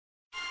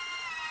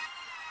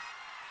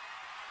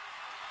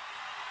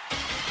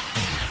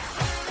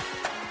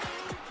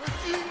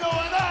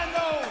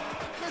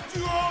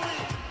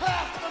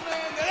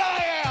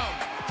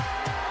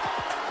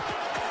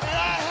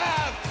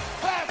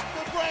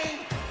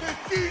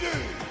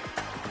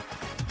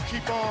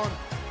keep on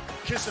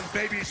kissing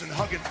babies and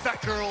hugging fat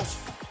girls.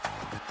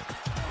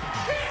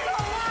 He's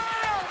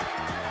alive!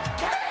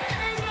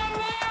 Kane is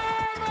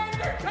alive,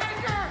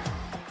 Undertaker!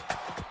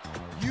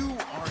 You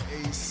are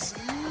a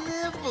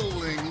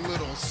sniveling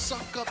little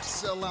suck-up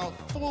sellout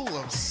full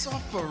of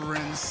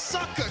suffering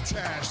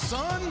succotash,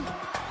 son!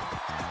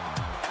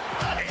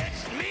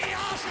 It's me,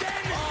 Austin!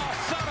 Oh,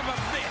 son of a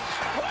bitch!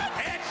 What?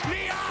 It's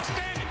me,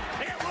 Austin!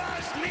 It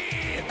was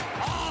me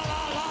all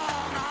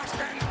along,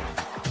 Austin!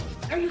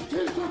 And you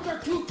tease with the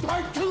too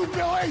tight too,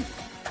 Billy!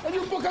 And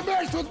you book a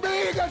match with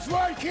me against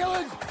Ryan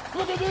Keelan!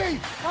 Look at me!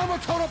 I'm a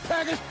total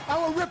package! I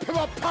will rip him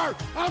apart!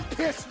 I'm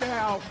pissed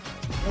now!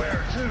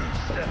 Where to,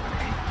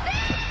 Stephanie?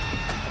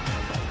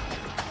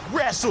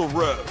 Wrestle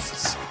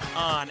Roasts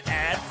on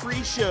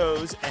ad-free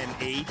shows and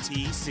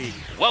ATC.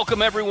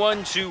 Welcome,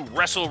 everyone, to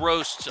Wrestle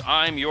Roasts.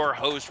 I'm your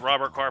host,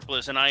 Robert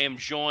Karplus, and I am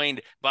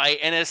joined by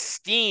an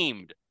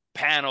esteemed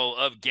panel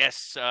of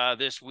guests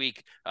this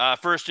week.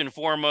 First and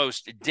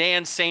foremost,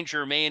 Dan St.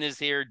 Germain is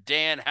here.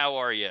 Dan, how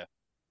are you?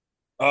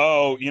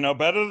 Oh,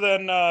 better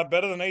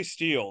than Ace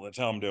Steel. That's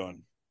how I'm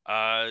doing.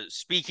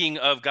 Speaking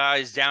of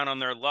guys down on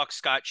their luck,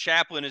 Scott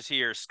Chaplin is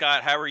here.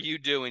 Scott, how are you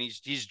doing?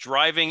 He's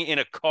driving in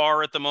a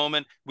car at the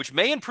moment, which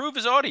may improve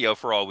his audio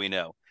for all we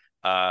know.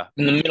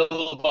 In the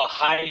middle of a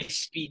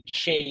high-speed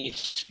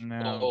chase.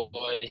 No.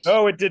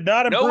 No, it did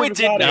not improve. No, it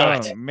did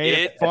not. No, made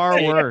it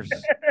far worse.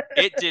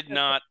 It did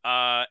not.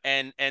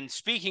 And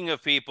speaking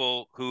of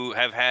people who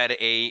have had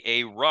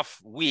a rough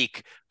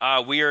week,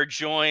 we are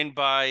joined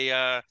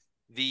by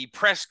the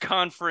press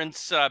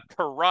conference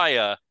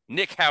pariah,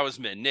 Nick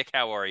Hausman. Nick,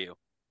 how are you?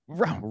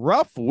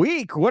 Rough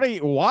week. What are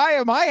you? Why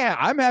am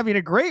I'm having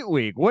a great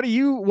week.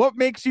 What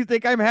makes you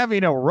think I'm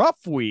having a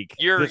rough week?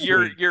 Your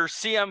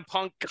CM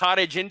Punk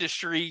cottage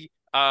industry,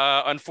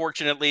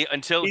 unfortunately,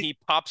 until he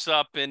pops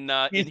up in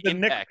He's in the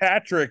Impact. Nick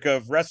Patrick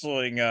of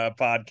wrestling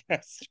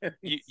podcast.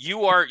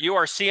 You are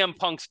CM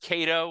Punk's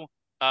Kato.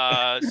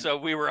 So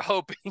we were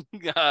hoping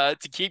to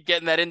keep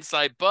getting that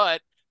insight,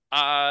 but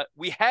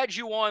we had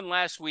you on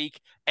last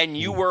week, and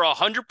you were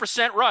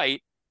 100%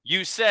 right.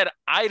 You said,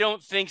 I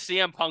don't think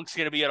CM Punk's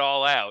going to be at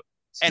All Out.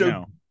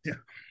 And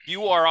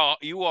you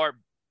are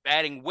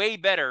batting way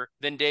better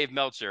than Dave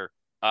Meltzer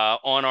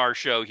on our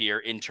show here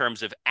in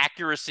terms of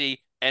accuracy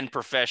and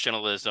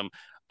professionalism.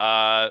 He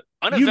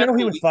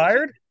was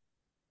fired?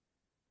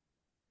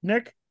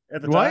 Nick,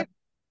 at the What? time?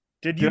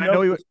 Did you I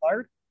know he was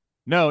fired?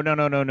 No. Just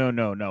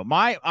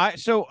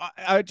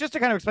to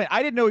kind of explain,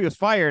 I didn't know he was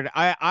fired.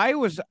 I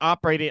was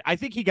operating. I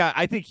think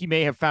he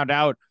may have found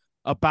out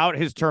about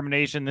his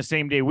termination the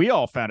same day we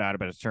all found out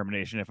about his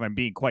termination, if I'm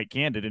being quite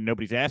candid, and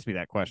nobody's asked me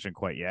that question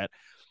quite yet.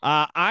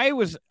 I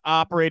was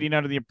operating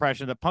under the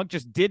impression that Punk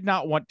just did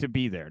not want to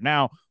be there.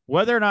 Now,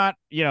 whether or not,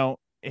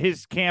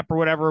 his camp or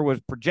whatever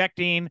was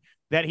projecting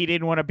that he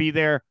didn't want to be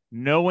there,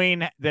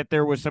 knowing that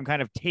there was some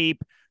kind of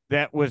tape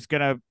that was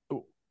going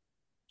to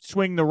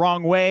swing the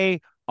wrong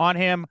way on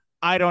him,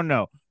 I don't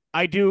know.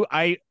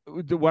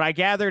 What I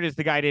gathered is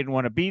the guy didn't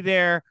want to be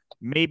there.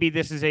 Maybe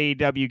this is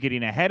AEW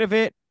getting ahead of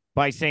it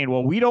by saying,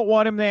 well, we don't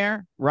want him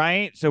there,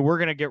 right? So we're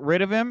going to get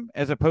rid of him,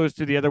 as opposed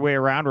to the other way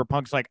around where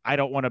Punk's like, I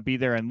don't want to be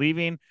there and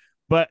leaving.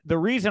 But the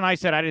reason I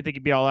said I didn't think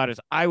he'd be All Out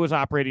is I was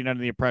operating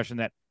under the impression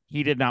that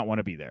he did not want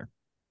to be there.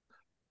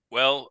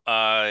 Well,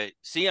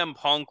 CM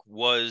Punk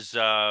was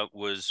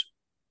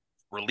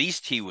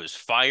released. He was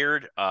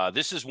fired.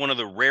 This is one of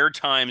the rare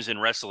times in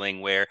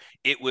wrestling where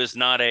it was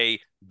not a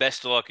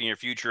best of luck in your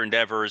future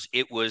endeavors.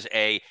 It was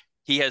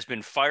he has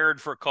been fired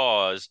for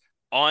cause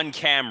on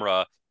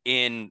camera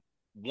in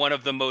one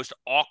of the most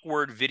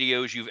awkward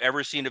videos you've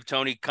ever seen of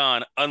Tony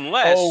Khan,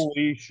 unless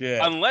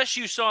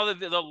you saw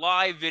the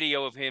live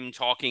video of him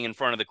talking in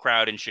front of the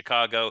crowd in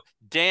Chicago.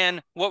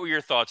 Dan, what were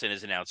your thoughts on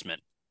his announcement?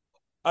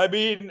 I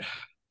mean,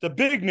 the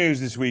big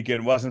news this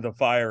weekend wasn't the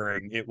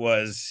firing. It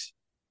was,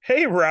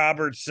 hey,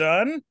 Robert,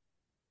 son.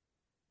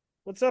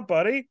 What's up,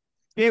 buddy?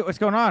 Hey, what's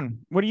going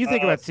on? What do you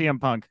think about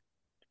CM Punk?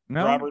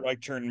 No?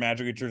 Robert turned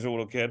magically turns a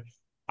little kid.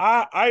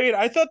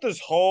 I thought this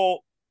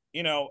whole,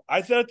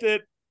 I thought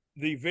that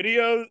the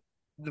video,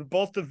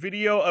 both the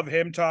video of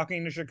him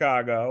talking to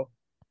Chicago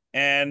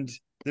and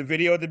the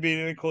video at the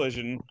beginning of the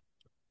Collision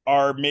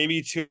are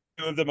maybe two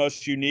of the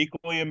most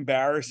uniquely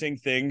embarrassing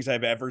things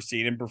I've ever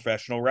seen in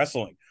professional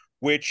wrestling,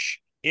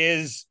 which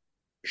is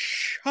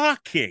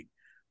shocking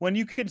when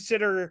you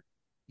consider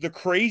the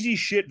crazy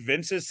shit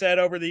Vince has said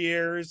over the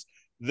years,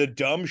 the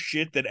dumb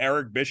shit that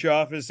Eric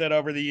Bischoff has said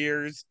over the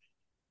years.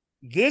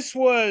 This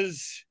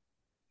was,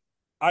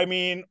 I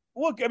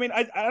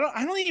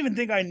don't even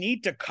think I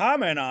need to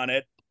comment on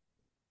it.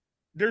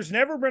 There's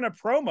never been a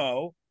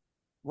promo,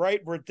 right,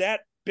 where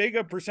that big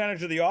a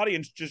percentage of the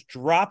audience just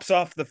drops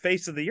off the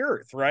face of the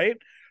earth, right?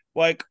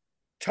 Like,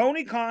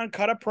 Tony Khan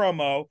cut a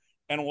promo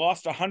and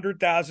lost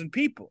 100,000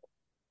 people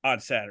on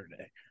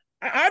Saturday.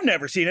 I've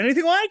never seen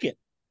anything like it.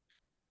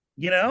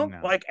 No.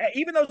 Like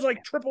even those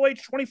like Triple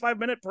H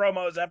 25-minute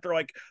promos after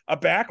like a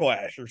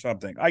backlash or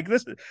something. Like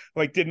this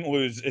like didn't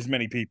lose as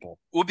many people.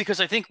 Well,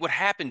 because I think what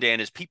happened, Dan,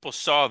 is people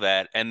saw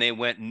that and they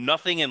went,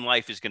 nothing in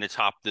life is going to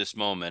top this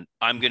moment.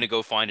 I'm going to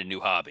go find a new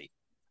hobby.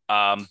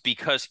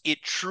 Because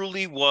it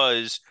truly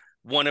was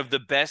one of the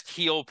best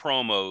heel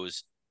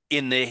promos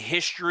in the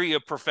history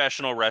of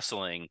professional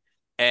wrestling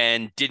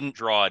and didn't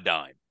draw a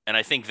dime. And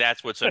I think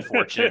that's what's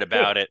unfortunate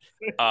about it.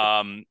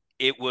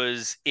 It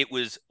was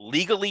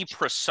legally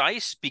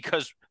precise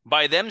because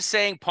by them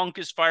saying Punk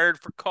is fired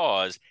for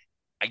cause,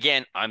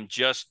 again, I'm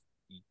just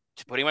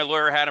putting my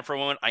lawyer hat on for a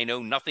moment. I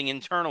know nothing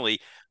internally.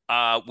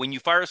 When you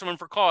fire someone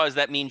for cause,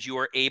 that means you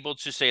are able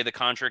to say the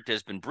contract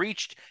has been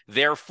breached.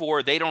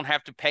 Therefore, they don't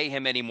have to pay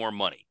him any more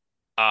money.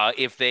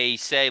 If they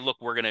say, look,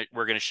 we're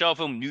gonna shelve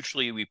him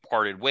mutually, we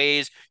parted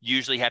ways,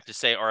 usually have to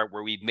say, all right,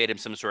 where we've made him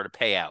some sort of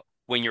payout.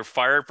 When you're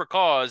fired for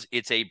cause,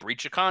 it's a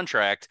breach of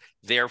contract.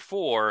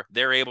 Therefore,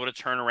 they're able to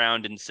turn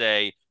around and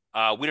say,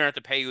 we don't have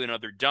to pay you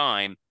another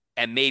dime,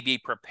 and maybe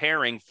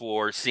preparing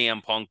for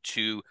CM Punk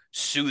to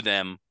sue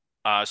them.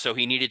 So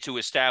he needed to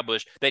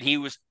establish that he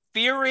was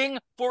fearing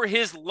for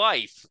his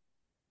life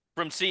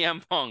from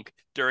CM Punk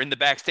during the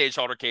backstage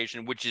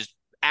altercation, which is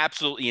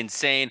absolutely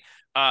insane.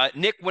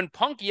 Nick, when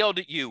Punk yelled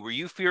at you, were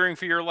you fearing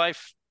for your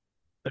life?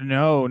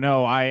 No,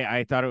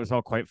 I thought it was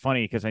all quite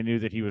funny because I knew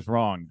that he was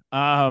wrong.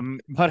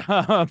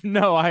 But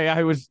no,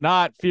 I was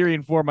not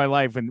fearing for my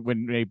life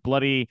when a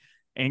bloody,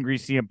 angry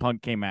CM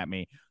Punk came at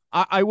me.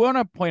 I want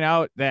to point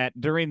out that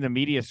during the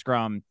media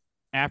scrum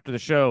after the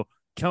show,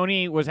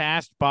 Tony was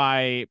asked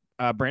by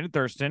Brandon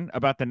Thurston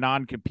about the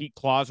non-compete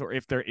clause or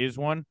if there is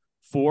one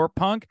for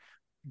Punk.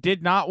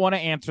 Did not want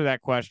to answer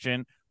that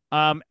question.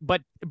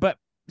 But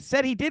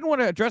said he didn't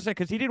want to address it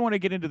because he didn't want to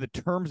get into the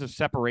terms of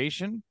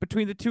separation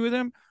between the two of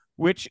them,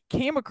 which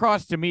came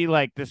across to me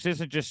like this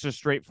isn't just a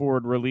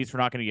straightforward release. We're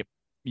not going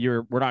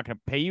to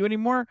pay you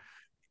anymore.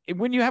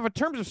 When you have a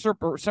terms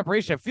of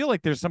separation, I feel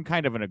like there's some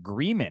kind of an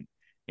agreement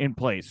in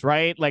place,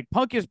 right? Like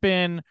Punk has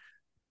been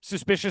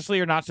suspiciously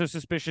or not so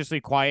suspiciously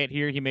quiet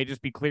here. He may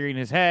just be clearing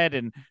his head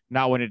and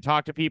not wanting to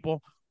talk to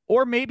people.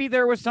 Or maybe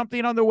there was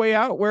something on the way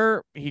out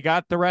where he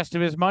got the rest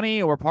of his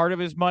money or part of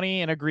his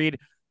money and agreed,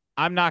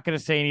 I'm not going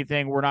to say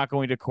anything. We're not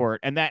going to court.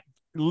 And that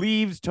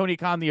leaves Tony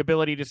Khan the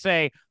ability to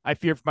say, I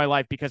fear for my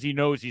life because he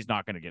knows he's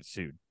not going to get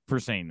sued for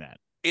saying that.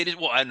 It is,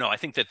 well, I know. I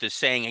think that the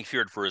saying he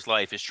feared for his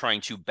life is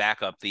trying to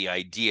back up the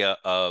idea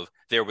of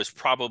there was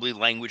probably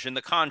language in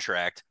the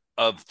contract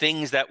of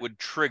things that would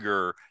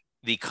trigger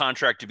the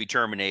contract to be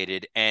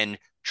terminated, and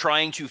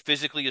trying to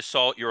physically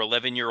assault your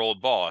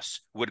 11-year-old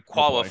boss would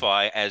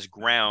qualify as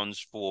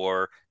grounds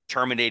for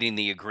terminating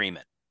the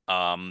agreement.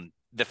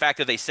 The fact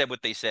that they said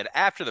what they said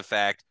after the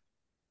fact,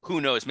 who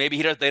knows?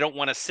 Maybe they don't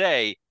want to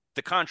say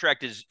the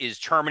contract is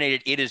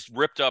terminated. It is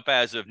ripped up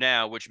as of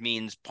now, which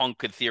means Punk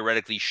could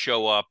theoretically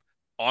show up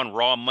on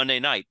Raw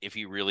Monday night if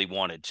he really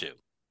wanted to.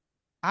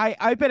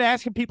 I've been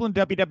asking people in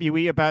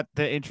WWE about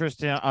the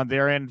interest on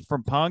their end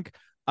from Punk.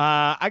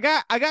 I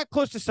got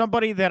close to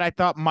somebody that I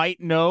thought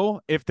might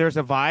know if there's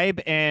a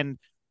vibe, and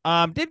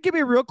did give me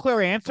a real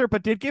clear answer,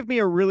 but did give me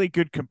a really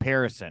good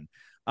comparison.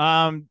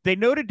 They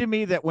noted to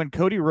me that when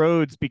Cody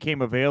Rhodes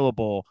became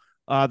available,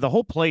 the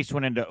whole place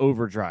went into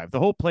overdrive. The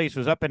whole place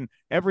was up in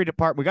every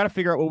department. We got to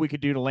figure out what we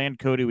could do to land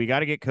Cody. We got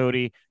to get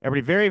Cody.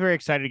 Everybody very, very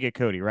excited to get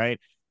Cody, right?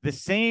 The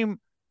same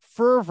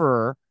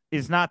fervor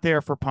is not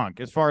there for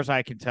Punk, as far as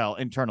I can tell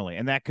internally.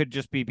 And that could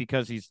just be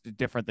because he's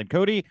different than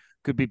Cody.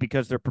 Could be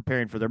because they're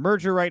preparing for their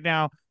merger right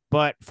now.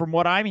 But from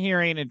what I'm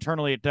hearing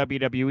internally at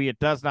WWE, it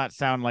does not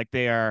sound like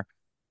they are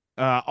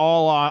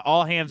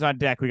all hands on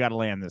deck. We got to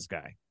land this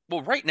guy.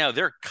 Well, right now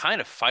they're kind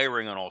of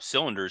firing on all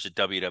cylinders at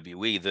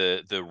WWE.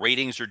 The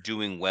ratings are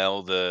doing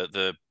well.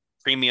 The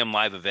premium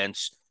live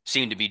events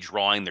seem to be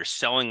drawing. They're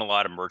selling a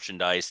lot of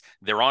merchandise.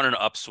 They're on an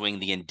upswing.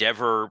 The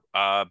Endeavor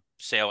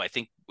sale, I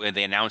think when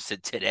they announced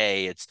it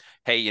today, it's,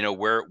 hey, you know,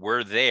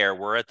 we're there.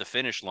 We're at the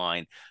finish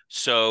line.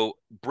 So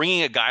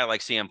bringing a guy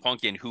like CM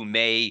Punk in who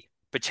may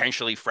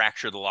potentially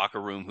fracture the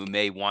locker room, who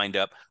may wind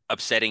up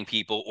upsetting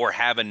people or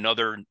have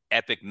another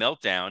epic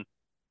meltdown,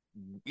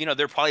 you know,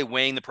 they're probably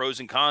weighing the pros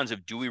and cons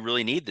of, do we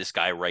really need this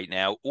guy right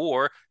now?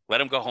 Or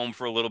let him go home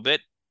for a little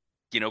bit,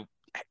 you know,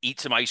 eat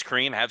some ice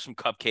cream, have some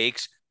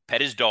cupcakes,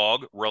 pet his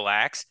dog,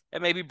 relax,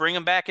 and maybe bring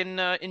him back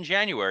in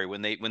January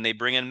when they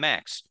bring in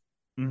Max.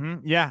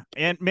 Mm-hmm. Yeah,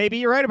 and maybe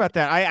you're right about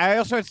that. I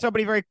also had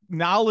somebody very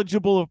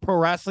knowledgeable of pro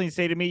wrestling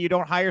say to me, you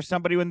don't hire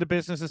somebody when the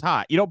business is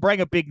hot. You don't bring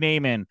a big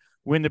name in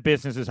when the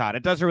business is hot.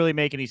 It doesn't really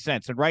make any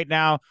sense. And right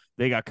now,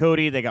 they got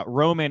Cody, they got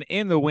Roman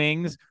in the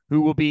wings,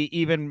 who will be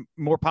even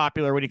more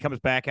popular when he comes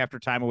back after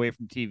time away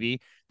from TV.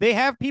 They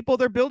have people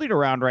they're building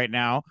around right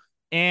now,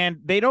 and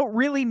they don't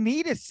really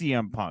need a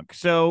CM Punk.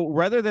 So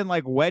rather than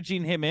like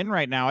wedging him in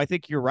right now, I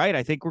think you're right.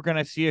 I think we're going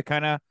to see a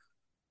kind of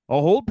a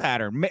hold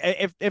pattern.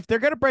 If they're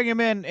going to bring him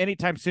in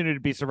anytime soon,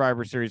 it'd be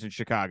Survivor Series in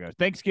Chicago.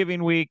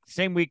 Thanksgiving week,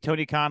 same week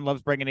Tony Khan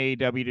loves bringing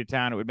AEW to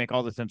town. It would make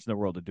all the sense in the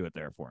world to do it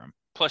there for him.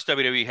 Plus,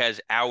 WWE has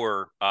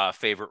our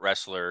favorite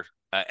wrestler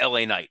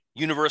LA Knight,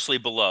 universally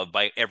beloved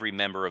by every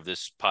member of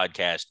this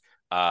podcast.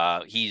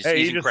 He's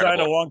Hey, he just signed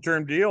incredible. a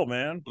long-term deal,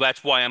 man.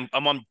 That's why I'm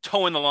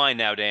towing the line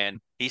now, Dan.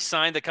 He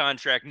signed the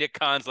contract. Nick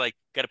Khan's like,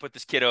 got to put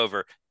this kid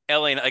over.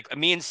 LA, like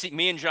me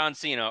and John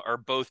Cena are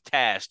both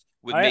tasked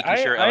with making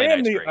sure LA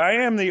Knight's great. I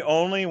am the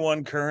only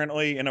one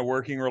currently in a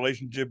working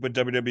relationship with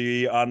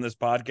WWE on this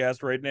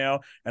podcast right now,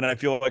 and I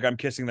feel like I'm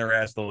kissing their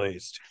ass the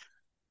least.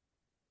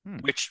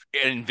 Which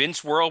in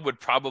Vince world would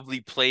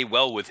probably play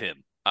well with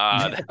him.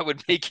 That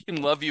would make him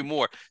love you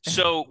more.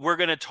 So we're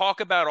going to talk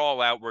about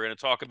All Out. We're going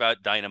to talk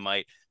about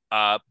Dynamite.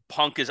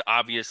 Punk is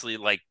obviously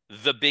like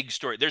the big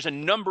story. There's a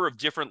number of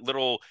different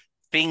little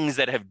things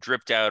that have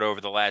dripped out over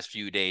the last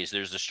few days.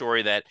 There's the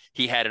story that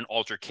he had an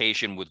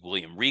altercation with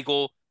William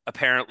Regal,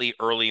 apparently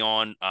early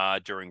on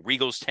during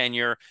Regal's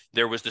tenure.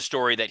 There was the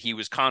story that he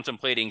was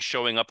contemplating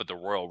showing up at the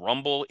Royal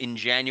Rumble in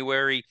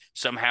January,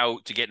 somehow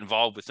to get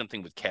involved with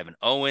something with Kevin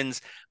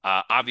Owens.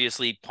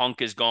 Obviously, Punk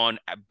is gone.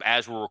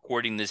 As we're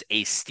recording this,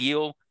 Ace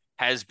Steel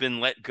has been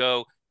let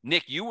go.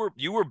 Nick, you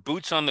were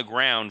boots on the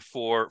ground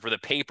for the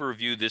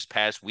pay-per-view this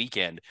past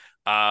weekend.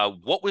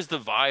 What was the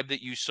vibe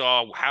that you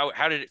saw?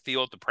 How did it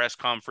feel at the press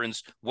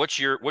conference? What's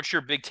your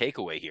big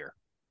takeaway here?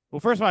 Well,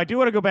 first of all, I do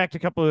want to go back to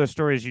a couple of the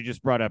stories you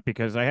just brought up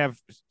because I have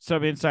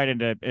some insight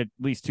into at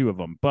least two of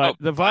them. But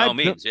the vibe, by all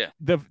means, yeah.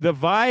 the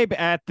vibe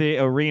at the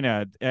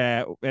arena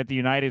at the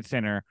United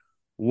Center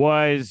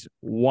was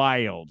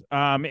wild.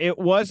 It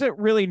wasn't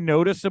really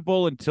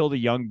noticeable until the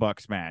Young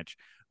Bucks match.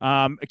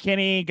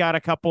 Kenny got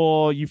a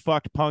couple "you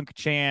fucked Punk"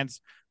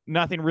 chants,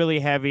 nothing really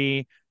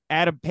heavy.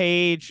 Adam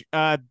Page,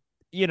 I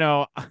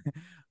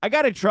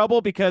got in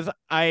trouble because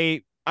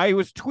I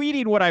was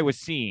tweeting what I was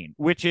seeing,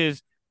 which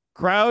is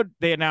crowd.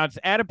 They announced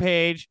Adam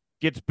Page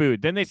gets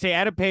booed. Then they say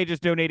Adam Page is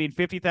donating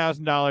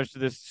 $50,000 to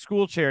this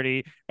school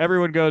charity.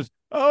 Everyone goes,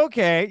 oh,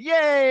 okay,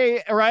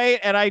 yay, right?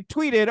 And I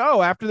tweeted,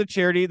 after the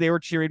charity, they were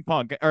cheering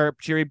Punk or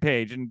cheering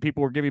Page, and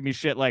people were giving me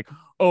shit like,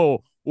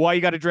 oh, why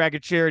you got to drag a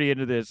charity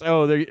into this?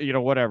 Oh, they,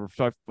 whatever.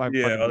 So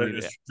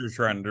they're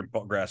trying to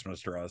grasp at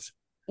straws.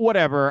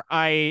 Whatever.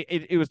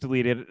 It was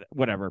deleted.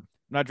 Whatever.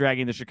 I'm not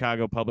dragging the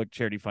Chicago Public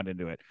Charity Fund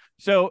into it.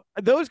 So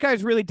those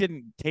guys really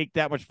didn't take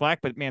that much flack,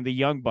 but man, the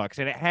Young Bucks,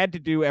 and it had to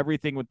do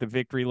everything with the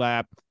victory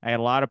lap. I had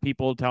a lot of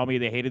people tell me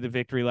they hated the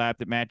victory lap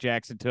that Matt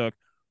Jackson took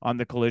on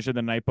the Collision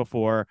the night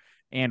before.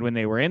 And when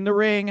they were in the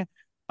ring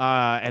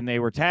and they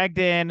were tagged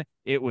in,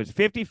 it was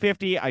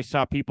 50-50. I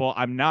saw people,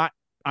 I'm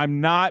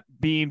not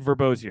being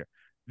verbose here.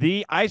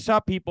 I saw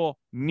people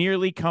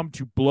nearly come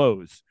to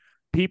blows.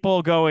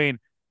 People going,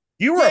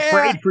 you were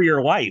afraid for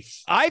your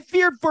life. I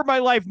feared for my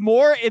life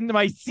more in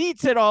my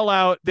seats at All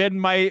Out than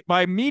my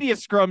media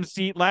scrum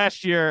seat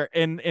last year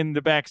in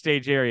the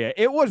backstage area.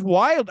 It was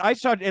wild. I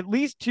saw at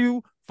least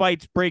two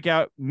fights break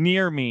out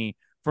near me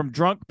from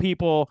drunk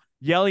people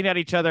yelling at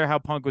each other how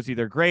Punk was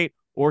either great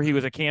or he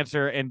was a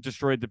cancer and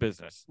destroyed the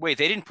business. Wait,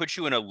 they didn't put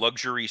you in a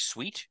luxury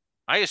suite?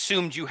 I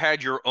assumed you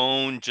had your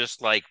own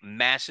just like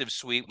massive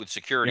suite with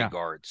security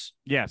guards.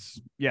 Yes.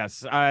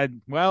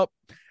 Well,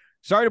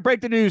 sorry to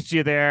break the news to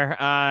you there.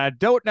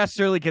 Don't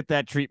necessarily get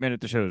that treatment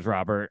at the shows,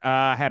 Robert.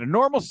 Had a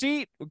normal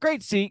seat, a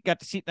great seat. Got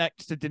to sit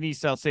next to Denise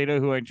Salcedo,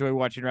 who I enjoy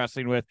watching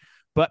wrestling with.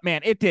 But,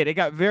 man, it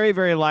got very,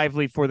 very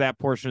lively for that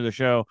portion of the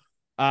show.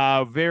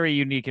 Very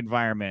unique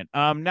environment.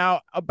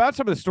 Now, about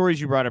some of the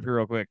stories you brought up here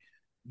real quick.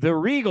 The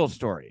Regal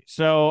story.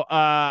 So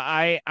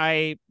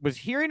I was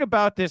hearing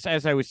about this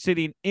as I was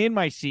sitting in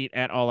my seat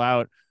at All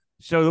Out.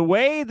 So the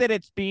way that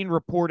it's being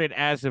reported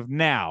as of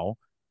now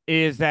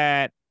is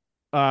that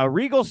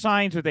Regal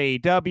signs with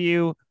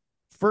AEW.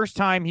 First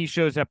time he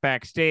shows up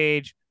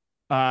backstage,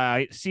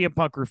 CM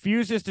Punk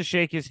refuses to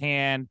shake his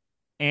hand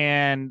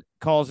and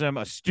calls him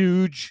a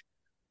stooge.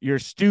 You're a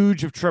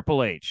stooge of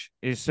Triple H,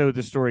 is so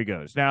the story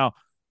goes. Now,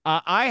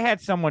 I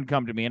had someone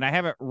come to me, and I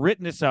haven't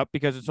written this up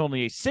because it's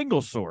only a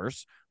single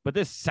source, but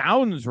this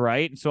sounds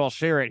right, and so I'll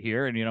share it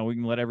here, and we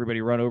can let everybody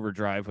run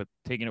overdrive with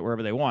taking it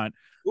wherever they want.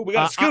 Ooh, we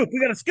got a scoop.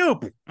 We got a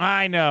scoop.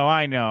 I know.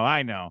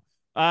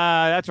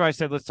 That's why I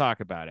said let's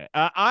talk about it.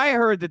 I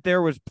heard that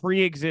there was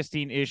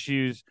pre-existing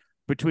issues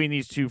between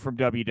these two from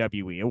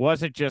WWE. It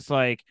wasn't just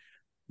like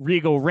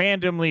Regal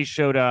randomly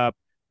showed up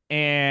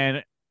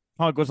and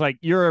Punk was like,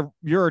 "You're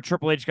a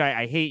Triple H guy.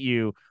 I hate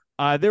you."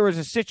 There was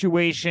a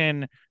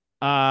situation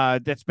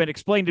that's been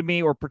explained to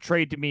me or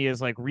portrayed to me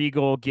as like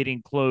Regal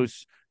getting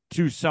close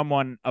to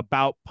someone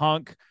about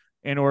Punk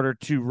in order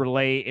to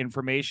relay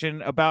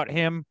information about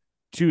him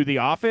to the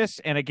office.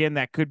 And again,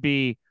 that could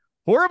be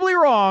horribly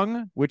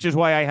wrong, which is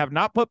why I have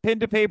not put pen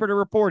to paper to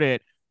report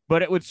it,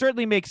 but it would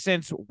certainly make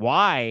sense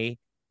why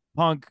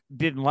Punk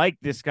didn't like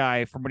this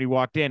guy from when he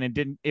walked in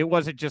and it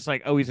wasn't just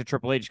like, oh, he's a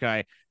Triple H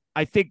guy.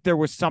 I think there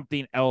was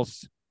something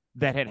else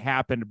that had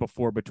happened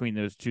before between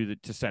those two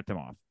to set them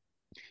off.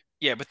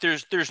 Yeah, but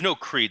there's no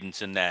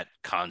credence in that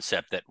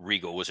concept that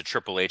Regal was a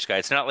Triple H guy.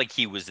 It's not like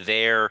he was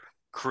there,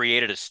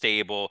 created a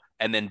stable,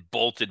 and then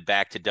bolted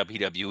back to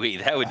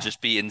WWE. That would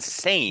just be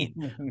insane.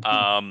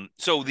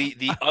 So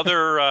the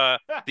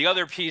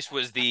other piece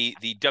was the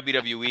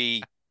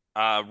WWE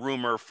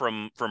rumor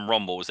from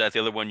Rumble. Was that the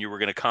other one you were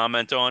going to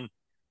comment on?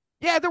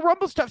 Yeah, the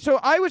Rumble stuff. So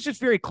I was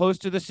just very close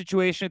to the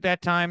situation at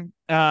that time.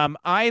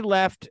 I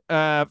left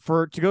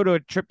to go to a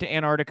trip to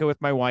Antarctica with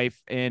my wife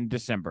in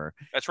December.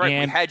 That's right.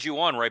 And we had you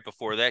on right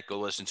before that. Go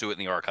listen to it in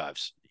the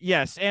archives.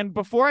 yes, and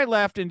before I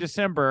left in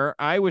December,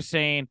 I was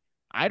saying,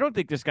 I don't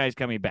think this guy's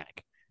coming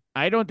back.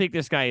 I don't think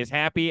this guy is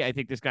happy. I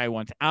think this guy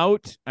wants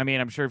out. I mean,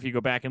 I'm sure if you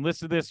go back and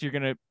listen to this, you're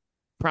going to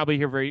probably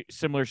hear very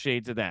similar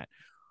shades of that.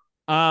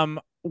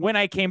 When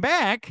I came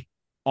back,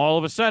 all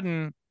of a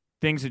sudden,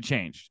 things had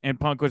changed and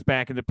Punk was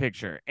back in the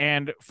picture.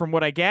 And from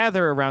what I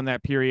gather around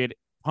that period,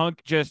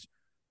 Punk just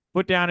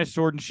put down his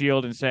sword and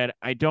shield and said,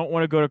 I don't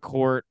want to go to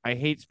court. I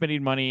hate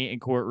spending money in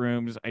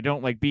courtrooms. I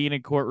don't like being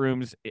in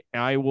courtrooms.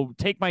 I will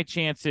take my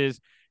chances.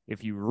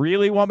 If you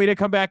really want me to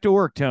come back to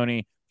work,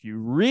 Tony, if you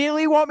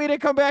really want me to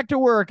come back to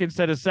work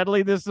instead of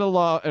settling this in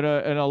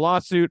a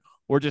lawsuit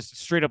or just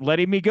straight up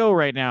letting me go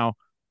right now,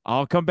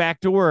 I'll come back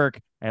to work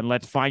and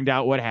let's find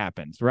out what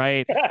happens.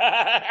 Right.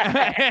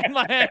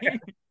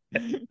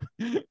 And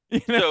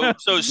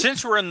so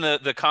since we're in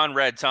the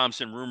Conrad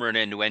Thompson rumor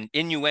and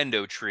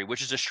innuendo tree,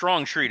 which is a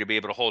strong tree to be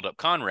able to hold up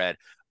Conrad,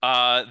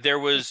 there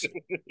was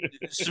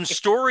some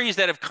stories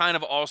that have kind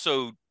of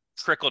also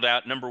trickled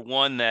out. Number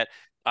one, that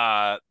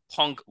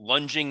Punk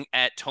lunging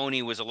at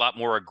Tony was a lot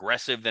more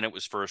aggressive than it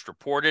was first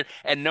reported,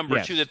 and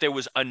number two, that there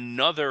was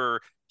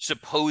another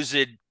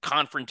supposed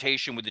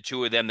confrontation with the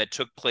two of them that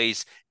took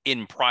place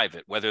in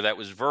private, whether that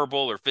was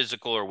verbal or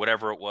physical or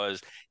whatever it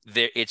was.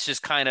 It's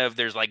just kind of,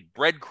 there's like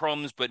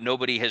breadcrumbs, but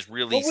nobody has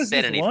really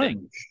said anything.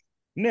 Lunge?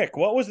 Nick,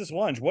 what was this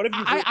lunge? What have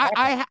you heard?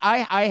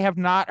 I have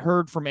not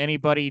heard from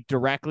anybody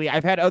directly.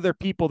 I've had other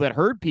people that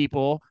heard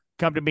people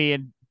come to me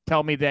and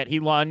tell me that he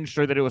lunged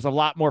or that it was a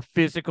lot more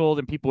physical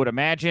than people would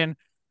imagine.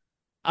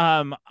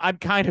 I'm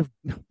kind of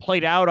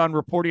played out on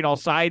reporting all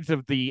sides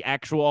of the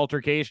actual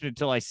altercation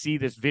until I see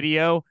this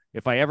video.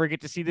 If I ever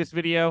get to see this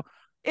video,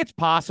 it's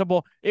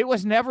possible. It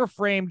was never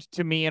framed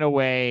to me in a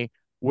way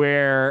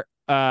where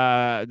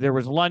there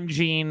was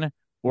lunging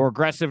or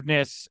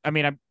aggressiveness. I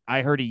mean,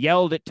 I heard he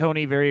yelled at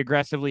Tony very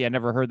aggressively. I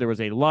never heard there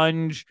was a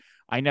lunge.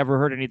 I never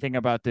heard anything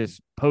about this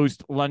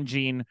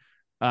post-lunging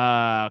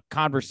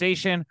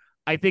conversation.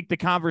 I think the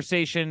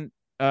conversation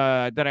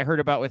that I heard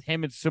about with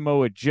him and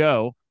Samoa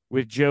Joe,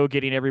 with Joe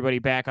getting everybody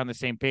back on the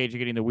same page and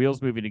getting the wheels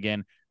moving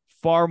again,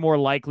 far more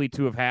likely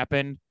to have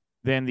happened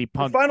than the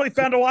Punk. We finally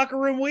found a locker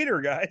room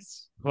leader,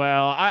 guys.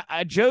 Well,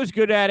 Joe's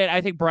good at it. I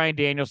think Bryan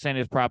Danielson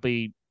has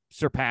probably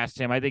surpassed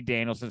him. I think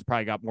Danielson's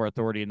probably got more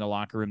authority in the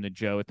locker room than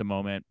Joe at the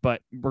moment.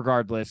 But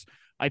regardless,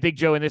 I think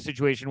Joe in this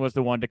situation was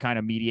the one to kind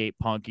of mediate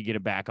Punk and get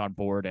him back on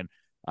board. And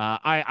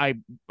I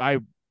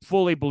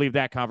fully believe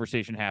that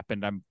conversation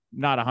happened. I'm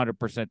not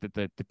 100% that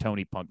the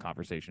Tony Punk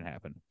conversation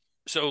happened.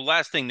 So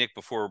last thing, Nick,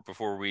 before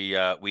we're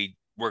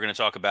going to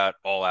talk about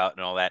All Out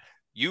and all that.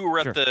 You were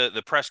at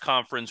the press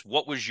conference.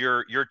 What was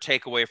your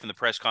takeaway from the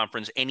press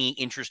conference? Any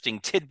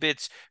interesting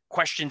tidbits,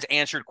 questions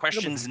answered,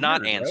 questions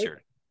not answered?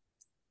 Right?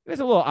 It was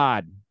a little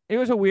odd. It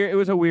was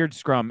a weird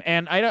scrum.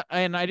 And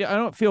I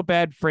don't feel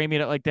bad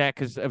framing it like that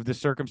because of the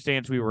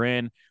circumstance we were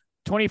in.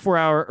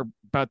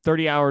 about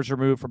 30 hours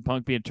removed from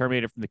Punk being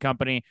terminated from the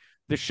company.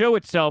 The show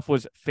itself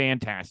was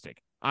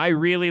fantastic. I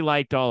really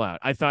liked All Out.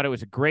 I thought it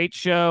was a great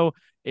show.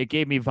 It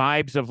gave me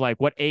vibes of like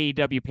what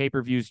AEW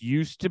pay-per-views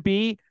used to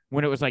be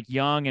when it was like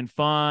young and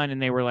fun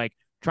and they were like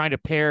trying to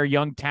pair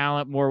young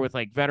talent more with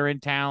like veteran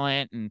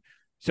talent. And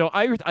so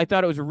I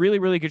thought it was a really,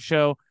 really good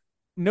show.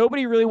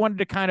 Nobody really wanted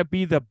to kind of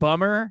be the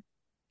bummer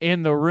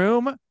in the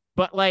room,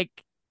 but like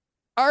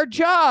our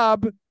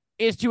job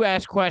is to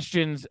ask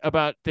questions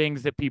about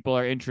things that people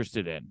are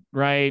interested in,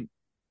 right?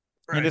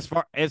 And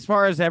as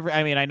far as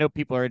I know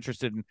people are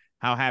interested in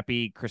how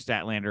happy Chris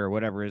Statlander or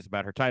whatever is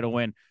about her title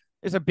win.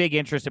 There's a big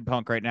interest in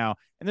Punk right now,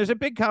 and there's a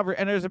big cover,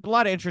 and there's a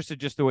lot of interest in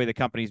just the way the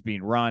company's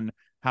being run,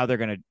 how they're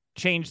going to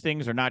change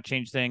things or not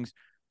change things.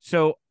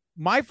 So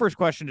my first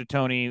question to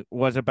Tony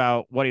was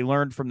about what he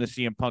learned from the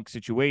CM Punk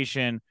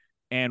situation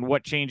and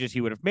what changes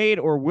he would have made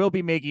or will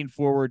be making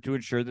forward to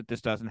ensure that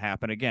this doesn't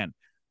happen again.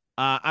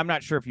 I'm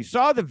not sure if you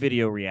saw the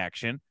video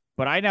reaction,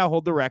 but I now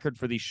hold the record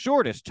for the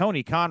shortest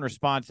Tony Khan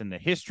response in the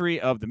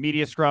history of the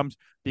media scrums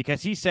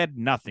because he said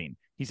nothing.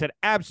 He said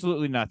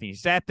absolutely nothing. He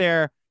sat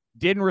there,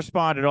 didn't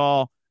respond at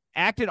all,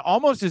 acted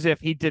almost as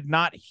if he did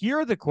not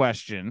hear the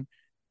question,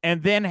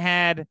 and then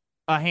had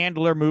a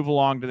handler move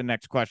along to the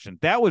next question.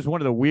 That was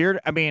one of the weird.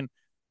 I mean,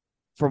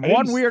 from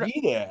one weird.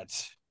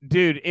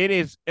 Dude, it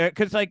is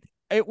because like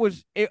it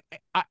was.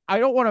 I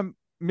don't want to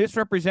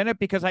misrepresent it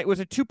because it was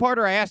a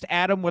two-parter. I asked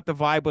Adam what the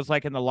vibe was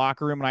like in the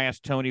locker room, and I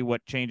asked Tony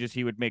what changes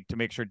he would make to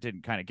make sure it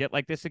didn't kind of get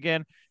like this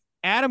again.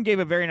 Adam gave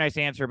a very nice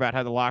answer about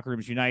how the locker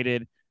room's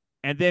united.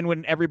 And then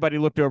when everybody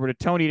looked over to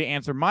Tony to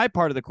answer my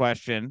part of the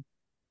question,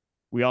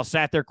 we all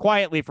sat there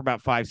quietly for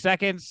about 5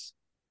 seconds,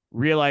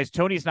 realized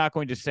Tony's not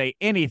going to say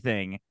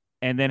anything,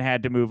 and then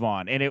had to move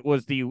on. And it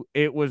was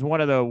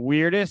one of the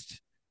weirdest,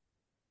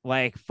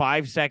 like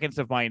 5 seconds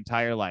of my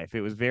entire life.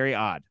 It was very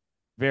odd.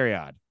 Very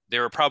odd.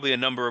 there are probably a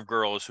number of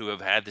girls who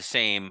have had the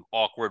same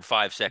awkward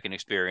 5-second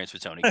experience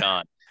with Tony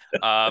Khan.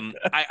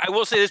 I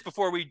will say this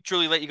before we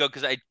truly let you go,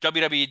 because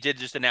WWE did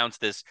just announce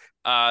this.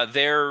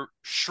 They're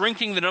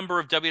shrinking the number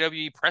of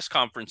WWE press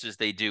conferences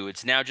they do.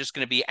 It's now just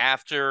going to be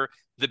after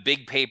the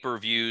big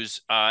pay-per-views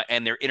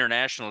and their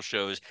international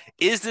shows.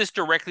 Is this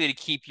directly to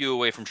keep you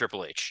away from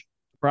Triple H?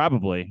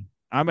 Probably.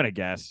 I'm gonna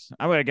guess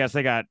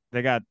they got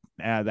the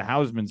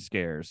Hausman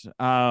scares.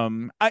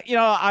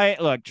 I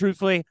look,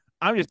 truthfully,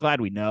 I'm just glad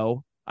we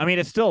know. I mean,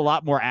 it's still a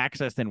lot more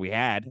access than we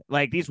had.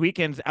 Like these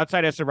weekends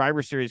outside of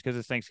Survivor Series, because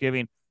it's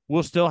Thanksgiving,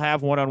 we'll still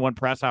have one-on-one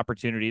press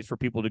opportunities for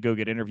people to go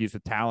get interviews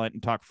with talent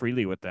and talk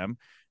freely with them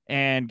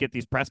and get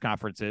these press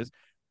conferences.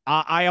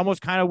 I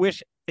almost kind of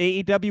wish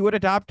AEW would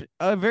adopt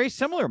a very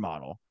similar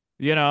model,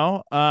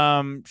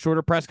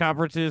 shorter press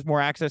conferences,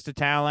 more access to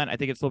talent. I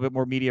think it's a little bit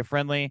more media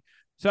friendly.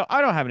 So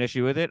I don't have an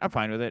issue with it. I'm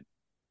fine with it.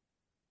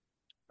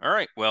 All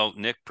right. Well,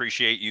 Nick,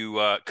 appreciate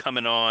you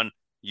coming on.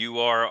 You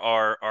are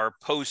our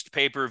post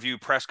pay-per-view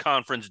press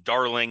conference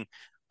darling,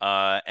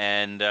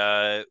 and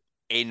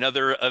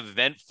another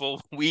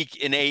eventful week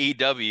in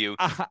AEW.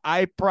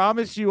 I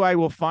promise you I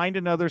will find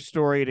another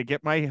story to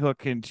get my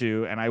hook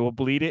into, and I will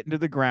bleed it into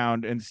the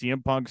ground, and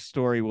CM Punk's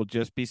story will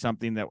just be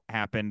something that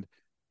happened,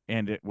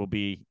 and it will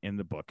be in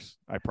the books.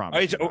 I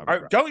promise.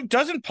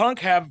 Doesn't Punk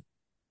have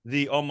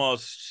the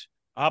almost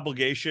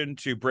obligation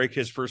to break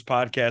his first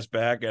podcast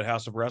back at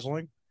House of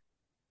Wrestling?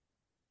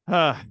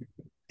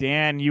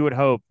 Dan, you would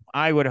hope.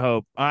 I would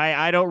hope.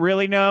 I don't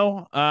really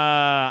know.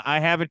 I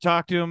haven't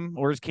talked to him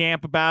or his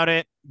camp about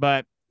it,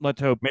 but let's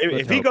hope. Maybe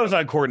if he goes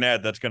on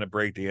Cornette, that's going to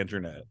break the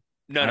internet.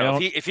 No.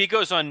 If he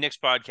goes on Nick's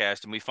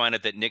podcast and we find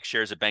out that Nick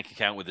shares a bank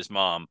account with his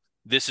mom,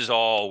 this is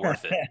all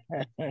worth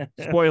it.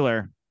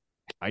 Spoiler,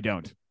 I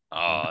don't.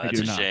 Oh, that's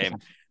a shame.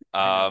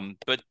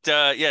 But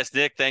yes,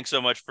 Nick, thanks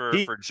so much for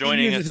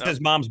joining us. He uses his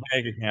mom's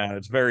bank account.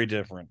 It's very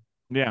different.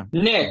 Yeah.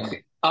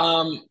 Nick,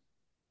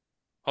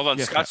 hold on,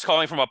 yes, Scott's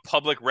calling from a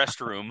public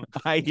restroom.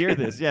 I hear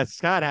this. Yes,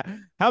 Scott.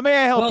 How may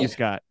I help you,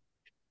 Scott?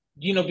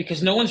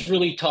 Because no one's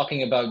really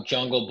talking about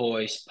Jungle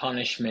Boy's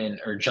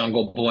punishment or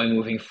Jungle Boy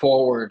moving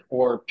forward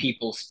or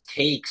people's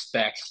takes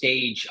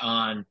backstage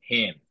on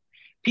him.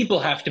 People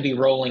have to be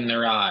rolling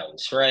their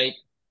eyes, right?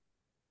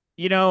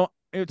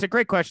 It's a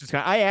great question,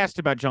 Scott. I asked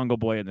about Jungle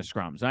Boy in the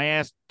scrums. I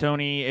asked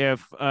Tony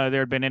if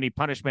there had been any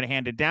punishment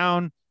handed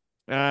down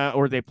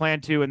or they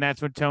plan to, and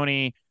that's when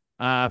Tony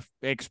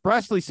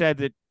expressly said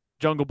that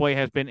Jungle Boy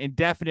has been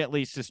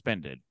indefinitely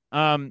suspended.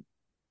 Part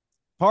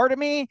of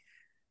me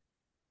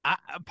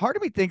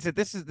thinks that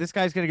this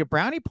guy's going to get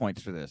brownie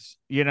points for this.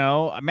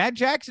 Matt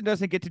Jackson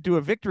doesn't get to do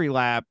a victory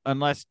lap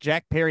unless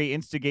Jack Perry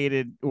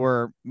instigated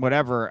or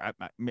whatever.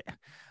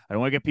 I don't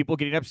want to get people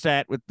getting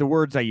upset with the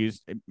words I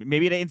used.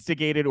 Maybe they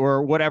instigated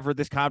or whatever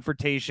this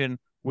confrontation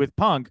with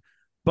Punk,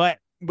 but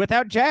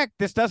without Jack,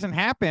 this doesn't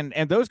happen.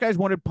 And those guys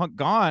wanted Punk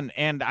gone.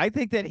 And I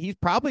think that he's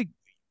probably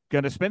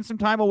going to spend some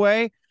time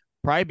away,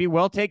 probably be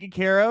well taken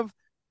care of.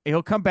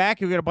 He'll come back.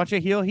 He'll get a bunch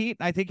of heel heat.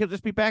 And I think he'll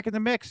just be back in the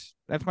mix.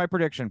 That's my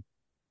prediction.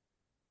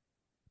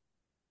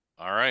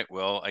 All right.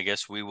 Well, I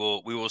guess we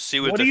will see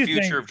what the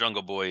future of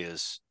Jungle Boy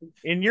is.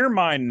 In your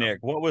mind, Nick,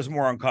 what was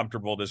more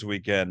uncomfortable this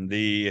weekend?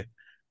 The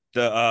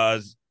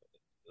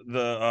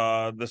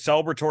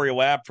celebratory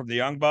lap from the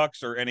Young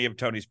Bucks or any of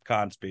Tony's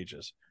Khan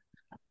speeches?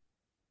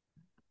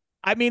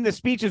 I mean, the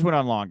speeches went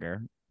on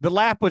longer. The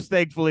lap was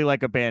thankfully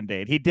like a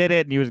Band-Aid. He did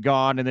it and he was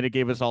gone, and then it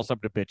gave us all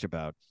something to bitch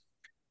about.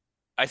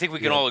 I think we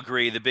can all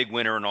agree the big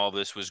winner in all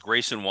this was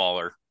Grayson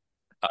Waller.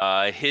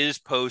 His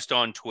post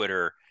on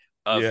Twitter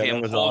of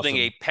him holding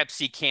a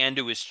Pepsi can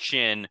to his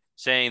chin,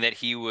 saying that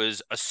he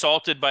was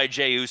assaulted by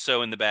Jey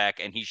Uso in the back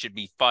and he should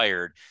be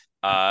fired.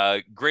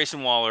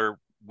 Grayson Waller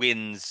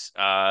wins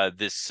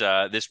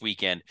this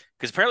weekend,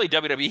 because apparently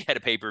WWE had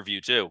a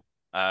pay-per-view too,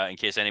 in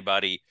case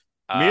anybody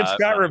me and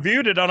Scott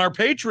reviewed it on our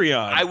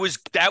Patreon.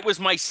 That was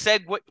my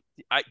segue.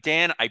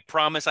 Dan, I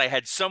promise I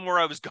had somewhere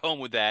I was going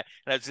with that,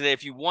 and I was say,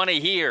 if you want to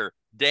hear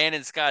Dan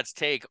and Scott's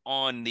take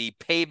on the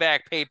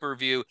Payback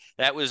pay-per-view,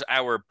 that was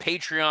our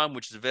Patreon,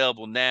 which is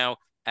available now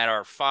at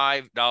our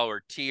 $5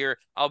 tier.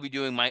 I'll be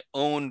doing my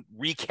own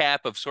recap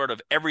of sort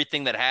of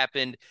everything that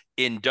happened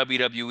in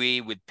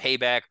WWE with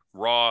Payback,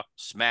 Raw,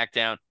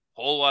 SmackDown,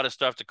 whole lot of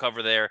stuff to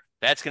cover there.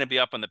 That's going to be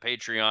up on the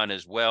Patreon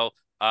as well.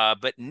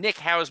 But Nick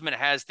Hausman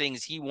has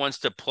things he wants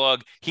to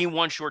plug. He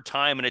wants your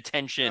time and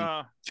attention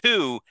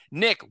too.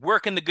 Nick, where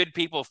can the good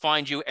people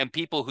find you, and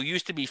people who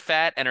used to be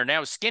fat and are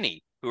now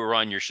skinny who are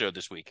on your show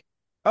this week?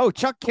 Oh,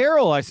 Chuck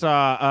Carroll, I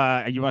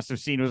saw you must have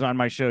seen, was on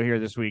my show here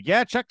this week.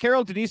 Yeah, Chuck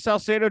Carroll, Denise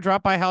Salcedo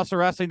dropped by House of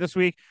Wrestling this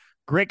week.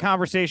 Great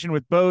conversation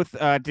with both.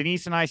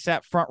 Denise and I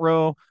sat front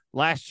row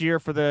last year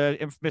for the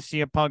infamous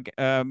CM Punk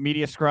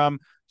media scrum.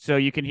 So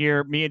you can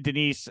hear me and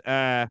Denise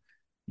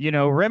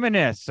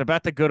reminisce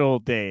about the good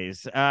old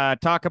days,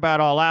 talk about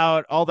All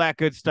Out, all that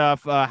good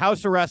stuff.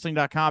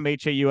 Houseofwrestling.com,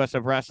 HAUS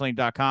of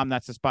wrestling.com.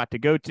 That's the spot to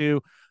go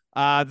to.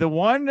 The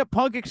one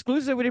Punk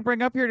exclusive we didn't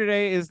bring up here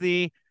today is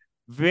the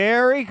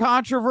very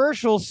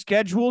controversial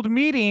scheduled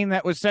meeting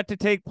that was set to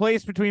take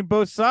place between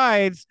both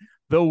sides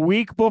the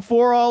week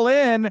before All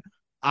In,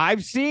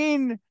 I've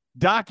seen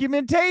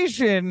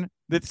documentation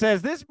that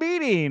says this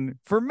meeting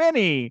for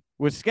many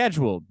was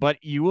scheduled, but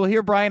you will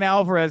hear Brian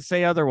Alvarez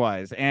say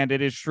otherwise, and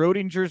it is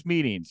Schrodinger's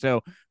meeting.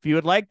 So if you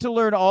would like to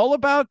learn all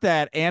about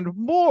that and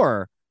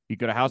more, you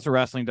go to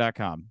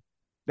houseofwrestling.com.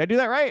 Did I do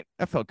that right?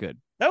 That felt good.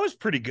 That was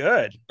pretty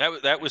good.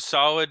 That was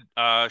solid.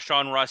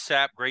 Sean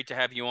Rossap, great to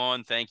have you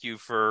on. Thank you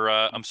for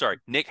I'm sorry,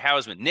 Nick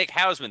Hausman. Nick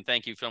Hausman,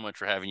 thank you so much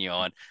for having you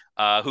on.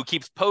 Who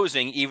keeps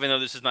posing even though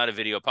this is not a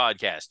video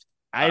podcast.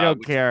 I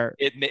don't care.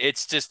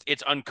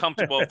 It's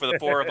uncomfortable for the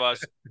four of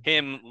us.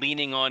 Him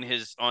leaning on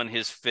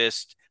his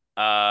fist,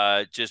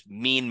 just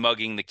mean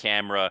mugging the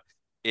camera.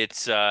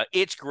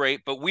 It's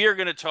great, but we are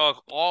going to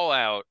talk All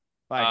Out.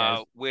 Bye,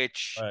 guys.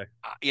 Which Bye.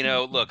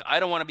 Look, I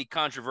don't want to be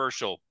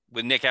controversial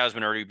with Nick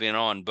Hausman already being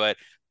on, but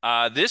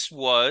this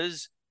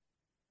was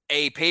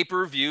a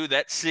pay-per-view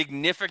that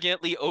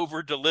significantly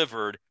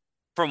over-delivered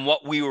from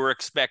what we were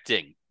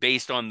expecting,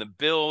 based on the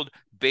build,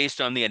 based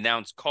on the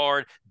announced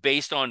card,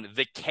 based on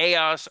the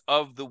chaos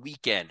of the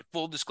weekend.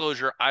 Full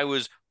disclosure, I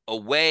was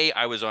away.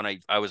 I was on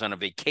a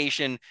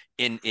vacation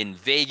in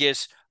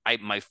Vegas.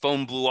 My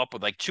phone blew up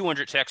with like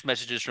 200 text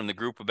messages from the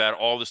group about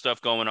all the stuff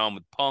going on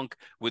with Punk,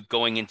 with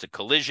going into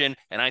Collision,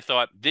 and I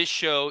thought this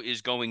show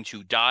is going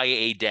to die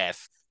a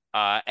death.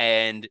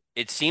 And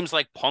it seems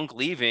like Punk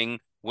leaving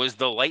was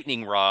the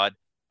lightning rod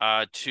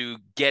to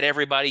get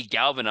everybody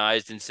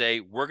galvanized and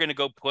say, we're going to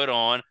go put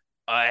on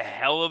a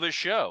hell of a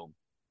show.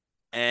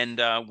 And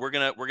we're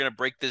gonna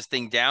break this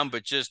thing down,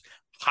 but just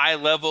high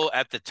level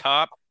at the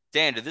top.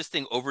 Dan, did this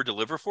thing over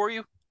deliver for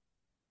you?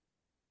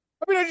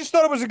 I mean, I just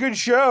thought it was a good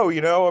show,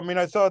 you know. I mean,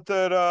 I thought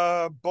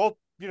that both,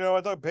 you know,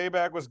 I thought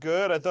Payback was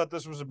good. I thought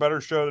this was a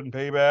better show than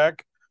Payback.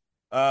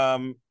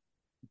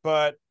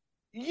 But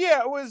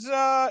yeah, it was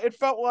it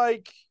felt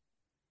like,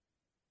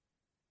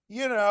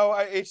 you know,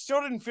 it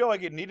still didn't feel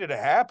like it needed to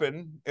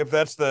happen. If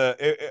that's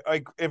the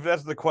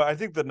I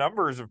think the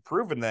numbers have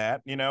proven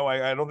that, you know.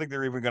 I don't think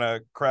they're even going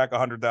to crack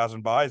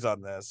 100,000 buys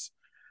on this.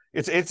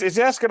 It's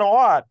asking a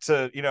lot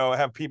to, you know,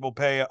 have people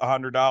pay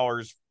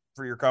 $100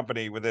 for your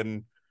company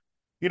within,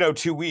 you know,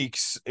 2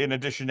 weeks, in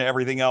addition to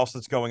everything else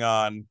that's going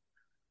on.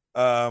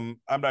 I'm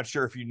not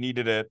sure if you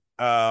needed it.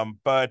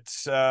 But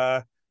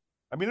I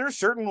mean, there's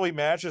certainly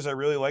matches I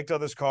really liked on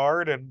this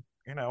card, and,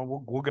 you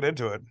know, we'll get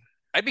into it.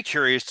 I'd be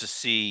curious to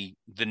see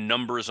the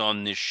numbers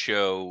on this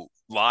show,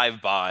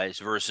 live buys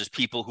versus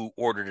people who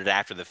ordered it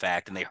after the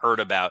fact and they heard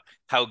about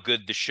how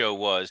good the show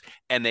was,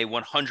 and they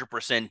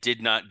 100%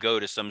 did not go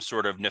to some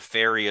sort of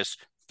nefarious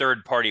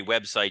third-party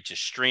website to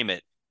stream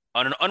it.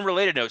 On an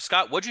unrelated note,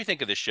 Scott, what'd you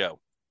think of this show?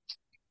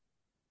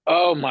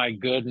 Oh my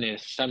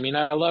goodness. I mean,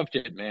 I loved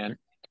it, man.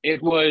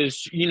 It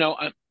was, you know,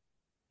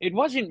 it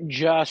wasn't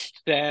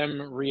just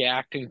them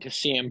reacting to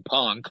CM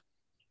Punk.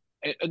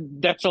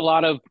 That's a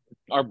lot of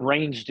our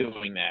brains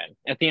doing that.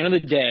 At the end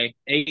of the day,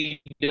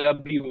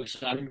 AEW is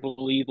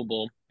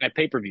unbelievable at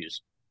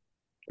pay-per-views.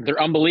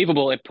 They're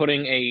unbelievable at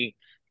putting a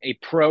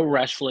pro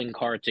wrestling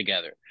card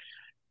together.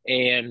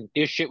 And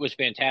this shit was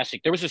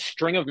fantastic. There was a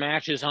string of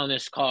matches on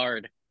this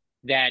card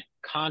that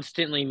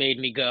constantly made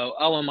me go,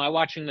 oh, am I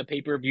watching the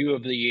pay-per-view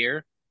of the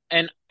year?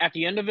 And at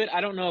the end of it, I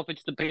don't know if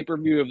it's the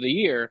pay-per-view of the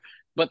year,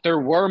 but there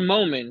were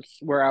moments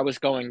where I was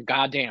going,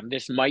 God damn,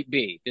 this might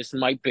be. It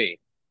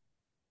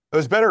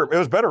was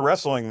better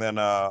wrestling than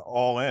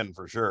All In,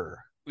 for sure.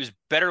 It was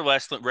better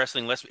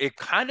wrestling. It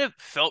kind of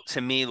felt to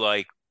me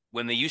like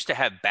when they used to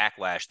have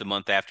Backlash the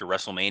month after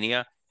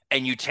WrestleMania,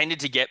 and you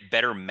tended to get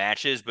better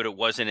matches, but it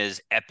wasn't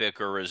as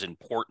epic or as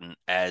important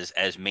as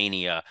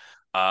Mania.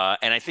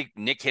 And I think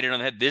Nick hit it on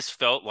the head. This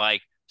felt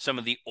like some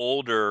of the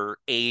older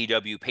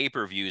AEW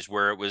pay-per-views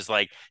where it was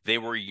like they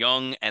were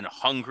young and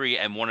hungry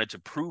and wanted to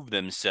prove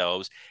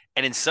themselves.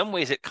 And in some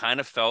ways, it kind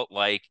of felt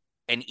like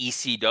an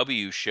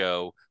ECW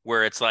show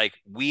where it's like,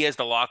 we as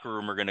the locker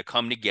room are going to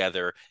come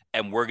together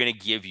and we're going to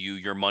give you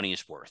your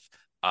money's worth.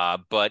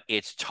 But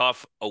it's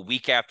tough a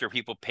week after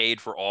people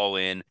paid for All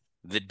In,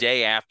 the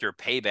day after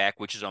Payback,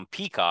 which is on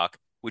Peacock,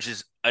 which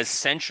is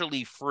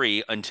essentially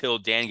free until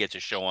Dan gets a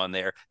show on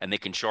there and they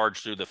can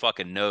charge through the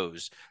fucking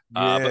nose.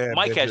 But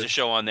Mike has a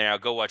show on there. I'll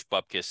go watch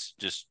Bupkis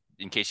just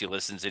in case he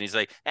listens. And he's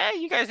like, hey,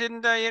 you guys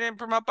didn't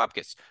promote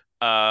Bupkis.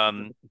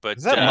 But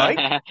is that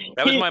Mike?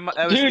 That was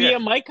my dude. Yeah,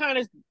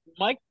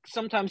 Mike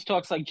sometimes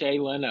talks like Jay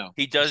Leno.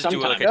 He does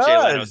sometimes. do it like a Jay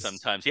Leno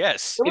sometimes.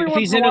 Yes. If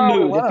he's in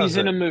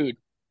a mood.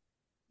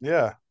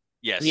 Yeah.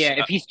 Yes. Yeah.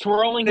 If he's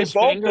twirling his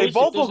fingers, they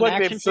both look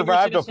like they've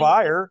survived a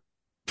fire.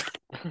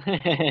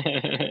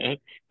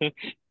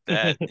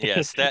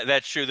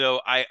 That's true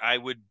though. I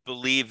would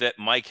believe that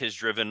Mike has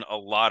driven a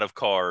lot of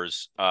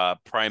cars,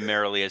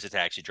 primarily as a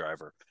taxi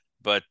driver.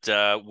 But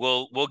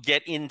we'll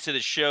get into the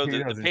show.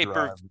 The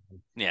paper.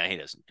 Yeah, he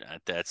doesn't.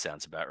 That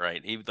sounds about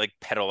right. He would like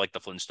pedal like the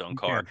Flintstone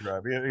car. Can't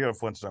drive. You got a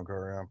Flintstone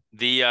car.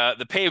 Yeah.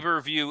 The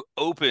pay-per-view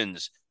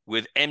opens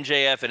with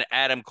MJF and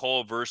Adam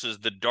Cole versus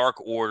the Dark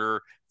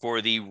Order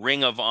for the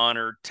Ring of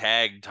Honor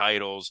tag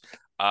titles.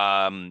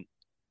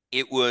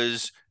 It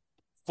was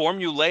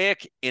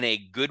formulaic in a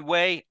good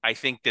way. I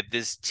think that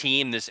this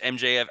team, this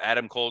MJF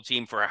Adam Cole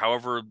team, for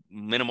however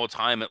minimal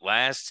time it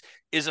lasts,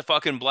 is a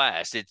fucking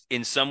blast. It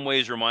in some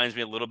ways reminds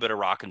me a little bit of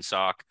Rock and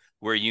Sock,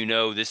 where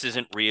this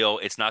isn't real.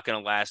 It's not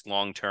going to last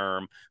long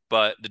term.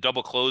 But the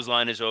double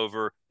clothesline is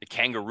over. The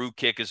kangaroo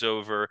kick is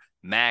over.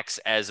 Max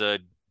as a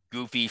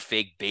goofy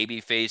fake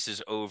baby face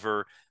is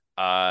over.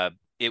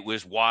 It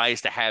was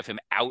wise to have him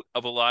out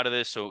of a lot of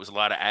this. So it was a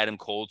lot of Adam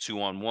Cole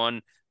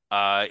 2-on-1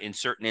 in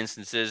certain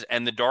instances.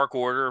 And the Dark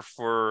Order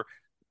for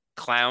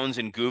clowns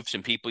and goofs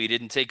and people you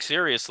didn't take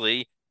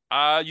seriously,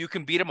 you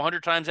can beat them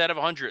 100 times out of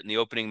 100 in the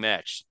opening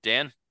match.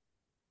 Dan?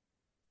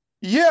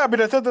 Yeah, I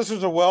mean, I thought this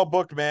was a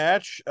well-booked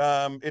match.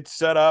 It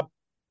set up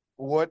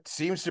what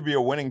seems to be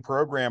a winning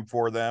program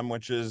for them,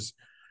 which is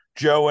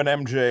Joe and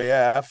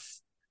MJF.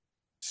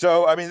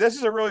 So, I mean, this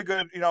is a really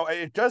good,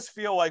 it does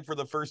feel like for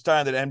the first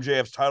time that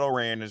MJF's title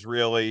reign is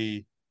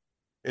really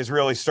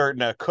starting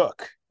to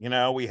cook.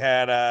 We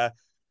had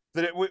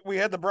we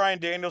had the Bryan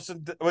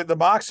Danielson, the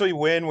Moxley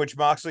win, which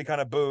Moxley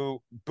kind of boo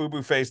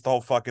faced the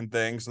whole fucking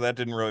thing, so that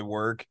didn't really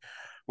work.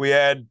 We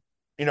had,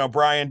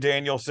 Bryan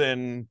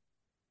Danielson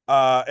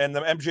and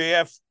the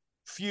MJF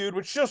feud,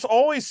 which just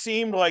always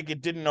seemed like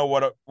it didn't know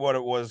what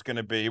it was going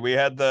to be. We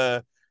had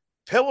the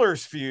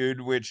Pillars feud,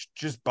 which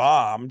just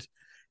bombed.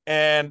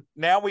 And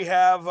now we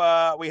have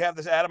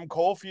this Adam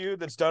Cole feud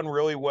that's done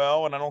really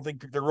well, and I don't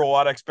think there were a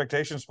lot of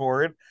expectations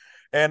for it.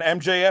 And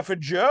MJF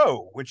and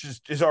Joe, which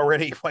is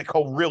already like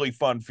a really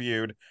fun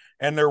feud,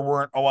 and there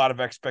weren't a lot of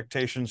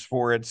expectations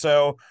for it.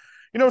 So,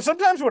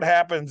 sometimes what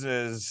happens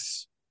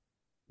is,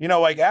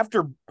 like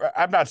after,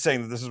 I'm not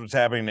saying that this is what's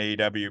happening in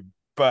AEW,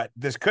 but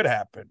this could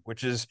happen,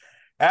 which is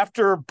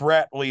after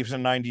Brett leaves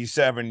in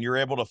 97, you're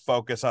able to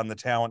focus on the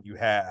talent you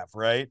have,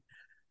 right?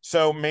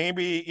 So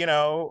maybe,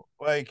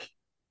 like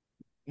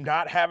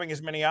not having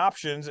as many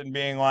options and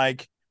being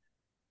like,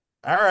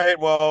 all right,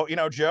 well,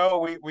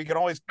 Joe, we can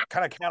always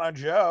kind of count on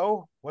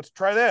Joe. Let's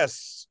try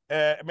this.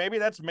 Maybe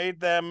that's made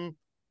them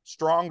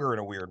stronger in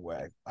a weird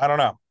way. I don't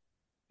know.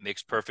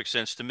 Makes perfect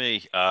sense to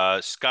me.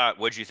 Scott,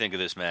 what'd you think of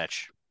this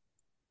match?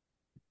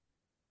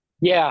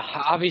 Yeah,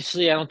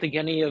 obviously, I don't think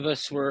any of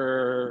us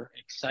were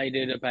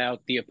excited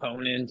about the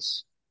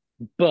opponents,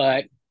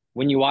 but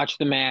when you watch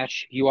the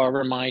match, you are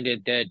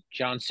reminded that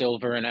John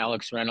Silver and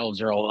Alex Reynolds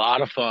are a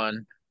lot of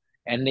fun,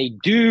 and they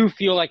do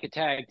feel like a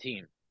tag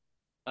team,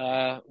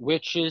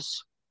 which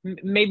is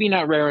maybe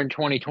not rare in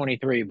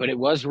 2023, but it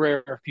was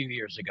rare a few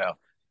years ago.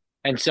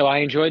 And so I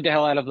enjoyed the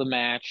hell out of the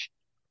match.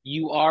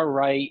 You are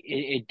right.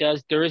 It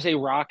does. There is a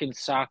Rock and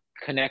Sock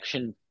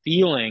connection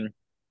feeling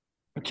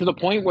to the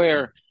point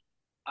where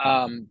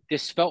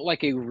this felt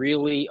like a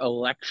really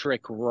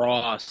electric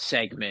Raw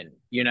segment,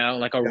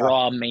 like a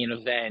Raw main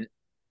event.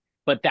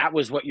 But that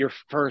was what your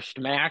first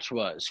match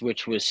was,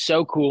 which was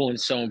so cool and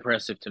so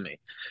impressive to me.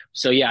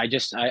 So yeah,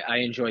 I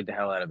enjoyed the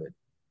hell out of it.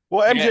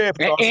 Well, MJF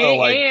is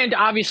also and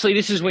obviously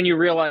this is when you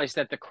realize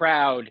that the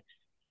crowd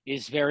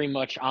is very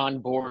much on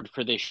board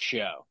for this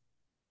show.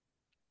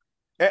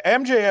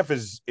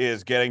 MJF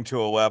is getting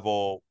to a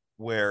level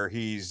where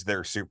he's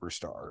their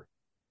superstar,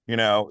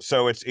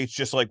 so it's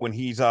just like when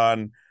he's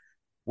on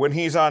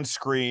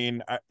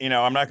screen,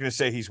 I'm not going to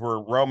say he's where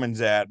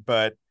Roman's at,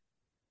 but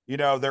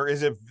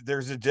there's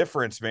a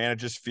difference, man. It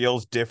just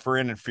feels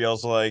different. It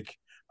feels like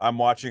I'm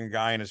watching a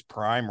guy in his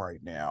prime right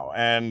now.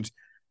 And,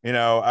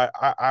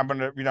 I'm going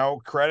to,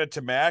 credit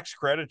to Max,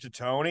 credit to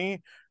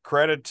Tony,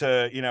 credit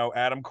to,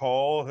 Adam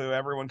Cole, who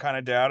everyone kind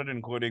of doubted,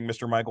 including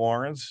Mr. Mike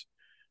Lawrence.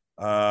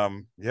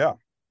 Yeah.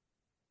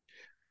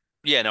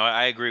 Yeah, no,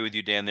 I agree with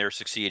you, Dan. They're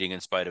succeeding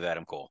in spite of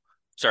Adam Cole.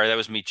 Sorry, that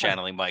was me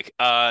channeling Mike.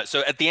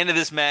 So at the end of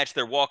this match,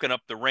 they're walking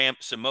up the ramp.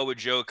 Samoa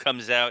Joe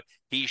comes out.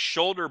 He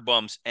shoulder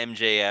bumps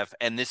MJF,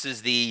 and this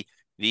is the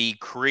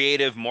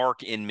creative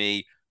mark in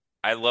me.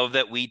 I love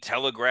that we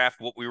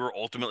telegraphed what we were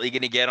ultimately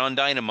going to get on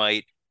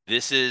Dynamite.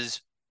 This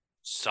is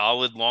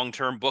solid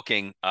long-term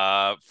booking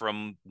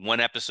from one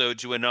episode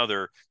to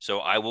another. So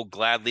I will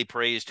gladly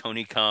praise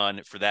Tony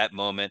Khan for that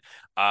moment.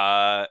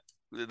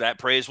 That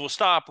praise will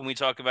stop when we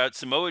talk about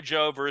Samoa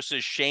Joe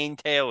versus Shane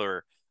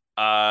Taylor.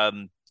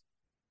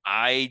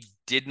 I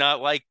did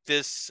not like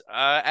this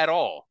at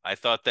all. I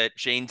thought that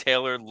Shane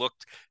Taylor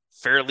looked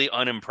fairly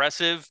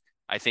unimpressive.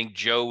 I think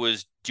Joe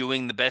was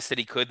doing the best that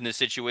he could in the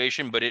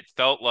situation, but it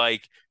felt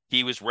like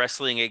he was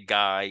wrestling a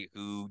guy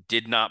who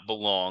did not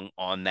belong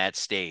on that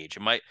stage.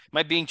 Am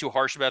I being too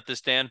harsh about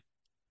this, Dan?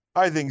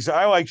 I think so.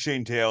 I like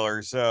Shane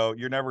Taylor, so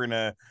you're never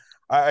gonna.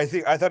 I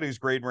thought he was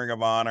great in Ring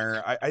of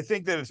Honor. I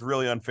think that it's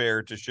really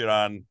unfair to shit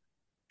on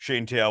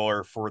Shane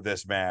Taylor for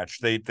this match.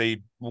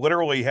 They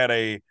literally had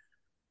a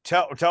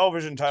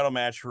television title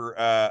match for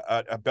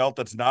a belt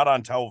that's not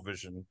on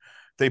television.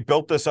 They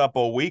built this up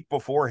a week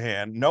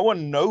beforehand. No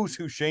one knows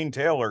who Shane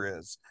Taylor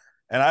is,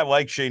 and I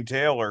like Shane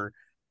Taylor.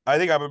 I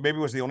think I maybe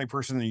was the only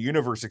person in the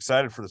universe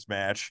excited for this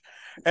match.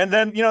 And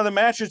then, the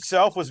match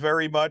itself was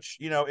very much,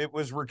 it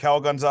was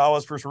Raquel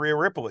Gonzalez versus Rhea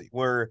Ripley,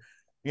 where,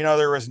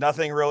 there was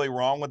nothing really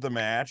wrong with the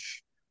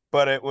match,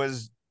 but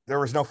there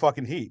was no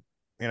fucking heat.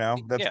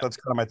 That's Yeah. kind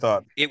of my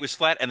thought. It was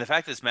flat. And the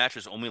fact that this match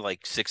was only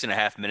like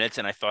 6.5 minutes,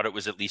 and I thought it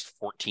was at least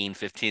 14,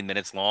 15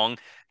 minutes long,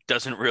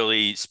 doesn't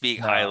really speak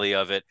highly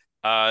of it.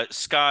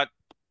 Scott,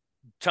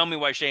 tell me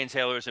why Shane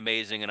Taylor is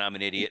amazing and I'm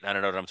an idiot and I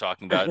don't know what I'm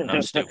talking about and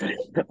I'm stupid.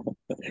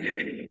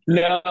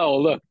 No,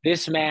 look,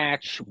 this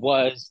match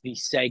was the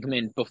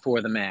segment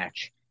before the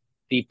match.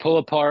 The pull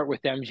apart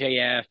with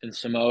MJF and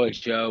Samoa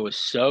Joe was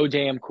so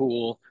damn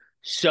cool,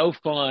 so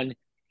fun,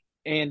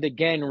 and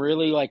again,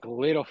 really like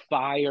lit a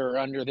fire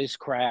under this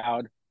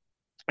crowd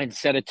and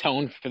set a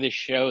tone for this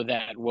show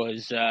that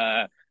was,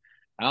 I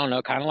don't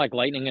know, kind of like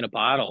lightning in a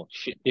bottle.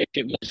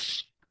 It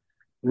was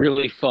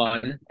really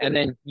fun. And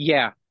then,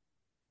 yeah,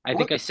 I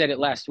think I said it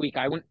last week.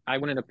 I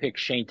wouldn't have picked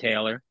Shane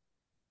Taylor,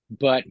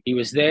 but he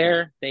was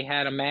there. They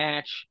had a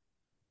match.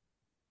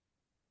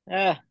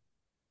 Yeah,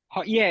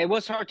 it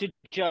was hard to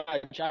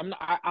judge.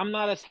 I'm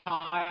not as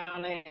high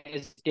on it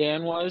as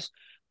Dan was,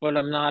 but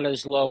I'm not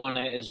as low on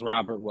it as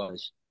Robert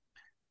was.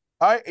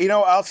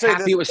 I'll say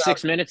Happy this it was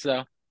 6 minutes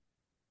though.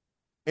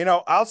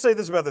 I'll say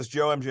this about this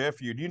Joe MJF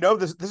feud.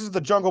 This is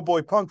the Jungle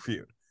Boy Punk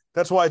feud.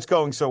 That's why it's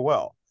going so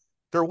well.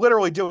 They're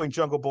literally doing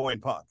Jungle Boy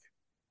and Punk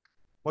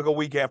like a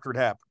week after it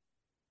happened.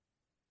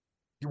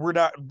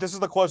 This is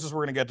the closest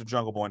we're going to get to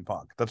Jungle Boy and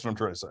Punk. That's what I'm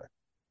trying to say.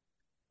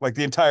 Like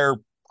the entire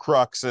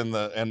crux and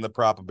the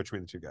problem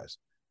between the two guys.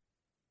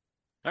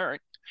 All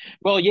right.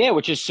 Well, yeah,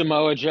 which is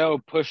Samoa Joe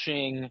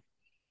pushing,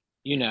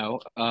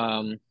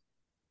 MJF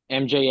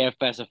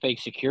as a fake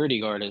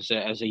security guard as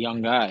a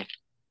young guy.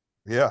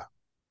 Yeah.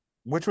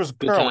 Which was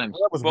Good times.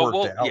 that was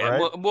worked out, right?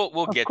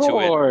 We'll get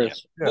to it.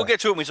 Yeah. We'll get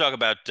to it when we talk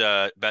about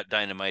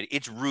Dynamite.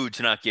 It's rude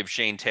to not give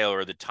Shane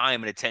Taylor the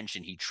time and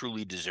attention he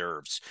truly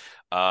deserves,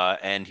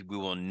 and we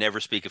will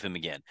never speak of him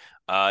again.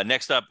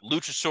 Next up,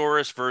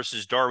 Luchasaurus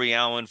versus Darby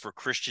Allin for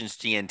Christian's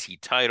TNT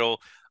title,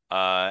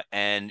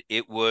 and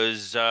it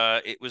was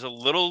a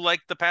little like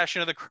the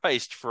Passion of the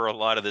Christ for a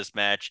lot of this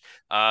match.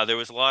 There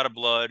was a lot of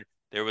blood.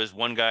 There was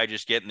one guy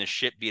just getting the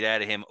shit beat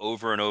out of him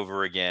over and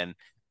over again,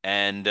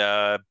 and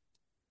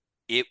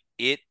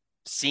it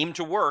seemed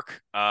to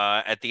work.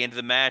 At the end of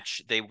the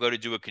match, they go to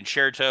do a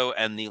concerto,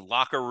 and the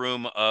locker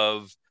room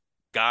of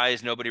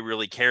guys nobody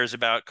really cares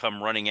about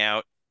come running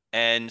out.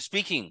 And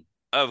speaking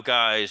of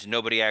guys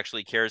nobody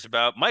actually cares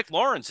about, Mike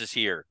Lawrence is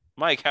here.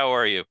 Mike, how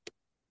are you?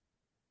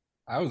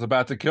 I was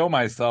about to kill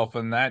myself,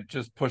 and that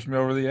just pushed me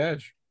over the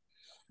edge.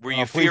 Were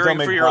you fearing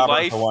for your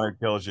life? The one who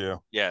kills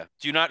you. Yeah.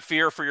 Do not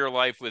fear for your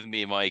life with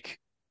me, Mike.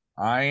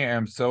 I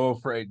am so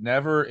afraid.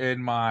 Never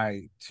in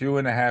my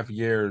 2.5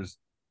 years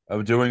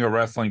of doing a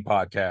wrestling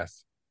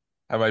podcast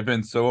have I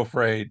been so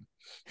afraid.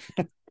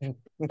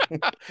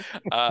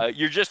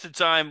 You're just in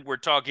time. We're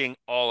talking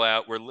All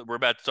Out. We're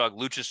about to talk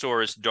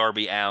Luchasaurus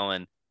Darby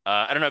Allin.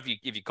 I don't know if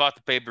you caught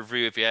the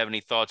pay-per-view, if you have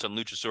any thoughts on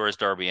Luchasaurus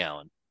Darby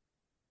Allin.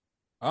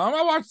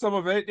 I watched some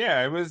of it.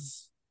 Yeah, it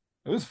was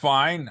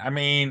fine. I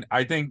mean,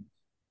 I think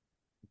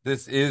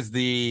this is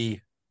the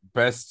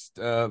best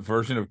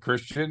version of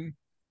Christian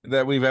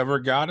that we've ever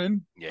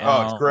gotten.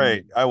 Yeah. It's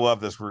great. I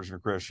love this version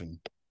of Christian.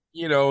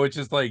 It's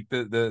just like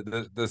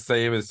the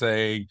same as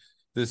saying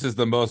this is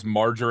the most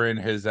margarine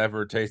has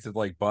ever tasted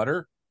like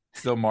butter.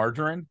 Still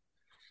margarine.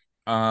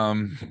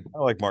 I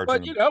like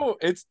margarine. But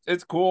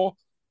it's cool.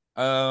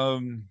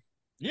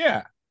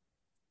 Yeah.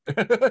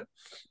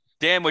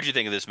 Dan, what'd you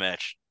think of this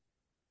match?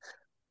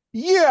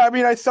 Yeah, I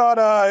mean, I thought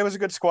it was a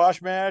good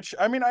squash match.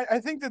 I mean,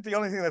 I think that the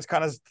only thing that's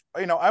kind of,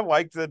 I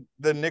like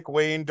the Nick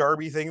Wayne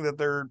Darby thing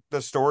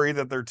the story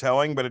that they're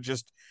telling, but it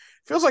just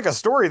feels like a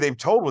story they've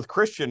told with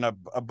Christian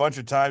a bunch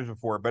of times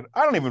before. But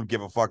I don't even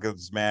give a fuck of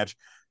this match.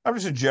 I'm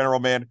just a general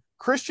man.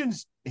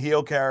 Christian's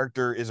heel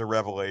character is a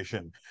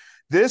revelation.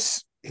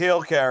 This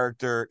heel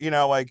character,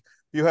 like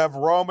you have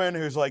Roman,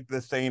 who's like the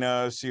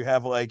Thanos. You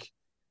have like,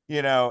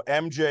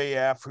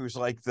 MJF, who's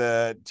like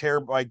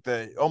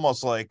the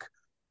almost like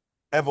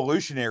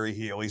evolutionary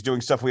heel. He's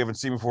doing stuff we haven't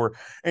seen before.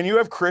 And you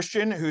have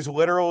Christian, who's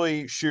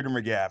literally Shooter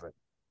McGavin.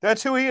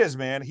 That's who he is,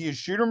 man. He is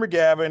Shooter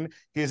McGavin.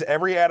 He is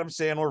every Adam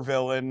Sandler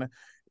villain.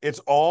 It's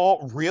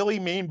all really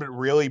mean, but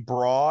really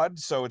broad.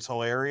 So it's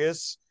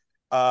hilarious.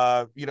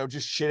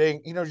 Just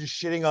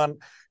shitting on,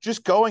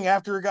 just going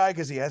after a guy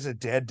because he has a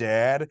dead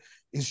dad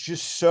is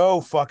just so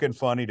fucking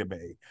funny to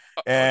me.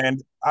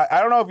 And I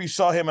don't know if you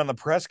saw him on the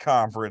press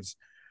conference.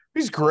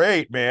 He's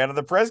great, man. At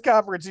the press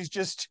conference, he's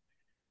just,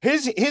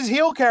 his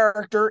heel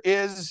character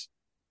is,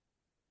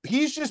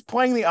 he's just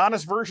playing the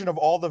honest version of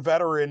all the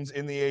veterans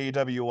in the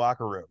AEW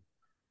locker room.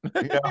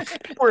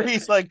 Where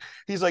he's like,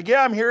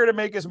 yeah, I'm here to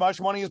make as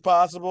much money as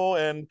possible,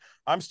 and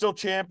I'm still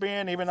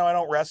champion even though I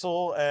don't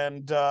wrestle.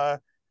 And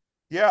that's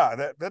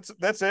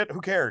it.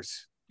 Who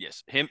cares?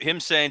 Yes,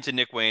 him saying to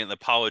Nick Wayne,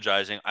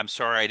 apologizing, I'm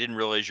sorry, I didn't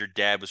realize your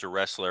dad was a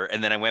wrestler,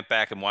 and then I went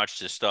back and watched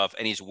his stuff,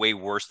 and he's way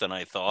worse than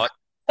I thought.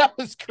 That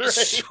was great.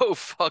 So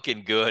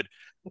fucking good.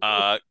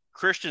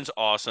 Christian's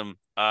awesome.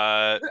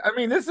 I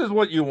mean, this is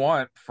what you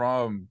want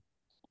from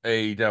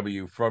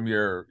AEW, from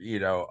your,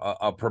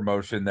 a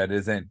promotion that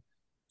isn't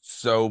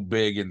so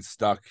big and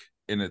stuck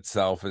in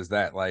itself, is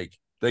that like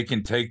they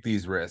can take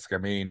these risks. I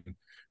mean,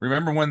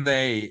 remember when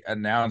they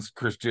announced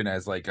Christian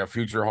as like a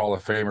future Hall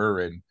of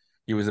Famer and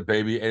he was a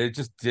baby and it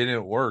just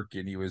didn't work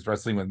and he was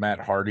wrestling with Matt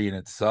Hardy and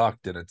it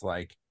sucked and it's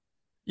like,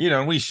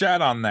 and we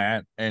shat on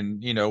that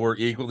and we're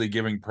equally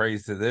giving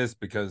praise to this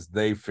because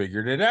they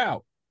figured it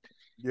out.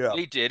 Yeah,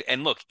 they did.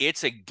 And look,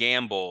 it's a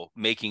gamble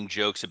making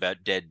jokes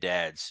about dead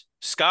dads.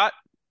 Scott,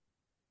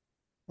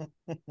 what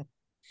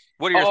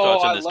are your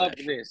thoughts on I this love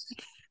match? this.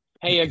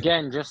 Hey,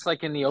 again, just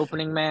like in the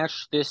opening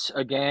match, this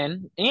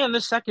again, and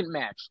the second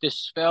match,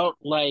 this felt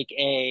like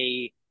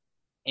an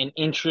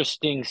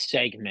interesting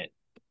segment.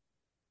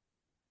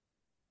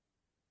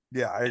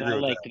 yeah, I And agree I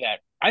with like that. that.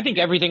 I think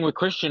everything with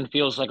Christian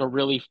feels like a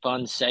really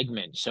fun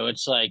segment. So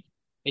it's like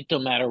it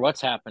don't matter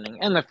what's happening.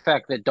 And the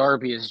fact that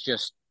Darby is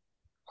just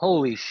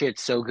holy shit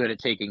so good at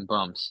taking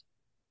bumps.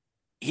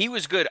 He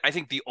was good. I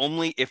think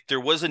if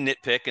there was a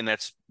nitpick, and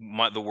that's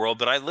the world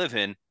that I live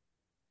in,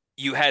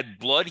 you had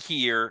blood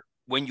here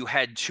when you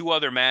had two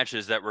other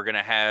matches that were going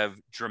to have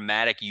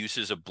dramatic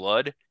uses of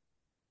blood.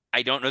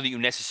 I don't know that you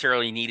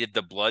necessarily needed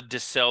the blood to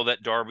sell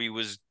that Darby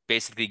was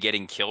basically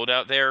getting killed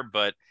out there,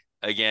 but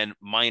again,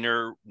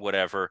 minor,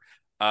 whatever.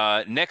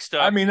 Next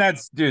I up, mean,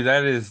 let's be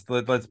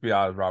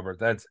honest, Robert.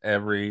 That's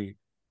every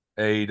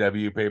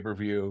AEW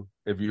pay-per-view.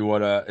 If you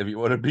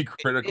wanna be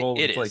critical,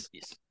 it it's like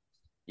is.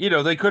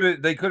 Yes. they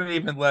couldn't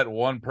even let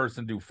one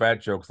person do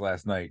fat jokes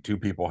last night. Two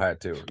people had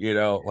to,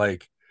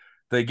 like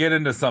they get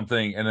into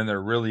something and then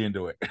they're really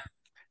into it.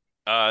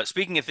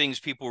 Speaking of things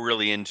people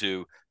really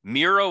into,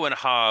 Miro and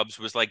Hobbs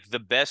was like the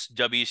best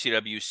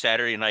WCW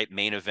Saturday night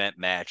main event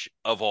match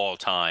of all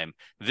time.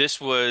 This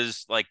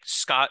was like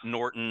Scott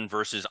Norton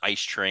versus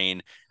Ice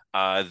Train.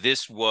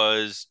 This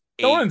was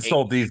Don't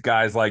insult these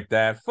guys like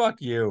that.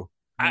 Fuck you.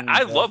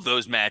 I love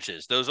those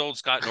matches. Those old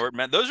Scott Norton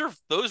matches.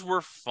 Those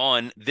were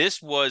fun.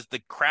 This was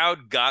the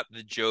crowd got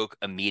the joke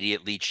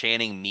immediately,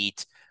 chanting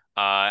meat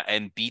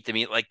and beat the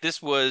meat. Like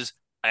this was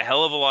a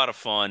hell of a lot of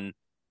fun.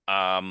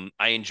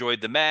 I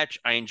enjoyed the match.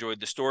 I enjoyed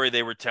the story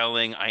they were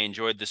telling. I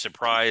enjoyed the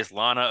surprise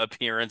Lana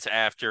appearance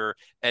after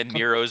and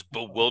Miro's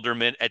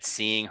bewilderment at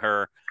seeing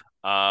her.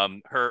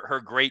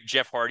 Her great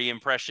Jeff Hardy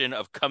impression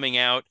of coming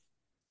out,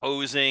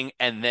 posing,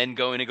 and then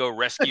going to go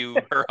rescue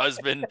her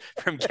husband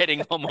from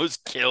getting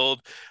almost killed.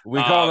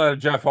 We call that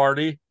Jeff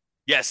Hardy.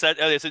 Yes, that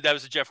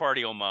was a Jeff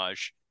Hardy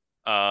homage.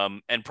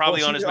 And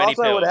probably Well, on she as many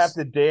also pills. would have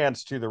to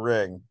dance to the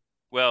ring.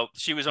 Well,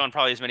 she was on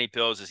probably as many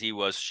pills as he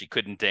was. She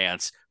couldn't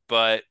dance.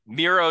 But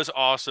Miro's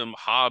awesome.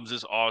 Hobbs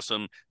is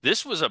awesome.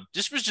 This was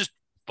just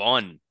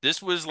fun.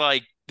 This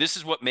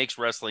is what makes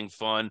wrestling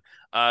fun.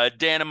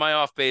 Dan, am I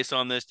off base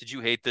on this? Did you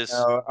hate this?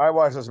 No, I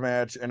watched this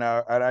match and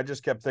I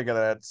just kept thinking of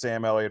that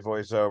Sam Elliott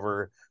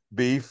voiceover.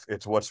 Beef,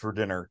 it's what's for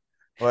dinner.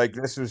 Like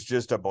this was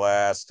just a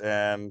blast,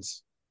 and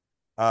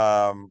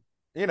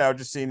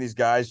just seeing these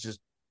guys just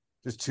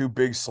two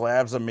big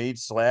slabs of meat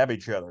slab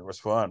each other was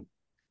fun.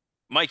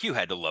 Mike, you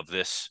had to love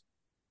this.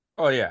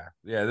 Oh yeah,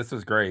 this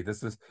was great.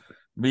 This is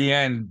me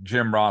and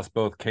Jim Ross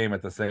both came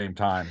at the same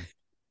time.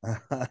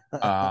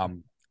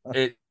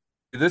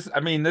 This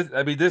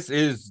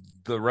is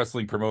the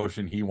wrestling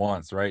promotion he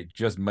wants, right?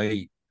 Just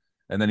meat,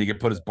 and then he can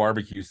put his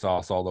barbecue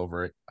sauce all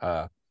over it.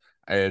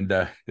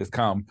 And his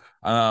cum.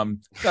 No,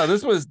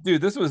 this was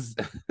this was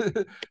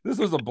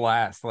a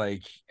blast.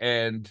 Like,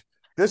 and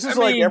this is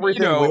like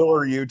everything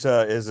Wheeler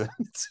Utah isn't.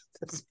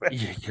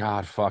 Yeah,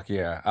 God, fuck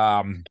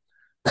yeah.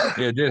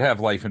 It did have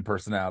life and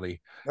personality.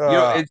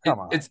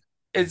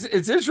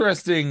 It's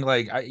interesting.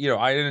 Like I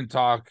didn't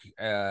talk.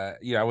 I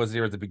wasn't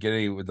here at the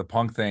beginning with the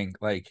Punk thing.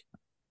 Like,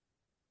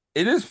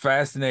 it is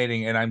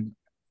fascinating, and I'm,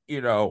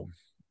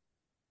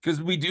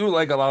 because we do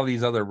like a lot of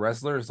these other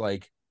wrestlers.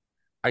 Like,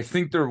 I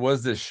think there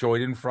was this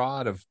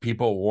Schadenfreude of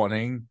people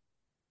wanting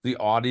the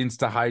audience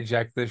to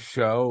hijack this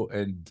show,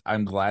 and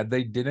I'm glad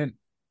they didn't.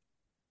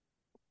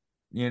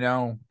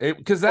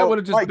 Because that would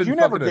have just Mike, been you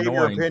never fucking gave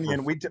your annoying.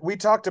 opinion. We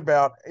talked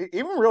about,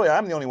 even really,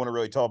 I'm the only one who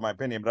really told my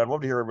opinion, but I'd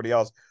love to hear everybody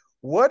else.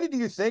 What did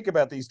you think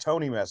about these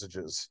Tony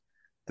messages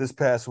this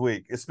past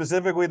week?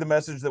 Specifically the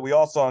message that we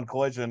all saw in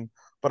Collision,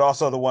 but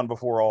also the one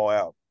before All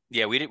Out.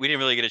 Yeah, we didn't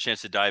really get a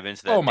chance to dive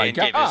into that. Oh my Dan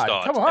God, gave his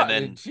thoughts, come on, and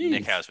then geez.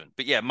 Nick Hausman.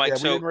 But yeah, Mike. We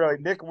didn't really.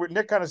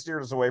 Nick kind of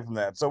steered us away from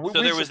that. So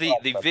there was the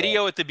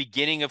video at the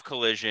beginning of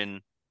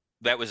Collision.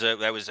 That was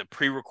a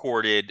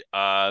pre-recorded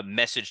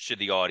message to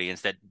the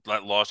audience that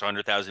lost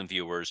 100,000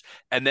 viewers,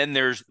 and then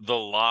there's the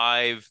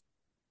live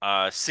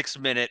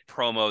 6-minute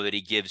promo that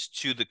he gives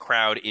to the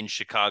crowd in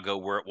Chicago,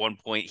 where at one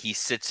point he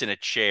sits in a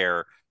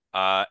chair.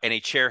 And a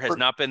chair has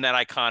not been that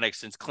iconic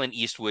since Clint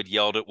Eastwood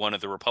yelled at one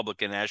of the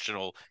Republican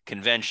National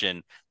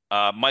Convention.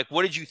 Mike,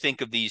 what did you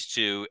think of these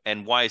two,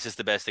 and why is this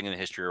the best thing in the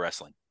history of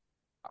wrestling?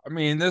 I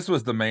mean, this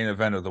was the main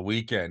event of the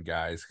weekend,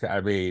 guys.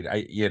 I mean,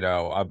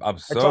 I'm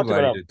so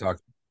glad you did talk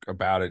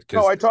about it.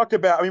 No, I talked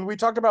about. I mean, we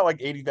talked about like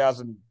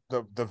 80,000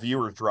 the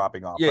viewers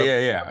dropping off.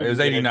 Yeah. It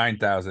was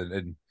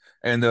 89,000,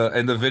 and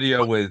the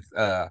video with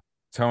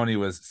Tony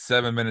was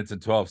 7 minutes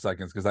and 12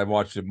 seconds because I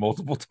watched it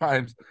multiple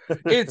times.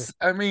 It's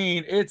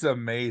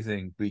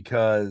amazing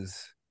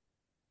because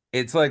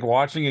it's like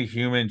watching a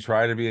human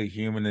try to be a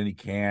human and he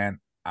can't.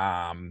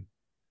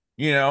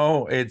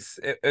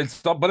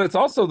 but it's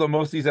also the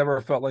most he's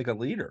ever felt like a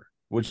leader,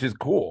 which is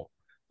cool.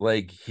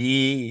 Like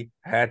he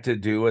had to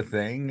do a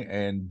thing,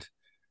 and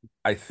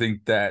I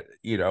think that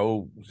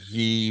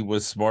he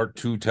was smart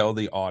to tell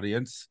the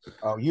audience.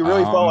 Oh, you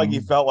really felt like he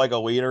felt like a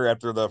leader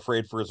after the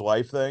afraid for his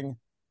life thing?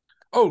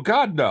 Oh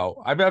God,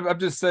 no! I'm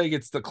just saying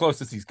it's the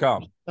closest he's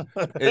come.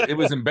 It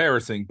was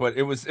embarrassing, but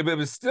it was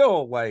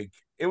still like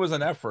it was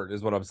an effort,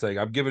 is what I'm saying.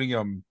 I'm giving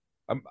him.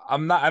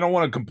 I'm not. I don't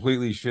want to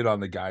completely shit on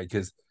the guy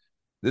because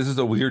this is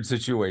a weird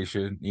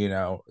situation.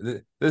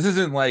 This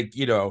isn't like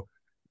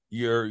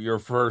your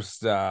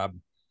first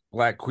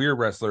black queer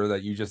wrestler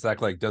that you just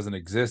act like doesn't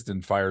exist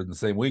and fired in the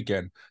same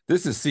weekend.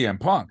 This is CM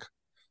Punk.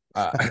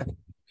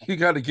 You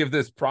got to give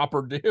this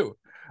proper due.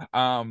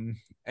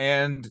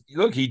 And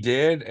look, he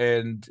did,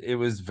 and it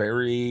was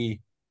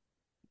very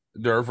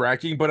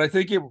nerve-wracking, but I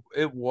think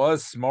it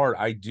was smart.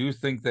 I do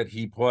think that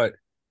he put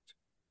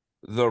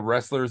the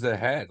wrestlers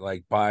ahead,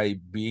 like by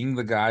being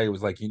the guy who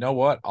was like, you know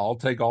what, I'll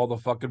take all the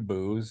fucking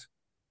booze.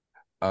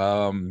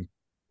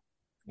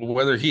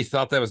 Whether he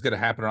thought that was going to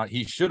happen or not,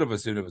 he should have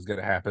assumed it was going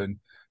to happen.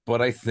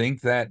 But I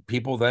think that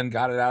people then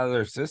got it out of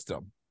their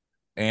system.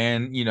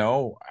 And,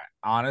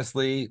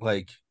 honestly,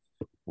 like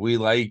we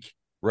like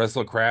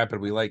wrestle crap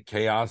and we like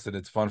chaos and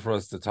it's fun for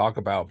us to talk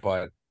about,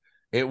 but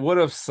it would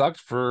have sucked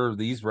for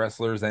these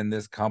wrestlers and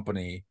this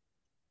company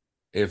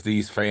if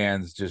these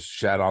fans just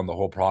shat on the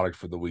whole product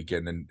for the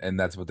weekend, and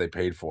that's what they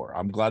paid for.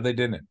 I'm glad they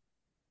didn't.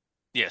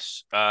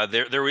 Yes,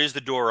 there is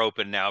the door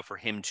open now for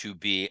him to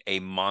be a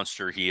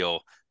monster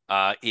heel.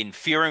 In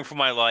fearing for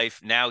my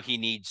life, now he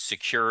needs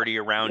security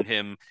around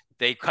him.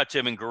 They cut to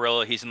him in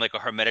Gorilla. He's in like a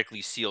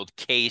hermetically sealed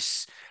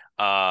case.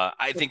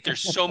 I think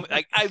there's so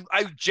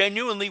I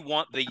genuinely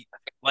want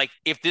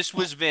if this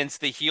was Vince,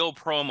 the heel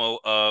promo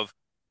of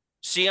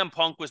CM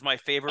Punk was my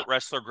favorite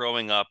wrestler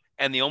growing up,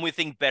 and the only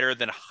thing better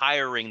than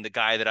hiring the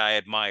guy that I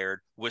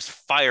admired was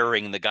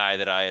firing the guy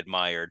that I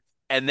admired.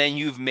 And then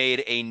you've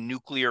made a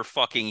nuclear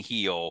fucking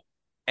heel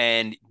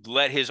and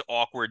let his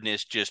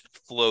awkwardness just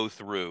flow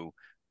through.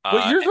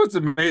 But here's what's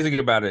amazing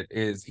about it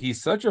is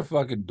he's such a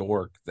fucking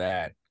dork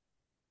that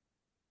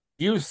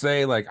you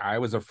say like I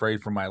was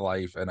afraid for my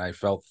life and I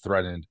felt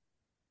threatened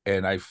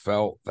and I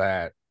felt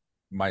that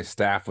my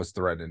staff was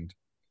threatened.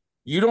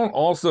 You don't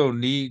also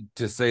need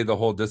to say the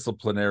whole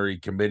disciplinary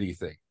committee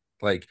thing.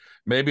 Like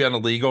maybe on a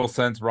legal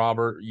sense,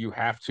 Robert, you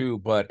have to,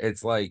 but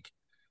it's like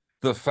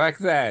the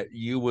fact that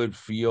you would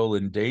feel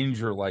in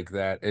danger like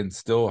that and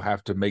still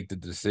have to make the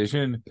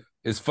decision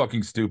is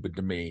fucking stupid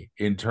to me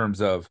in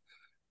terms of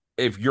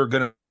if you're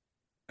going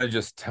to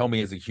just tell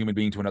me as a human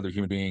being to another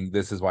human being,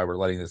 this is why we're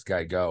letting this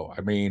guy go.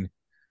 I mean,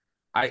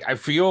 I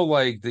feel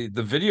like the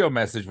video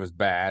message was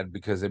bad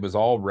because it was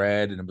all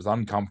red and it was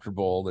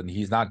uncomfortable and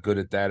he's not good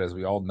at that, as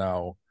we all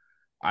know.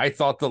 I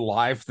thought the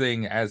live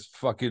thing, as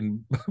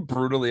fucking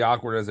brutally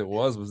awkward as it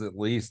was at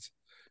least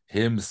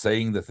him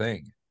saying the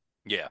thing.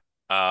 Yeah.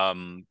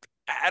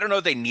 I don't know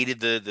if they needed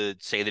the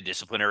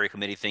disciplinary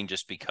committee thing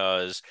just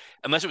because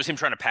unless it was him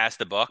trying to pass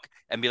the buck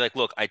and be like,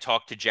 look, I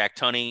talked to Jack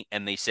Tunney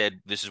and they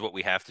said this is what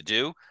we have to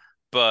do.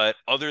 But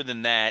other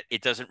than that,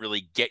 it doesn't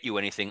really get you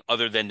anything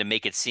other than to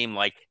make it seem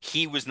like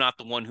he was not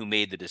the one who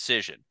made the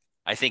decision.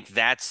 I think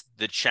that's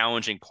the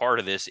challenging part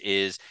of this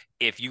is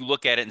if you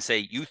look at it and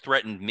say, you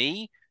threatened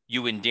me,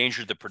 you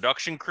endangered the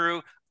production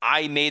crew.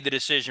 I made the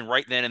decision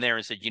right then and there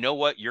and said, you know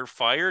what, you're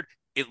fired.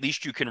 At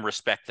least you can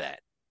respect that.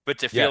 But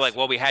to feel like,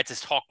 well, we had to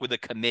talk with a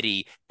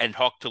committee and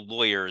talk to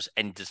lawyers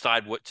and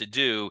decide what to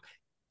do,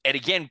 and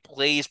again,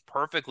 plays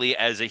perfectly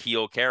as a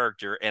heel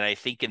character. And I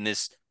think in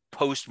this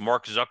post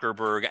Mark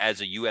Zuckerberg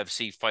as a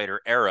UFC fighter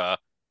era,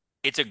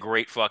 it's a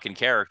great fucking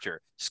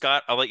character.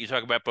 Scott, I'll let you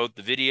talk about both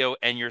the video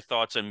and your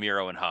thoughts on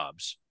Miro and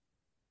Hobbs.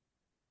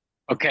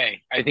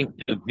 Okay, I think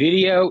the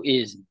video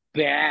is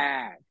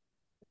bad.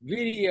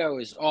 Video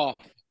is off.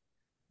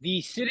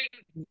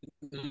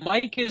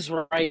 Mike is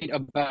right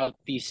about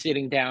the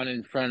sitting down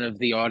in front of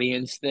the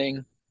audience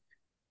thing,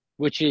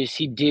 which is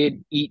he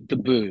did eat the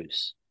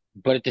booze.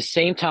 But at the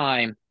same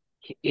time,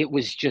 it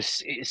was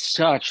just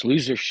such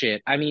loser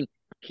shit. I mean,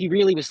 he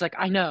really was like,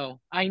 I know.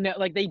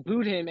 Like they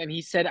booed him and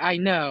he said, I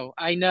know.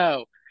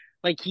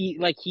 Like he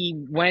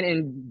went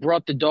and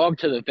brought the dog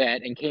to the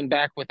vet and came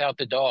back without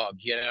the dog,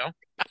 you know?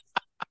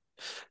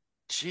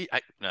 Gee,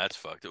 no, that's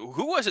fucked.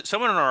 Who was it?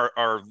 Someone in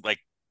our like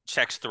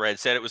text thread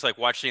said it was like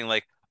watching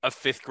like a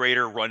fifth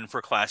grader run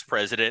for class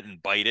president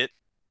and bite it.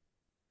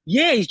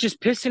 Yeah, he's just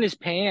pissing his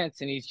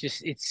pants and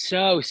it's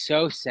so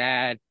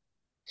sad.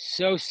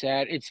 So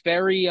sad. It's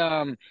very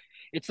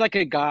it's like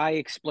a guy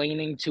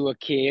explaining to a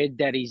kid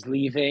that he's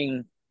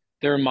leaving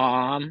their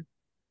mom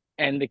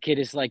and the kid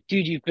is like,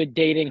 dude, you've been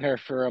dating her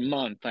for a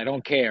month. I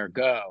don't care.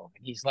 Go.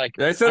 And he's like,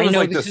 I said it was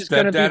like the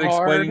stepdad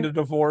explaining hard. the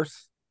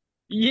divorce.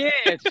 Yeah,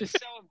 it's just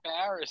so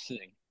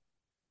embarrassing.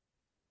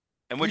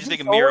 And what do you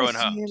think of Miro and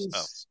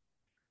Hobbs?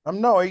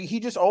 No, he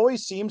just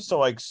always seems to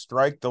like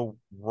strike the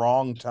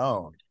wrong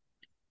tone.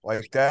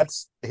 Like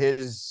that's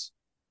his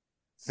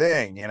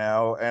thing,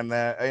 and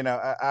then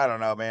I don't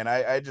know, man.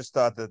 I just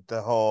thought that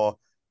the whole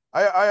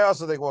I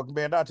also think, well,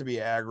 man, not to be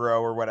aggro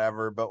or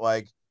whatever, but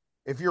like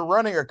if you're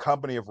running a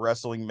company of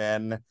wrestling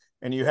men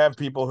and you have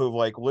people who've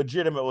like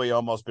legitimately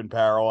almost been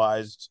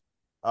paralyzed,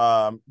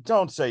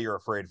 don't say you're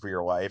afraid for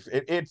your life.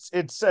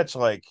 It's such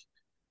like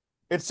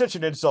it's such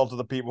an insult to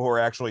the people who are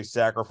actually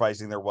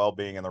sacrificing their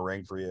well-being in the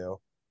ring for you.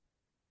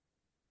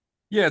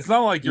 Yeah, it's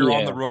not like you're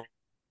on the Yeah. road,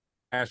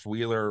 Ash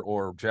Wheeler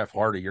or Jeff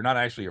Hardy. You're not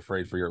actually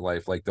afraid for your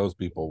life like those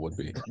people would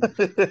be.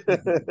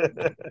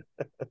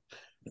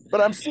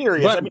 But I'm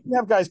serious. But I mean, you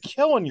have guys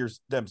killing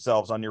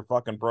themselves on your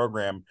fucking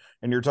program,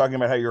 and you're talking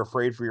about how you're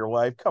afraid for your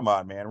life. Come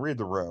on, man, read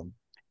the room.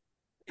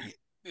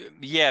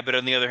 Yeah, but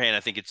on the other hand, I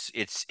think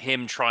it's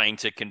him trying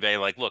to convey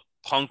like, look,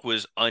 Punk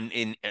was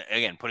again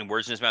putting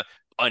words in his mouth,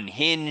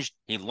 unhinged.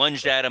 He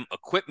lunged at him.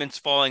 Equipment's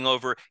falling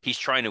over. He's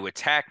trying to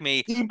attack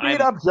me. He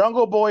beat up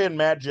Jungle Boy and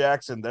Matt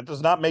Jackson. That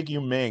does not make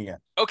you Ming.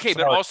 Okay,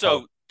 but Sorry,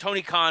 also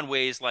Tony Khan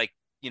weighs like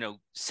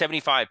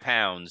 75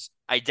 pounds.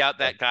 I doubt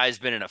that guy's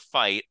been in a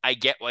fight. I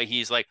get why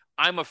he's like,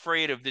 I'm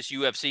afraid of this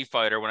UFC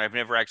fighter when I've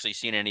never actually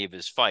seen any of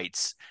his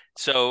fights.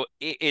 So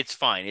it's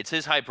fine. It's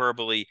his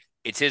hyperbole.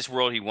 It's his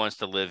world he wants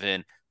to live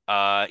in.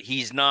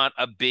 He's not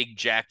a big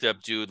jacked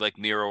up dude like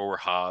Miro or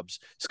Hobbs.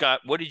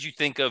 Scott, what did you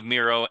think of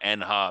Miro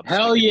and Hobbs?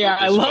 hell yeah,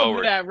 I love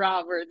forward? that,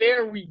 Robert.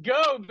 There we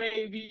go,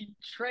 baby.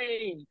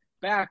 Train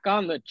back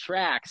on the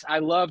tracks. I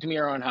loved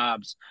Miro and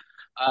Hobbs.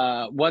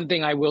 One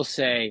thing I will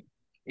say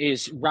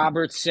is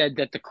Robert said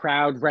that the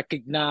crowd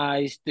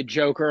recognized the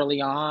joke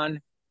early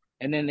on,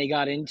 and then they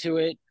got into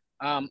it.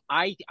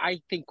 I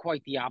think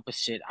quite the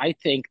opposite. I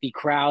think the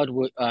crowd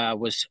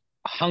was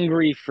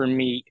hungry for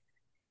meat,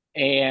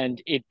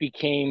 and it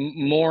became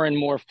more and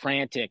more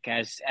frantic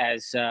as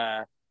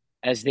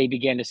they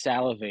began to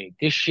salivate.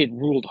 This shit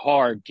ruled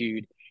hard,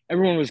 dude.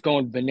 Everyone was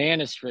going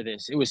bananas for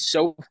this. It was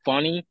so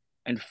funny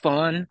and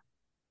fun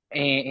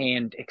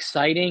and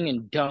exciting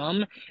and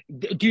dumb.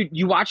 Dude,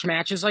 you watch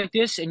matches like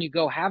this and you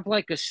go, have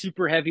like a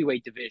super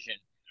heavyweight division.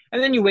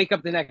 And then you wake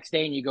up the next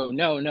day and you go,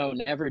 no,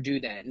 never do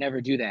that. Never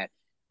do that.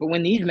 But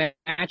when these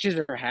matches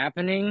are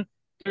happening,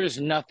 there's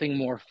nothing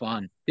more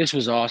fun. This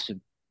was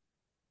awesome.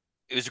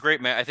 It was a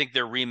great match. I think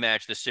their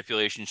rematch, the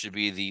stipulation should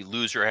be the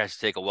loser has to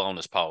take a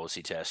wellness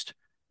policy test.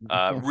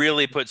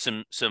 Really put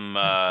some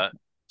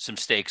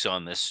stakes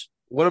on this.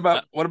 What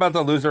about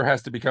the loser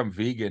has to become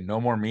vegan? No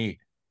more meat.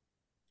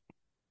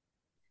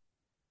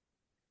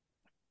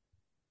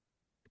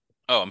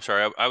 Oh, I'm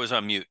sorry. I was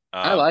on mute.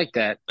 I like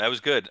that. That was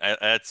good.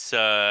 That's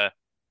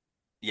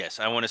yes.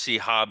 I want to see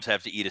Hobbs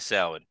have to eat a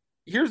salad.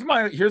 Here's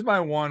my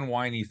one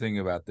whiny thing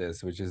about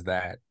this, which is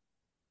that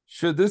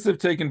should this have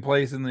taken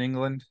place in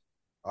England?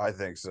 I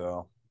think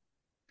so.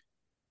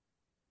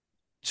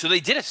 So they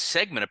did a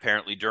segment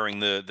apparently during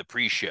the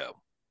pre-show,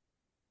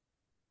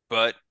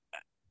 but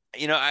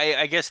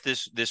I guess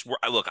this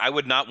look. I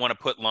would not want to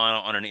put Lana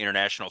on an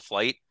international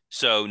flight.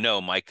 So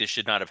no, Mike, this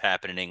should not have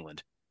happened in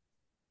England.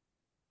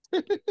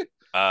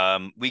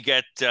 We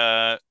get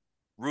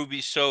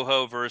Ruby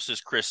Soho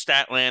versus Chris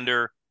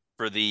Statlander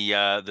for the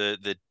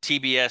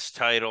TBS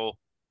title.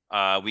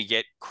 We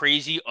get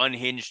crazy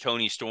unhinged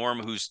Tony Storm,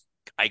 who's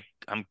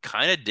I'm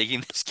kind of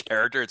digging this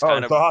character. It's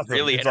kind of awesome.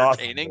 really It's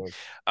entertaining.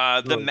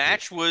 Awesome, The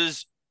match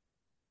was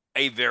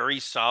a very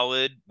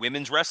solid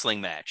women's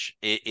wrestling match.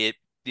 It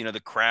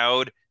the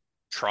crowd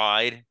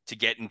tried to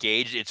get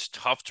engaged. It's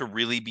tough to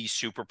really be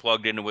super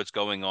plugged into what's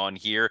going on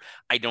here.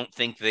 I don't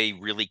think they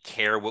really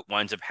care what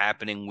winds up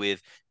happening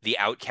with the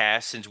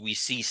Outcasts, since we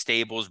see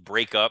stables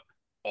break up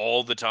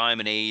all the time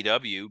in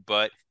AEW,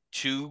 but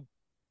two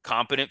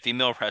competent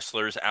female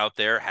wrestlers out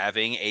there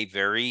having a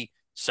very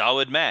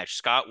solid match.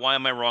 Scott, why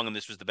am I wrong and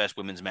this was the best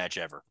women's match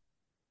ever?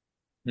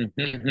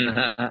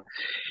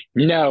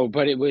 No,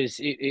 but it was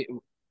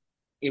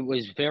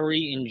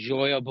very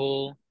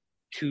enjoyable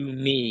to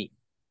me.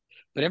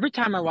 But every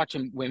time I watch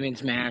a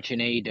women's match in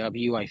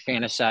AEW, I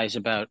fantasize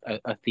about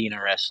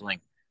Athena wrestling.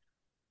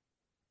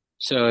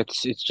 So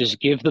it's just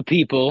give the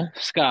people,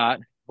 Scott,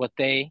 what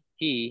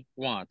he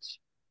wants.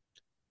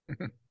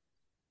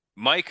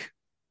 Mike?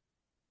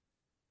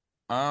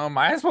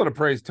 I just want to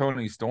praise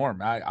Tony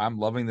Storm. I'm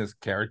loving this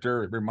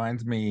character. It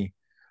reminds me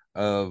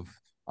of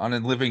on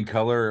In Living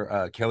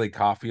Color, Kelly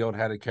Caulfield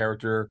had a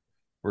character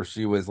where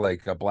she was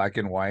like a black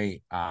and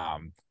white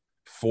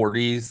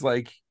 40s,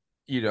 like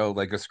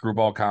like a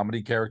screwball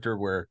comedy character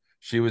where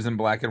she was in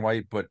black and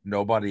white, but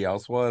nobody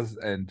else was.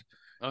 And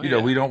we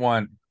don't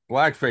want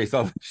blackface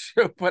on the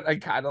show, but I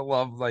kind of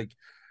love like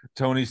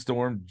Tony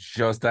Storm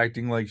just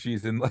acting like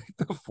she's in like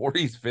the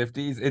 40s,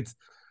 50s.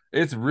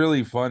 It's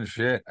really fun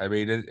shit. I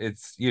mean,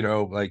 it's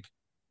like,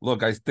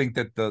 look, I think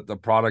that the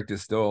product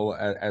is still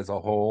as a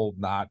whole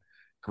not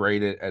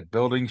great at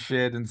building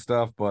shit and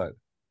stuff, but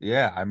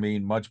yeah, I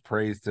mean, much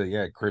praise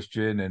to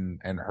Christian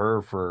and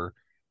her for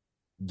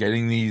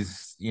getting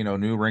these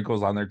new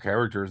wrinkles on their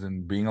characters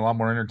and being a lot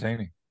more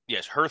entertaining.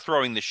 Yes, her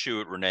throwing the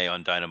shoe at Renee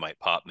on Dynamite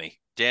popped me.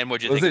 Dan,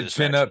 what'd you Was think of it this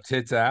chin match? up,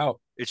 tits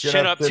out? It's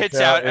chin up, tits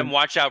out, and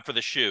watch out for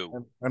the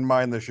shoe. And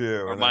mind the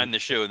shoe. Or mind the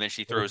shoe, and then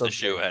she throws the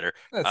shoe at her.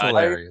 That's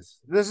hilarious.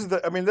 This is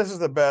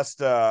the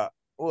best.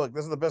 Look,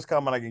 this is the best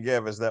comment I can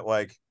give is that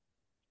like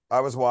I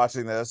was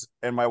watching this,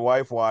 and my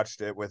wife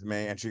watched it with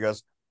me, and she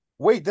goes,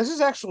 "Wait, this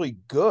is actually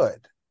good."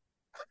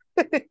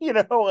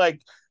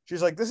 Like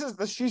she's like,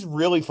 she's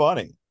really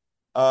funny."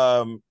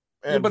 Yeah,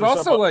 And but for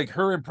also some, like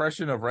her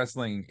impression of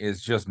wrestling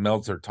is just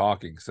Meltzer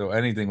talking, so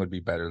anything would be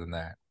better than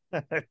that.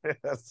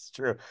 that's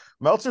true.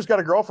 Meltzer's got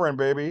a girlfriend,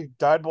 baby.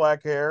 Dyed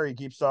black hair. He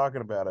keeps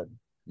talking about it.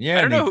 Yeah,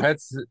 I don't and know.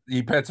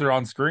 he pets her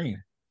on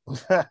screen.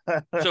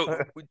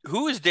 So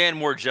who is Dan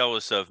more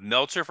jealous of,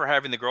 Meltzer for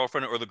having the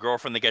girlfriend or the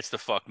girlfriend that gets to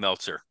fuck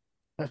Meltzer?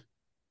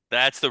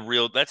 That's the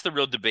real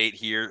debate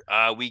here.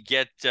 We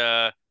get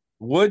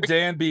Would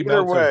Dan be Either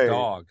Meltzer's way.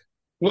 dog?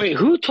 Wait,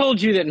 who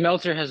told you that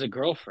Meltzer has a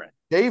girlfriend?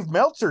 Dave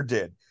Meltzer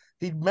did.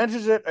 He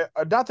mentions it.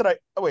 Not that I.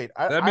 Oh, wait.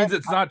 That means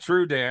it's not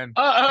true, Dan.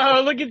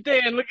 Oh, look at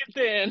Dan. Look at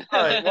Dan.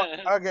 All right.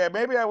 Well, okay.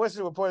 Maybe I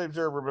listened to a Point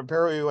Observer, but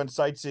apparently he went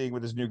sightseeing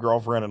with his new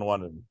girlfriend in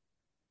London.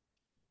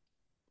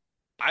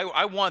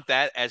 I want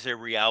that as a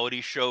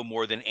reality show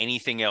more than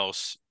anything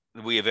else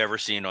we have ever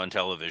seen on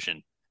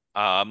television.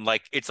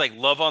 Like it's like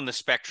Love on the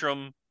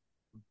Spectrum,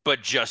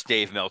 but just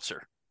Dave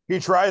Meltzer. He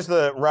tries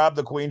to rob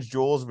the Queen's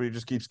jewels, but he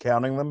just keeps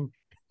counting them.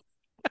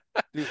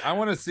 Dude, I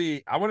want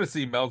to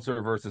see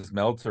Meltzer versus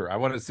Meltzer. I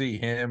want to see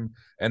him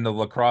and the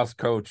lacrosse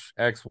coach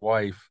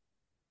ex-wife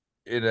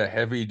in a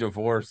heavy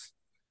divorce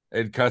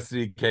and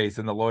custody case,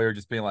 and the lawyer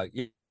just being like,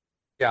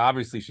 "Yeah,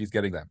 obviously she's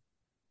getting them."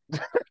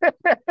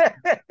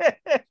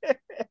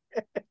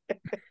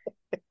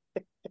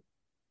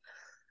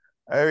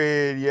 I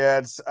mean, yeah,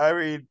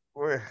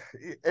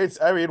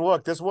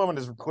 look, this woman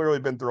has clearly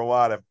been through a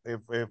lot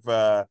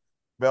if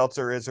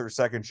Meltzer is her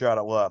second shot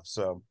at love.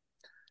 So,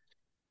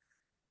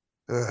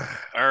 all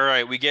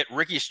right, we get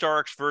Ricky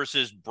Starks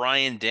versus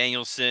Bryan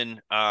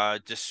Danielson.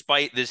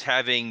 Despite this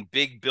having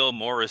Big Bill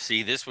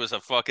Morrissey, this was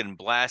a fucking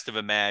blast of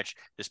a match.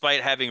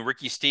 Despite having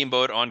Ricky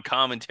Steamboat on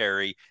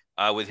commentary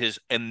with his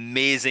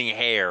amazing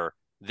hair,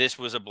 this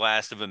was a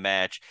blast of a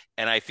match.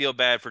 And I feel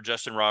bad for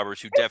Justin Roberts,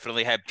 who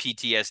definitely had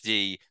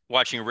PTSD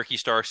watching Ricky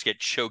Starks get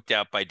choked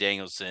out by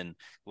Danielson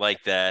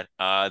like that.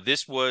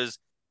 This was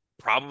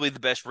probably the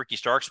best Ricky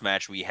Starks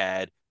match we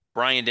had.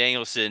 Bryan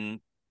Danielson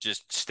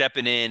just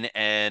stepping in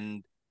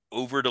and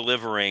over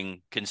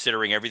delivering,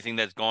 considering everything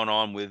that's gone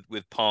on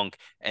with Punk.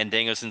 And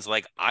Danielson's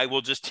like, I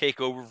will just take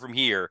over from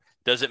here.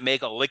 Does it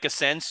make a lick of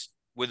sense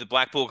with the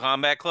Blackpool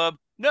Combat Club?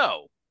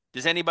 No.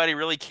 Does anybody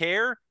really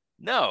care?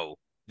 No.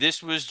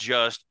 This was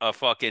just a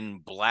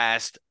fucking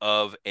blast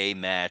of a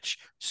match.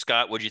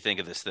 Scott, what'd you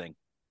think of this thing?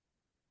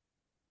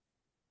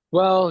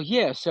 Well,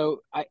 yeah,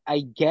 so I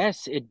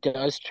guess it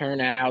does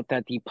turn out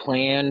that the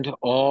planned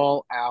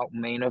all-out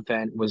main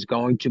event was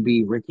going to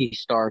be Ricky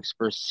Starks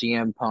versus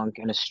CM Punk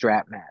in a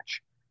strap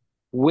match,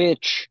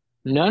 which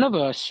none of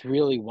us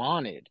really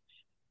wanted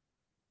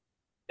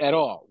at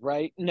all,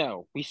 right?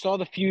 No, we saw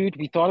the feud.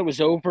 We thought it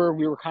was over.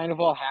 We were kind of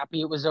all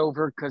happy it was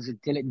over because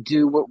it didn't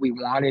do what we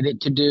wanted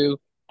it to do.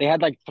 They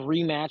had like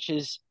 3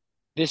 matches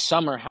this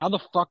summer. How the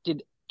fuck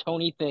did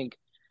Tony think?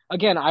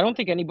 Again, I don't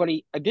think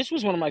anybody, this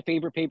was one of my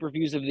favorite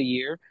pay-per-views of the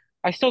year.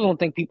 I still don't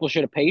think people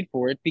should have paid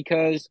for it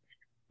because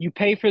you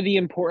pay for the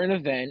important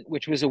event,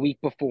 which was a week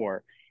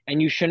before, and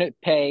you shouldn't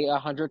pay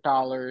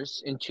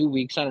 $100 in 2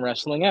 weeks on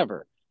wrestling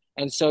ever.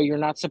 And so you're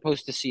not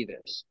supposed to see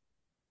this.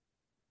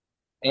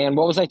 And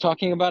what was I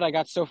talking about? I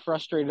got so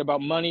frustrated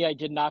about money I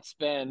did not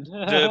spend.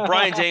 The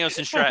Bryan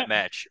Danielson strap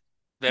match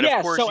that,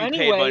 of course, you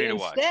paid money to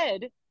watch.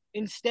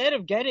 Instead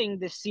of getting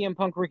this CM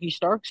Punk Ricky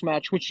Starks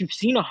match, which you've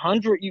seen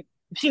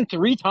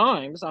 3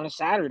 times on a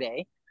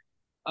Saturday,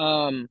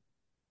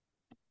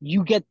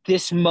 you get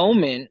this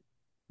moment,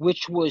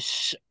 this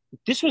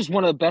was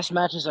one of the best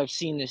matches I've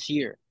seen this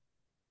year.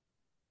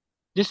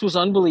 This was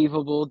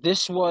unbelievable.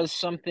 This was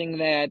something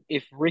that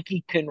if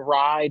Ricky can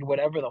ride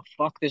whatever the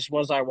fuck this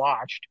was I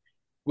watched,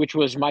 which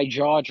was my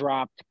jaw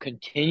dropped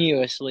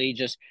continuously,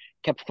 just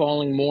kept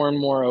falling more and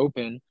more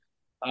open.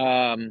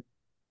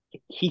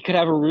 He could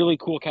have a really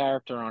cool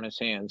character on his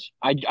hands.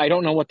 I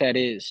don't know what that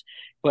is,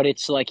 but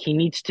it's like he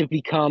needs to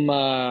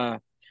become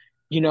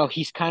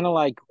he's kind of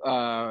like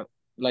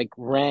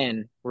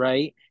Ren,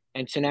 right?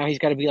 And so now he's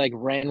got to be like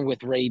Ren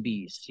with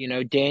rabies.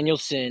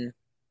 Danielson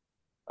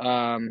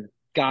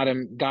got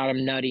him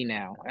nutty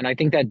now. And I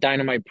think that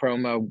Dynamite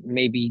promo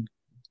maybe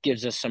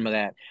gives us some of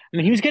that. I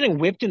mean, he was getting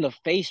whipped in the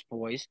face,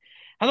 boys.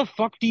 How the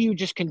fuck do you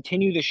just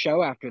continue the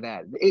show after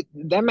that?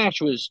 That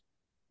match was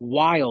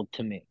wild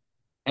to me.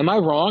 Am I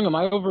wrong? Am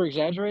I over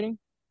exaggerating?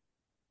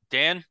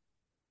 Dan?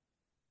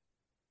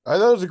 I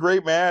thought it was a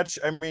great match.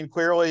 I mean,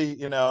 clearly,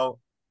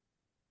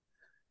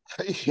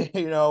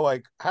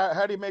 like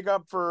how do you make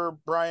up for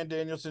Bryan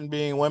Danielson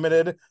being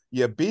limited?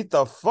 You beat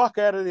the fuck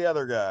out of the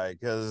other guy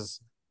because,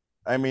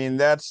 I mean,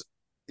 that's,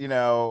 this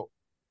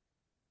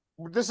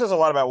says a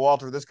lot about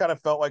Walter. This kind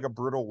of felt like a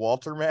brutal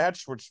Walter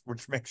match, which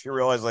makes you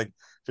realize like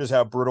just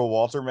how brutal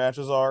Walter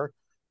matches are.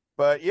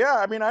 But yeah,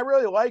 I mean, I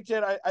really liked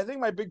it. I think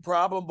my big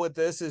problem with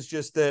this is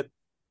just that,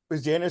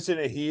 is Danielson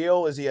a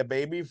heel? Is he a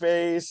baby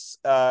face?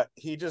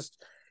 He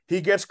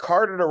gets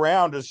carted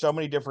around to so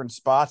many different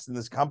spots in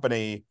this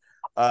company.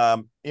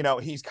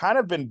 He's kind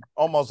of been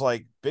almost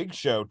like Big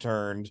Show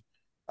turned.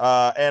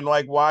 And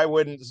like, why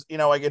wouldn't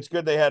like it's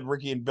good they had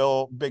Ricky and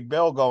Big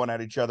Bill going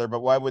at each other,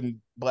 but why wouldn't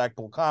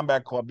Blackpool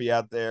Combat Club be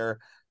out there?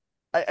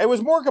 It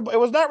was more. It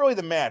was not really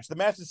the match. The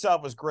match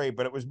itself was great,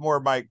 but it was more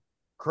my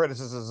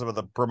criticism of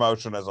the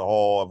promotion as a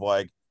whole. Of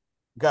like,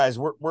 guys,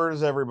 where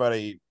is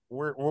everybody?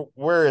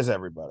 Where is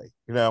everybody?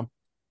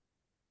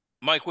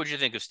 Mike, what'd you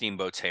think of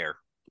Steamboat's hair?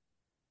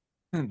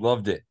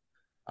 Loved it.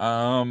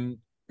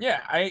 Yeah,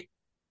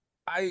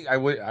 I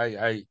would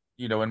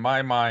in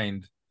my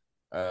mind,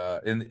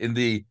 in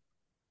the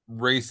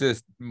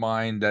racist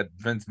mind that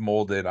Vince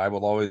molded, I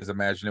will always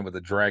imagine it with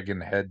a dragon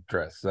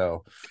headdress.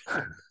 So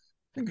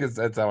because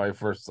that's how I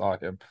first saw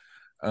him.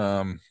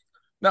 No,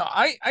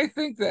 I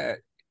think that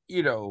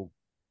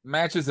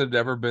matches have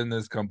never been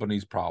this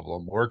company's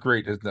problem. Work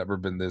rate has never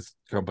been this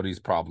company's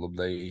problem.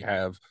 They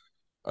have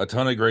a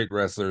ton of great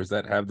wrestlers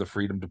that have the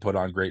freedom to put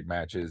on great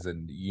matches,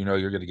 and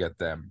you're going to get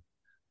them.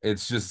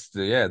 It's just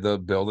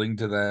the building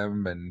to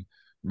them and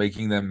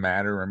making them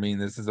matter. I mean,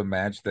 this is a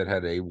match that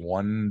had a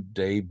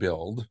 1-day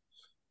build,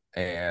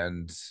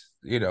 and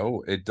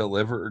it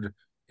delivered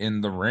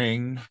in the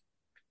ring.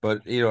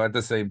 But at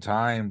the same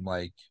time,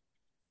 like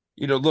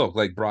look,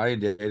 like Bryan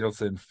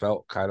Danielson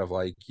felt kind of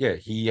like,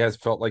 he has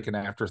felt like an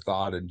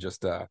afterthought and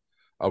just a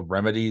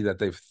remedy that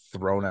they've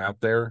thrown out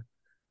there.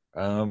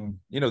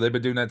 They've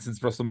been doing that since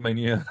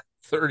WrestleMania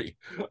 30.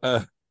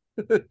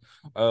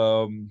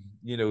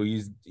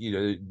 He's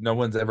no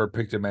one's ever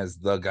picked him as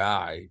the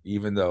guy,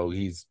 even though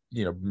he's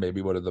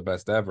maybe one of the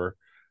best ever.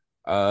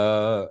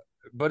 But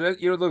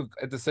look,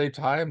 at the same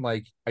time,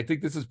 like, I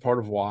think this is part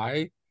of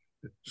why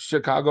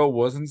Chicago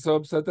wasn't so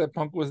upset that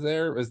Punk was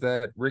there, is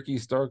that Ricky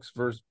Starks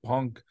versus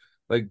Punk,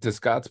 like, to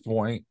Scott's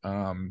point,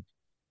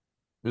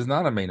 was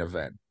not a main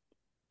event,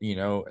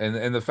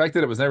 and the fact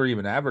that it was never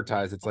even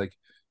advertised, it's like,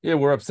 yeah,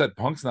 we're upset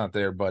Punk's not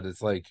there, but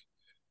it's like,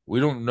 we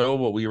don't know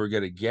what we were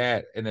going to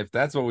get. And if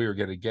that's what we were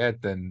going to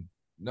get, then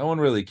no one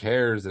really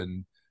cares.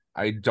 And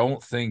I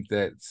don't think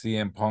that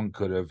CM Punk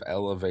could have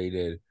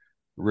elevated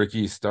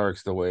Ricky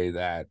Starks the way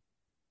that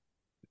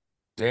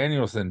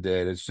Danielson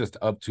did. It's just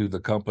up to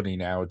the company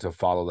now to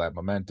follow that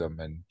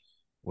momentum. And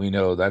we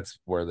know that's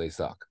where they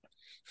suck.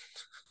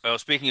 Well,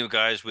 speaking of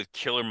guys with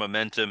killer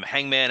momentum,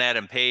 Hangman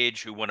Adam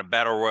Page, who won a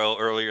battle royal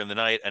earlier in the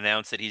night,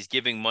 announced that he's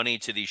giving money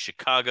to the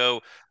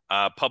Chicago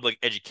Public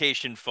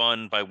Education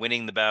Fund by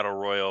winning the battle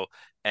royal.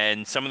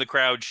 And some of the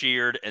crowd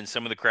cheered and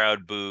some of the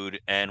crowd booed.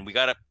 And we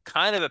got a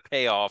kind of a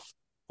payoff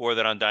for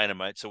that on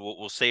Dynamite. So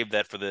we'll save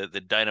that for the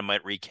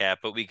Dynamite recap.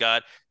 But we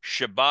got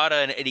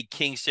Shibata and Eddie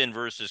Kingston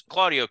versus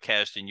Claudio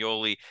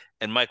Castagnoli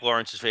and Mike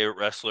Lawrence's favorite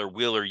wrestler,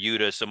 Wheeler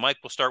Yuta. So, Mike,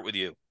 we'll start with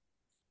you.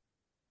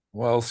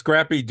 Well,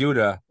 Scrappy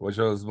Duda, which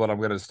is what I'm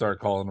going to start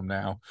calling him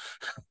now.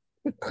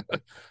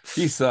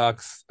 He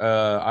sucks.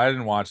 I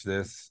didn't watch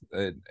this,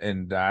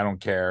 and I don't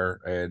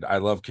care. And I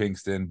love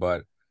Kingston,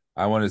 but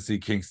I want to see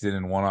Kingston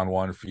in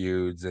one-on-one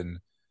feuds. And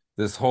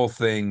this whole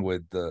thing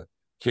with the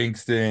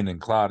Kingston and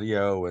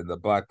Claudio and the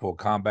Blackpool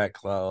Combat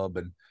Club,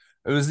 and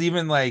it was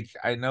even like,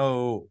 I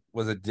know,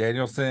 was it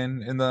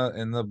Danielson in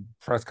the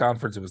press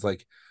conference? It was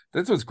like,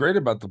 that's what's great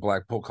about the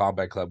Blackpool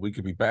Combat Club. We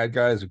could be bad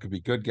guys, we could be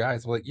good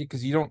guys. Well, like,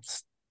 because you don't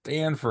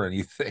stand for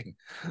anything.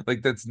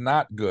 Like, that's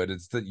not good.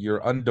 It's that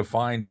you're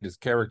undefined as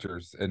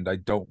characters, and I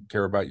don't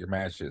care about your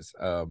matches.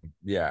 I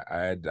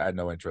had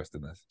no interest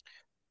in this.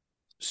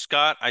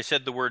 Scott, I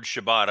said the word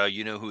Shibata.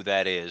 You know who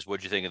that is.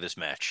 What'd you think of this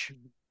match?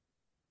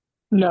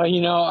 No,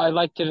 I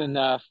liked it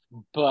enough,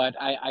 but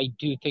I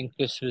do think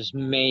this was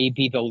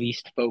maybe the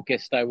least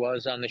focused I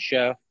was on the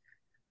show.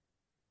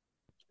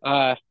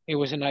 It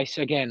was a nice,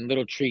 again,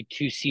 little treat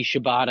to see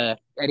Shibata.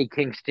 Eddie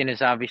Kingston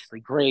is obviously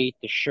great.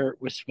 The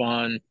shirt was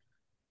fun.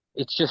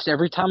 It's just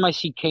every time I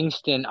see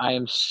Kingston, I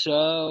am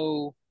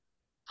so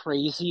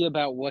crazy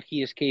about what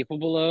he is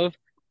capable of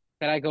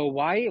that I go,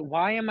 why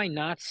am I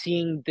not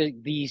seeing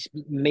these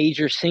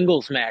major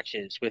singles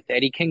matches with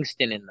Eddie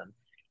Kingston in them?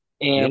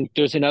 And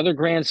there's another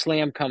Grand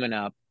Slam coming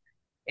up,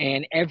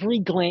 and every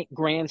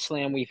Grand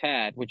Slam we've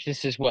had, which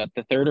this is what,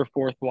 the third or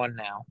fourth one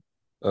now.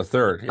 A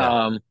third,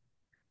 yeah.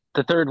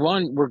 The third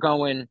one, we're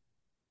going,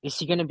 is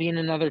he going to be in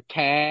another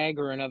tag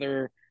or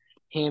another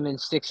him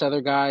and 6 other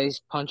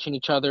guys punching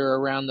each other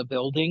around the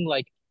building?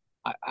 Like,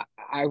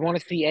 I want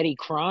to see Eddie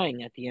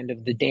crying at the end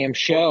of the damn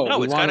show. Well,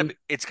 no,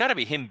 it's gotta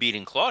be him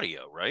beating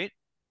Claudio, right?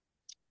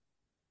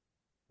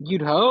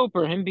 You'd hope,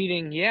 or him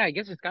beating, I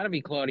guess it's got to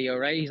be Claudio,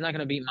 right? He's not going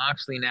to beat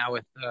Moxley now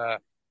with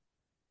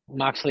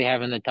Moxley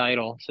having the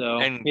title. So,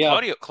 And yeah,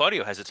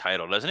 Claudio has a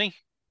title, doesn't he?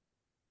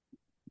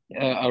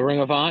 a Ring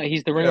of Honor.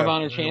 He's the Ring of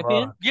Honor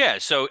champion. Yeah.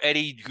 So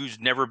Eddie, who's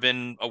never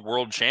been a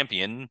world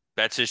champion,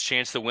 that's his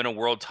chance to win a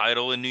world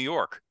title in New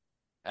York,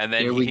 and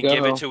then he can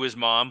give it to his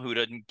mom, who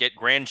doesn't get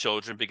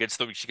grandchildren, but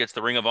she gets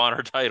the Ring of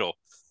Honor title.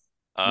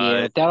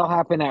 Yeah, that'll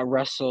happen at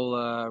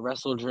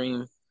Wrestle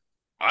Dream.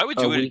 I would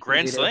do it at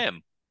Grand later.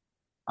 Slam.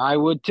 I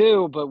would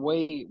too, but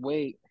wait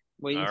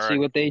and see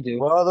what they do.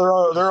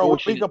 Well, they're a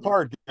week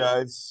apart,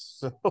 guys.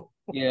 So.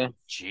 Yeah.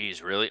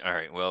 Jeez, really? All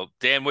right. Well,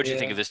 Dan, what'd you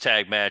think of this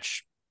tag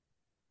match?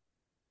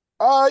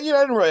 I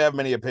didn't really have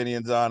many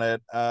opinions on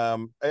it.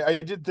 I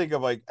did think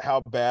of like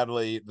how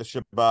badly the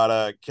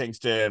Shibata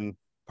Kingston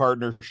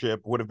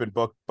partnership would have been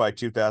booked by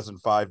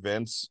 2005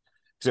 Vince,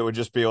 because it would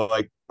just be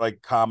like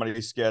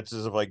comedy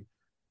sketches of Eddie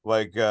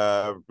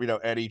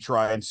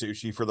trying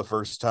sushi for the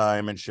first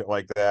time and shit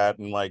like that,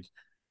 and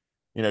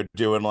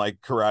doing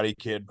like Karate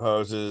Kid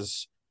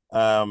poses.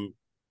 Yeah,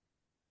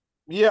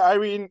 I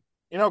mean,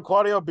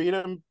 Claudio beat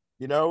him,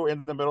 in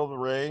the middle of the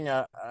ring.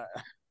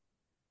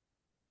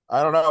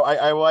 I don't know.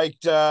 I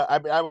liked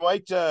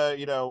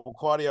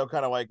Claudio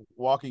kind of like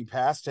walking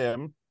past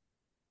him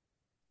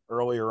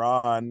earlier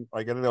on.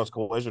 Like I think that was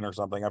Collision or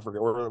something. I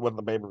forget, or with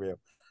the pay-per-view.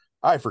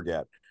 I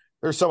forget.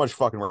 There's so much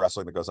fucking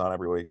wrestling that goes on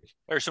every week.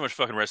 There's so much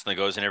fucking wrestling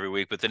that goes in every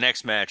week. But the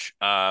next match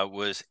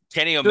was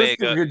Kenny Just,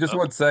 Omega. just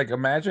 1 sec.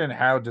 Imagine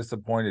how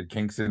disappointed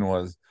Kingston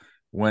was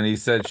when he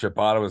said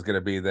Shibata was going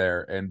to be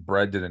there and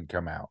Brett didn't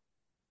come out.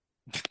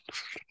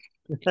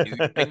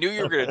 I knew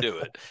you were going to do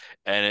it,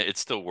 and it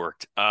still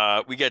worked.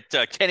 We get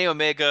Kenny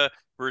Omega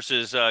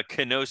versus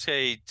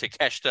Kanose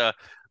Takeshita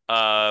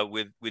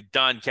with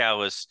Don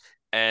Callis,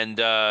 and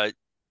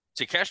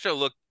Takeshita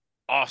looked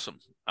awesome.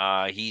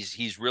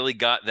 He's really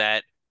got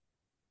that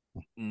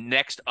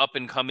next up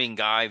and coming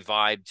guy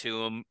vibe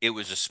to him. It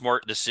was a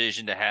smart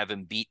decision to have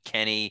him beat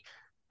Kenny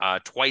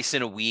twice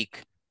in a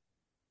week.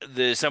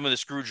 Some of the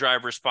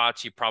screwdriver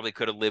spots you probably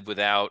could have lived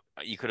without.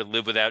 You could have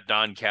lived without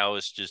Don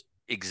Callis just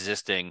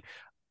existing.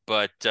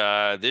 But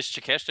this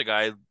Takeshita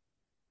guy,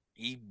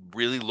 he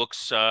really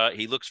looks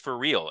for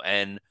real.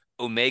 And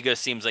Omega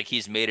seems like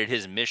he's made it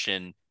his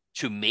mission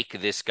to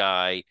make this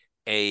guy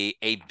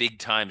a big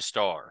time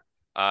star.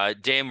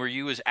 Dan, were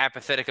you as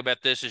apathetic about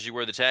this as you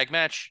were the tag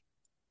match?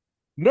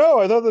 No,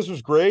 I thought this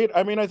was great.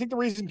 I mean, I think the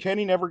reason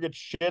Kenny never gets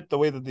shit the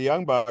way that the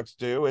Young Bucks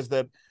do is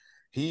that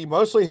he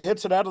mostly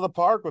hits it out of the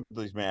park with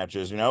these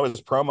matches. His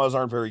promos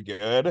aren't very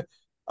good.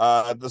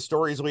 The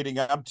stories leading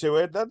up to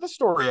it, the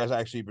story has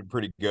actually been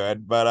pretty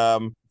good, but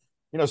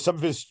some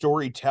of his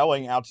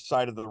storytelling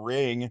outside of the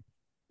ring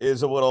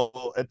is a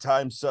little at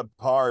times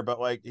subpar. But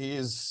like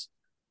he's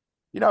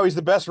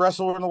the best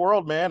wrestler in the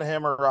world, man.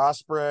 Him or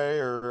Ospreay,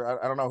 or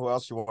I don't know who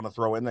else you want to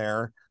throw in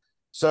there.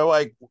 So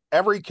like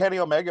every Kenny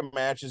Omega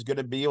match is going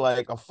to be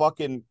like a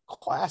fucking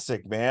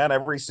classic, man.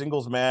 Every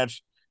singles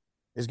match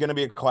is going to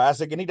be a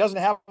classic, and he doesn't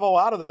have a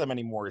lot of them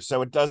anymore.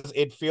 So it does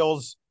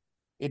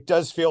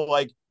feel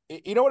like,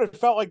 what it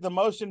felt like, the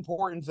most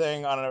important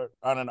thing on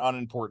an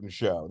unimportant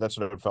show. That's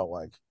what it felt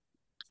like.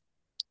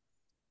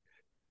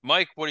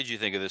 Mike, what did you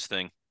think of this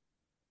thing?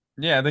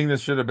 Yeah, I think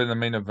this should have been the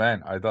main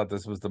event. I thought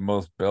this was the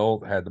most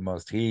built, had the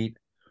most heat,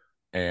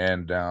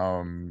 and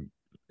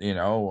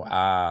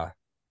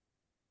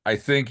I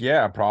think,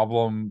 yeah, a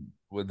problem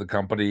with the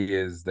company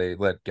is they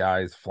let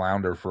guys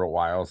flounder for a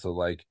while. So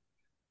like,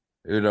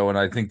 and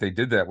I think they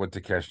did that with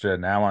Takeshita.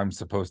 Now I'm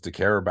supposed to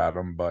care about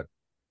him, but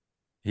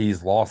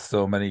he's lost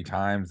so many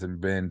times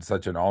and been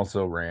such an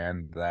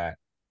also-ran that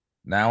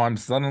now I'm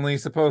suddenly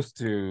supposed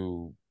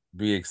to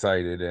be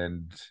excited,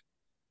 and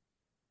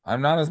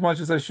I'm not as much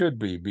as I should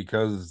be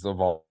because I'm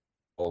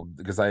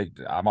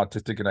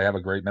autistic and I have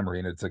a great memory,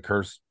 and it's a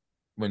curse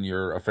when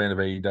you're a fan of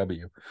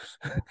AEW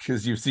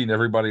because you've seen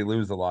everybody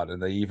lose a lot,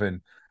 and they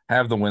even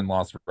have the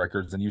win-loss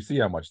records, and you see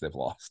how much they've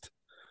lost.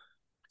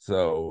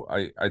 So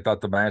I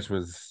thought the match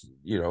was,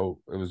 it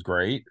was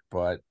great,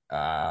 but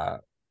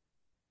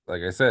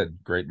like I said,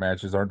 great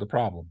matches aren't the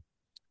problem.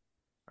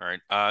 All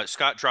right.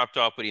 Scott dropped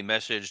off, but he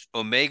messaged,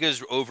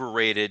 Omega's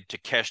overrated.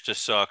 Takeshita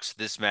sucks.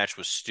 This match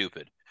was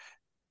stupid.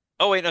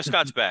 Oh, wait, no,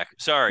 Scott's back.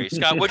 Sorry.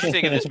 Scott, what'd you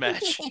think of this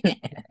match?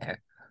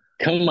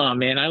 Come on,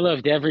 man. I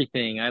loved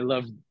everything. I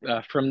loved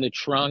from the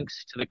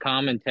trunks to the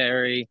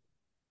commentary.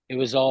 It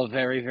was all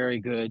very, very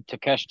good.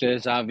 Takeshita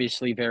is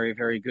obviously very,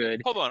 very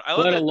good. Hold on. I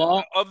love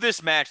that of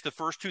this match, the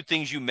first two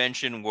things you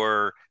mentioned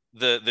were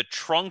the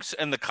trunks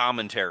and the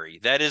commentary.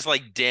 That is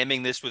like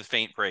damning this with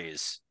faint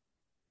praise.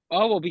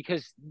 Oh, well,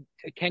 because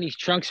Kenny's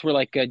trunks were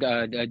like a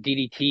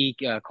DDT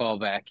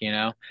callback,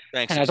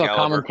 Thanks, and I thought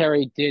Excalibur.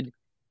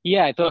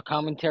 I thought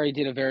commentary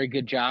did a very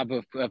good job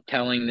of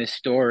telling this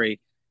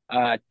story.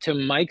 To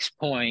Mike's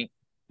point,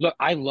 look,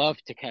 I love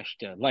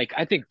Takeshita. Like,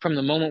 I think from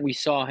the moment we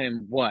saw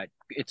him,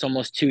 it's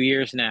almost 2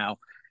 years now,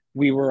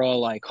 we were all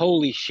like,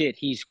 holy shit,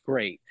 he's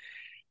great.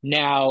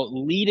 Now,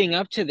 leading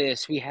up to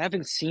this, we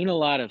haven't seen a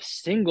lot of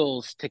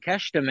singles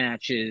Takeshita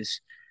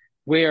matches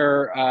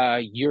where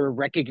you're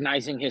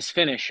recognizing his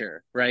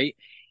finisher, right?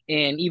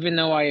 And even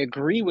though I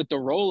agree with the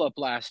roll up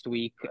last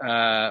week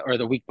or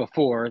the week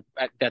before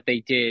that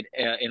they did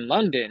in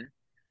London,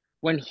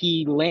 when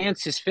he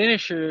lands his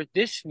finisher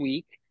this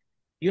week,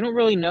 you don't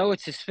really know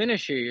it's his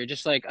finisher. You're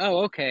just like,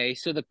 oh, okay.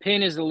 So the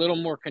pin is a little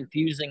more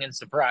confusing and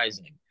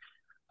surprising,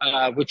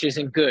 which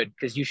isn't good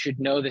because you should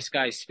know this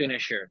guy's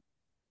finisher.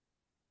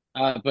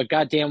 But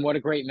goddamn, what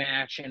a great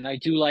match. And I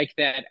do like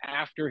that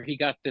after he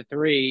got the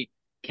 3,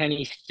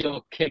 Kenny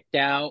still kicked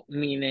out,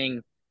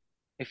 meaning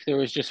if there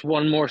was just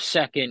one more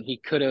second, he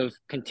could have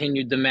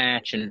continued the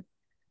match. And,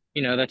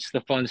 that's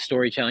the fun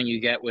storytelling you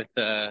get with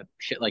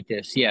shit like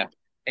this. Yeah.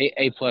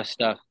 A plus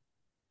stuff.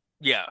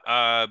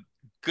 Yeah.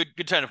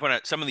 Good time to point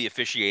out some of the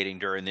officiating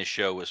during this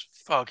show was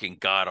fucking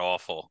god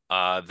awful.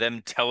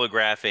 Them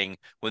telegraphing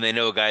when they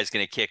know a guy's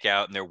going to kick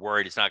out and they're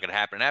worried it's not going to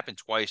happen. It happened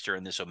twice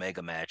during this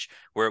Omega match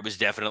where it was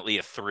definitely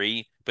a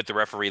 3, but the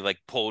referee like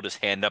pulled his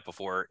hand up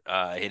before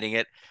hitting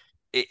it.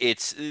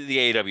 It's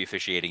the AEW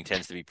officiating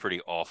tends to be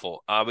pretty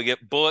awful. We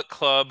get Bullet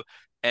Club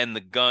and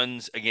the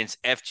Guns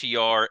against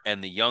FTR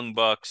and the Young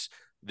Bucks.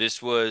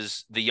 This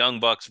was the Young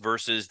Bucks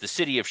versus the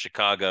city of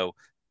Chicago.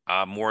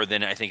 More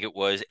than I think it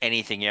was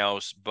anything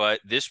else. But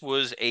this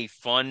was a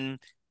fun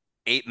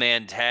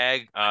 8-man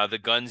tag. The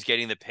Guns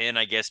getting the pin,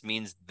 I guess,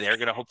 means they're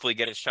going to hopefully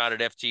get a shot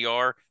at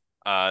FTR.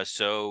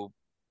 So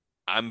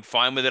I'm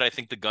fine with it. I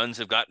think the Guns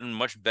have gotten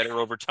much better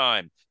over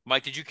time.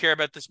 Mike, did you care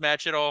about this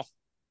match at all?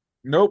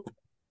 Nope.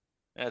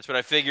 That's what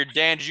I figured.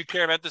 Dan, did you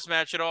care about this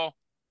match at all?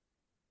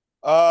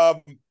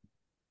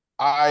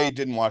 I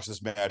didn't watch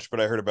this match, but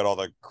I heard about all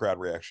the crowd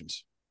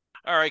reactions.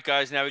 All right,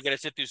 guys. Now we got to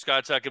sit through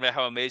Scott talking about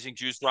how amazing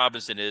Juice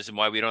Robinson is and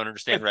why we don't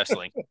understand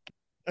wrestling.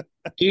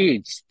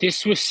 Dudes,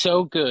 this was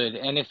so good.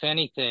 And if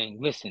anything,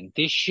 listen,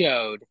 this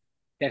showed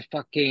that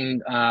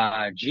fucking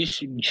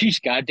Juice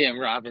goddamn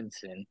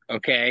Robinson,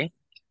 okay,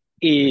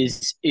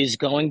 is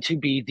going to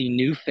be the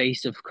new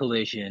face of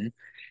Collision.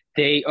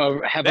 They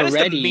have That is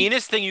already the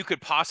meanest thing you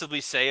could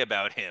possibly say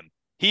about him.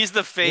 He's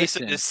the face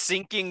Listen. of this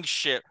sinking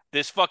ship,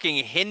 this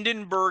fucking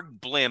Hindenburg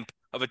blimp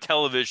of a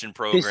television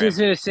program. This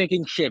isn't a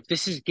sinking ship.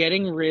 This is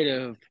getting rid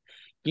of.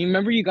 You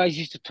remember you guys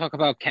used to talk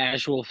about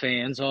casual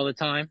fans all the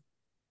time?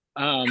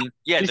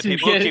 Yeah, the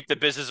people who keep the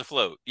business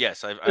afloat.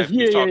 Yes,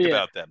 we've talked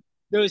about them.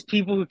 Those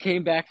people who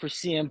came back for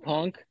CM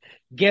Punk,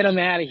 get them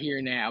out of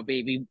here now,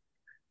 baby.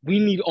 We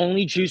need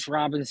only Juice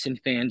Robinson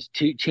fans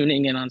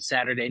tuning in on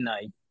Saturday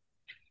night.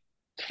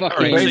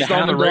 Fucking right, based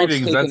on the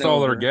ratings, that's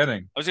all they're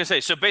getting. I was gonna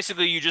say, so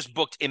basically, you just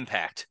booked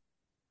Impact.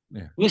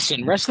 Yeah.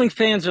 Listen, wrestling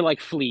fans are like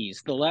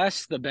fleas. The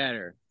less, the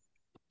better.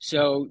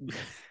 So,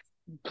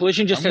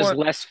 Collision just has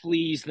less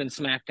fleas than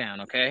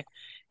SmackDown. Okay.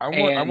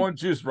 I want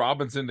Juice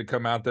Robinson to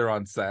come out there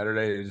on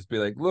Saturday and just be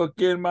like, "Look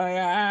in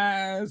my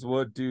eyes,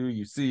 what do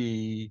you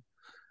see?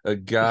 A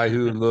guy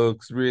who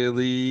looks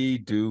really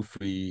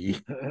doofy."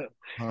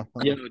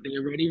 They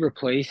already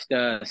replaced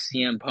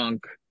CM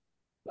Punk.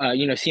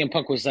 CM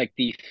Punk was like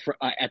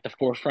at the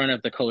forefront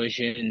of the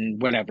Collision,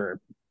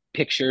 whatever,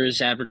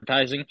 pictures,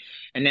 advertising,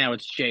 and now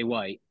it's Jay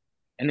White.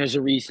 And there's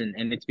a reason,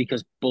 and it's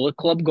because Bullet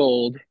Club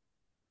Gold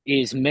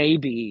is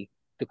maybe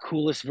the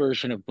coolest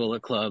version of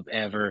Bullet Club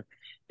ever.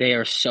 They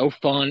are so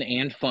fun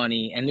and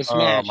funny, and this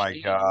match, my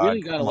you God,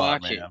 really gotta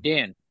watch man. it,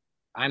 Dan.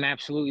 I'm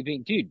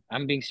absolutely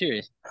I'm being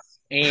serious,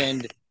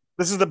 and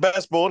this is the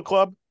best Bullet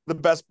Club. The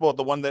best Bullet,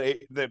 the one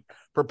that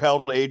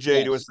propelled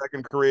AJ to a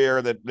second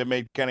career, that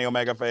made Kenny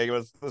Omega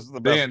famous. This is the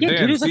best.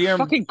 Dude, it's like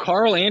fucking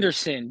Carl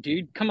Anderson,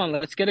 dude. Come on,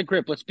 let's get a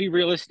grip. Let's be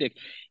realistic.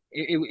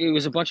 It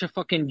was a bunch of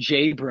fucking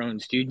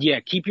J-Brones, dude. Yeah,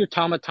 keep your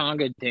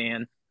Tomatonga,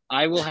 Dan.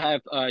 I will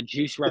have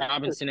Juice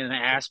Robinson and the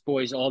Ass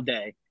Boys all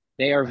day.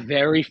 They are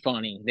very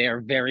funny. They are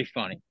very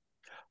funny.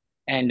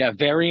 And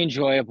very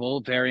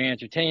enjoyable, very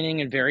entertaining,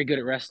 and very good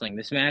at wrestling.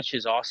 This match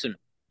is awesome.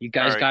 You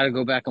guys got to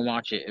go back and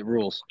watch it. It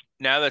rules.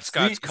 Now that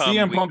Scott's come,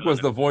 CM Punk was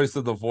the voice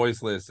of the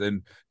voiceless,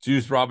 and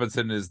Juice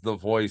Robinson is the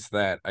voice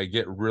that I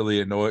get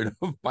really annoyed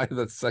by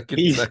the second.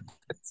 He's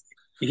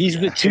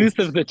the tooth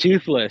of the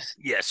toothless.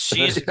 Yes,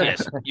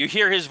 yes. You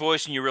hear his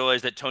voice and you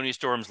realize that Tony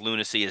Storm's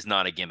lunacy is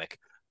not a gimmick.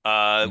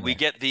 We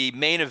get the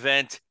main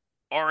event: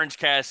 Orange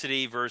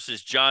Cassidy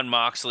versus Jon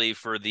Moxley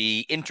for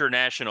the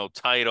international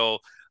title.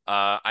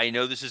 I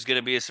know this is going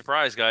to be a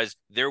surprise, guys.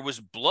 There was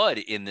blood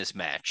in this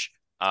match.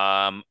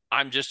 I'm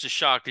just as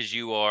shocked as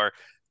you are.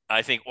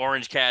 I think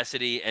Orange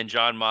Cassidy and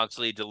Jon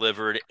Moxley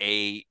delivered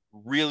a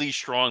really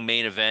strong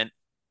main event.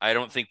 I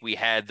don't think we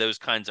had those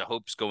kinds of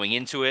hopes going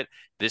into it.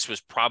 This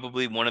was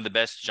probably one of the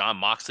best Jon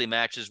Moxley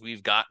matches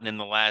we've gotten in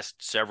the last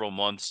several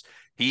months.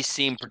 He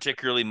seemed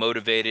particularly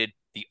motivated.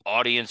 The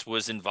audience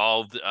was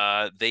involved.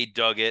 They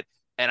dug it.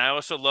 And I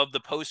also love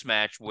the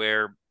post-match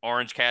where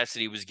Orange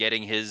Cassidy was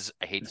getting his,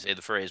 I hate to say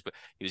the phrase, but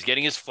he was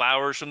getting his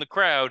flowers from the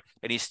crowd,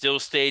 and he still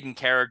stayed in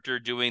character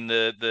doing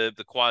the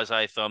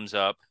quasi thumbs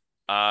up.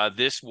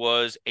 This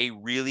was a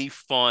really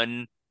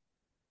fun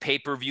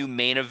pay-per-view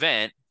main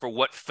event for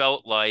what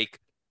felt like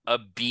a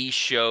B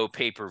show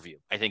pay-per-view.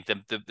 I think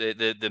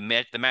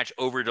the match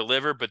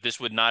over-delivered, but this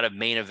would not have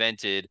main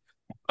evented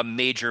a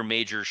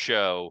major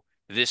show.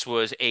 This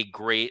was a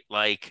great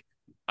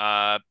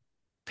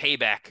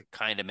payback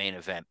kind of main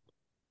event.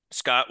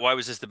 Scott, why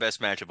was this the best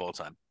match of all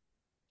time?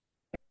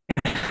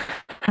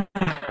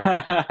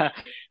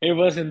 It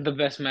wasn't the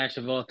best match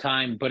of all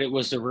time, but it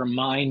was a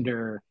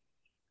reminder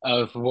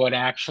of what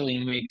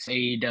actually makes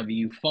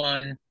AEW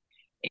fun.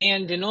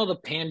 And in all the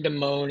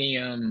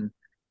pandemonium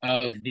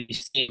of the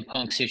CM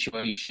Punk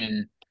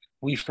situation,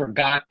 we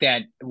forgot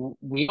that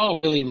we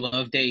all really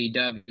loved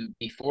AEW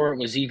before it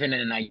was even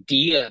an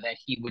idea that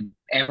he would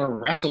ever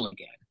wrestle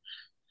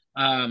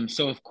again.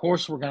 So of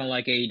course we're going to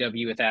like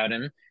AEW without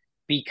him,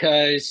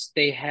 because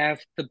they have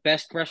the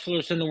best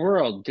wrestlers in the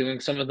world doing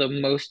some of the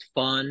most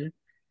fun,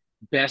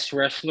 best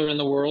wrestler in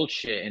the world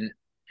shit. And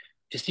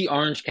to see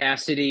Orange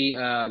Cassidy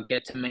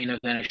get to main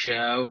event a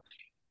show,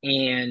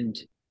 and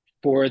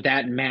for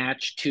that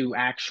match to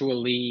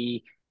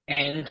actually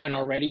end an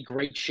already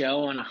great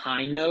show on a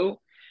high note,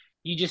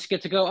 you just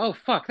get to go, oh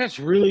fuck, that's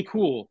really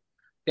cool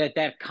that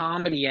that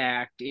comedy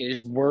act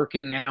is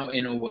working out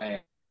in a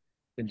way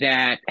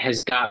that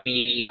has got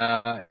me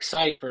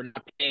excited for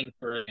not paying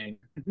for it,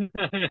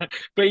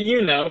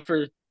 but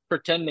for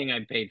pretending I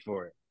paid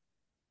for it.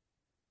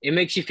 It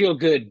makes you feel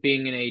good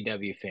being an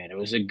AEW fan. It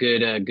was a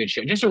good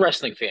show. Just a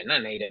wrestling fan,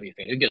 not an AEW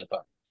fan. Who gives a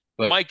fuck?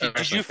 But Mike,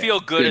 did you feel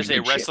good as a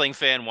wrestling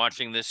fan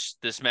watching this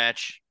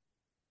match?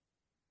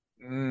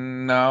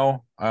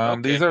 No.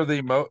 Okay. These are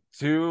the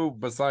two,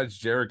 besides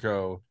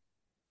Jericho,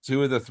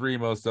 two of the three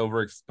most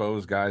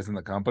overexposed guys in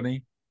the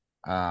company.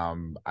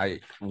 I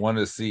want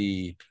to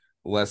see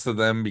less of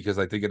them because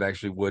I think it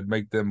actually would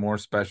make them more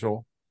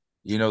special.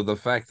 The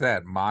fact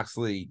that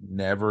Moxley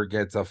never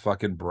gets a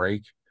fucking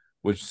break,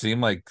 which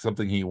seemed like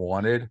something he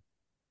wanted,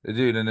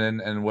 dude.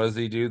 And what does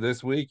he do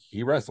this week?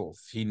 He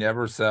wrestles. He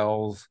never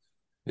sells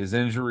his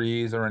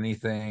injuries or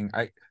anything.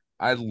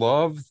 I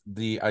love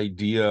the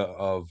idea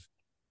of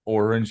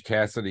Orange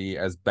Cassidy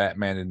as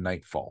Batman in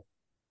Nightfall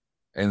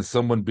and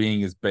someone being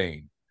his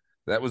Bane.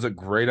 That was a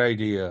great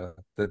idea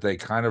that they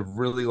kind of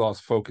really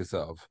lost focus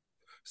of,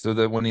 so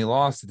that when he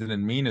lost, it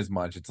didn't mean as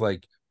much. It's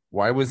like,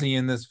 why was he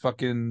in this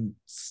fucking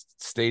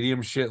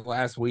stadium shit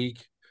last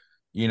week?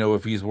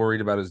 If he's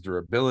worried about his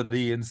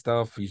durability and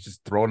stuff, he's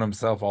just throwing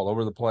himself all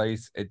over the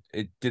place.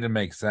 It didn't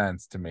make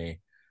sense to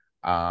me.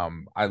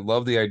 I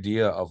love the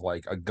idea of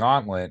like a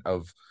gauntlet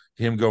of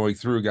him going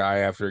through guy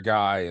after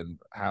guy, and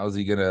how's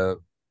he gonna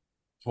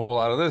pull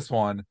out of this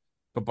one?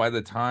 But by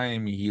the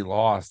time he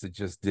lost, it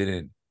just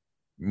didn't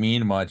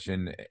mean much.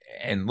 And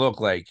look,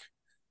 like,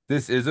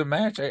 this is a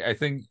match. I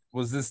think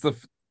this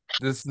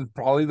is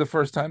probably the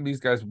first time these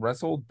guys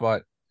wrestled,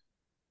 but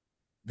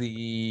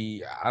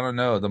I don't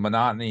know, the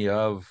monotony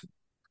of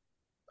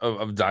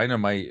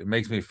Dynamite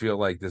makes me feel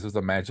like this is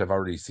a match I've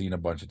already seen a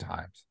bunch of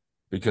times,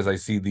 because I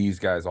see these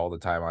guys all the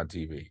time on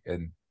TV,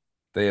 and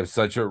they have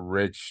such a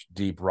rich,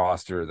 deep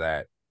roster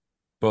that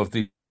both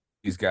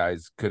these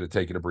guys could have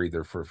taken a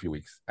breather for a few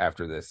weeks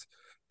after this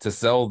to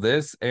sell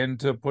this and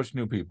to push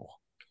new people.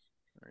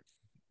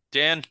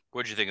 Dan,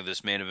 what'd you think of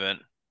this main event?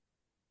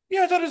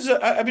 Yeah, I thought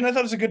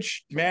it was a good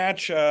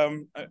match.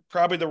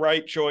 Probably the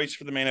right choice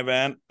for the main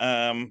event.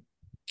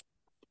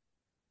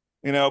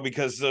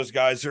 Because those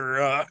guys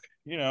are,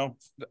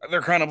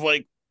 they're kind of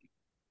like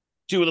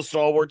two of the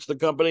stalwarts of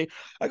the company.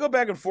 I go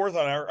back and forth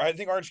on her. I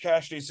think Orange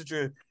Cassidy is such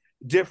a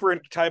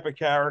different type of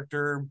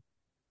character,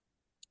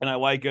 and I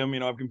like him.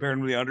 I've compared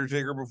him to the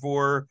Undertaker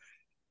before.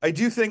 I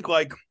do think,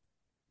 like,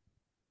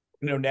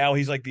 now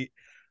he's like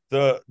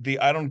the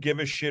I don't give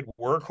a shit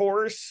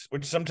workhorse,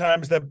 which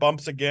sometimes that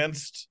bumps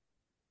against,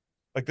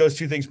 like, those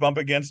two things bump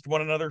against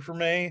one another for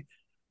me.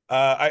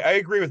 I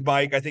agree with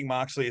Mike. I think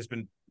Moxley has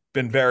been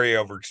very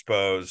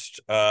overexposed.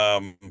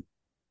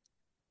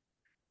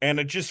 And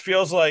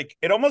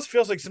it almost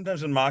feels like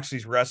sometimes when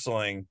Moxley's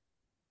wrestling,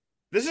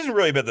 this isn't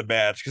really about the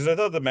match, because I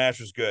thought the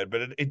match was good,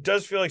 but it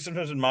does feel like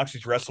sometimes when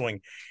Moxley's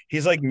wrestling,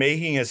 he's like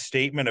making a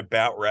statement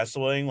about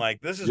wrestling. Like,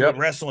 this is what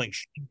wrestling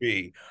should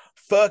be.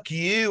 Fuck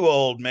you,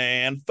 old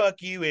man.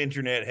 Fuck you,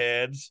 internet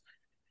heads.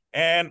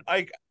 And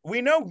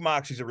we know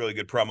Moxley's a really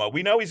good promo.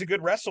 We know he's a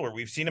good wrestler.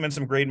 We've seen him in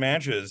some great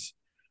matches.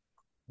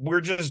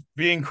 We're just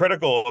being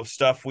critical of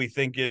stuff we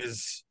think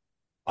is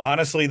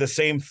honestly the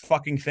same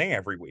fucking thing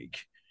every week.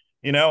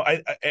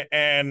 I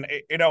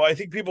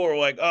think people are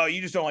like, oh,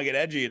 you just don't like it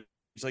edgy.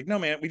 It's like, no,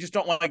 man, we just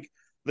don't like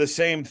the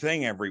same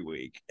thing every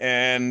week.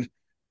 And,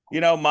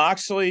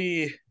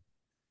 Moxley,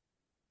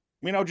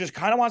 just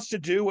kind of wants to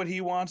do what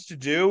he wants to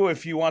do.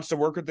 If he wants to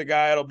work with the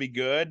guy, it'll be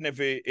good. And if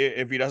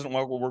he doesn't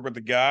want to work with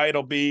the guy,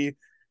 it'll be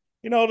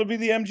the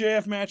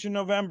MJF match in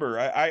November.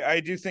 I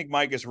do think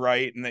Mike is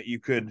right, and that you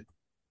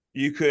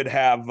could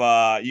have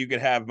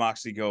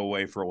Moxley go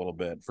away for a little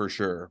bit, for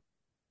sure.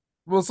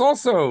 Well, it's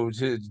also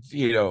to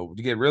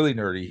get really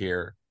nerdy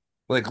here.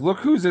 Like, look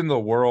who's in the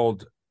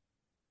world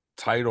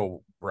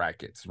title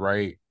brackets,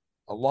 right?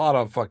 A lot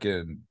of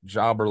fucking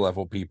jobber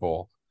level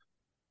people.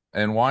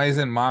 And why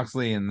isn't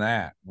Moxley in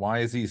that? Why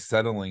is he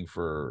settling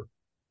for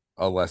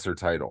a lesser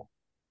title?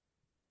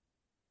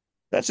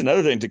 That's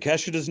another thing.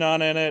 Takeshita's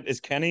not in it. Is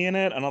Kenny in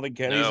it? I don't think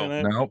Kenny's in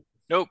it.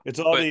 Nope. It's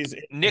all these.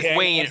 Nick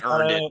Wayne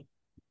earned it,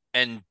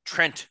 and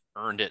Trent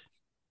earned it.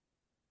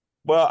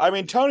 Well, I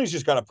mean, Tony's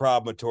just got a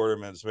problem with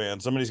tournaments, man.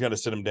 Somebody's got to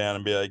sit him down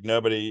and be like,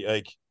 nobody,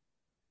 like,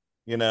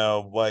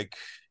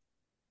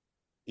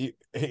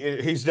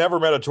 he's never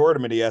met a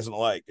tournament he hasn't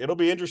liked. It'll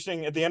be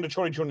interesting at the end of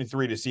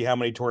 2023 to see how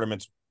many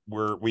tournaments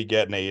we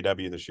get in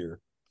AEW this year.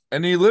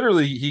 And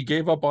he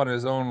gave up on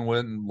his own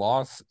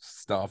win-loss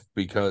stuff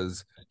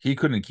because he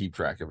couldn't keep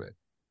track of it,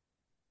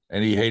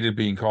 and he hated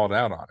being called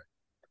out on it.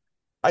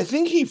 I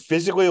think he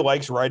physically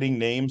likes writing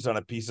names on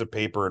a piece of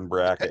paper and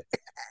bracket.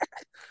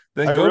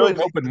 Then go to an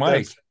open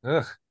mic.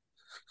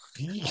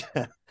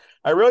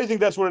 I really think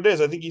that's what it is.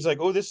 I think he's like,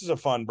 oh, this is a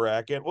fun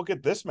bracket. Look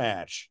at this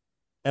match.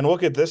 And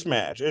look at this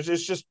match.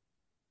 It's just,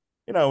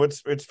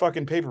 it's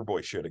fucking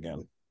paperboy shit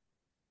again.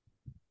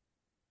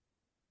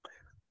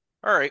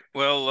 All right.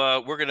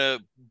 Well, we're gonna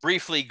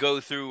briefly go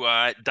through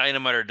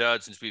Dynamite or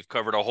Dud since we've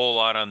covered a whole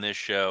lot on this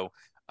show.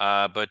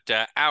 But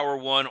hour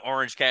one,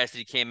 Orange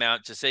Cassidy came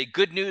out to say,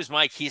 "Good news,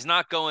 Mike. He's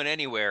not going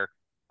anywhere,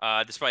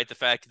 despite the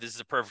fact that this is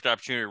a perfect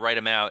opportunity to write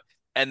him out."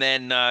 And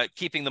then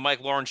keeping the Mike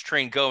Lawrence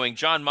train going,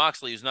 John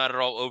Moxley, who's not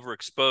at all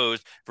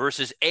overexposed,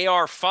 versus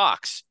AR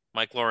Fox,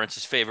 Mike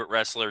Lawrence's favorite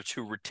wrestler,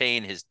 to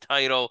retain his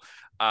title.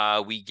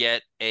 We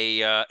get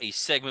a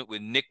segment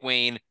with Nick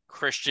Wayne,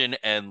 Christian,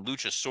 and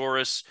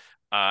Luchasaurus.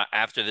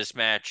 After this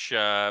match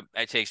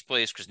that takes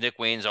place, because Nick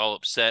Wayne's all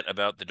upset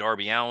about the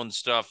Darby Allin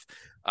stuff.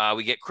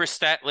 We get Chris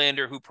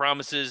Statlander, who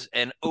promises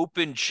an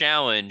open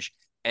challenge.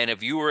 And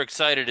if you were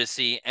excited to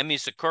see Emi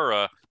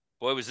Sakura,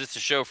 boy, was this a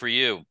show for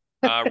you.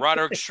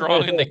 Roderick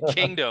Strong in the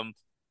Kingdom.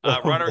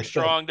 Roderick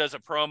Strong does a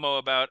promo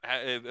about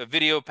a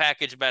video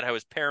package about how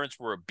his parents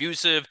were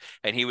abusive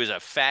and he was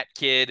a fat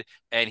kid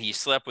and he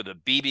slept with a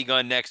BB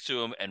gun next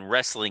to him and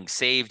wrestling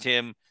saved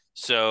him.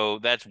 So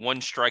that's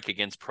one strike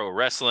against pro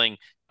wrestling.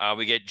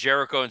 We get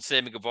Jericho and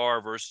Sammy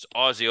Guevara versus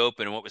Aussie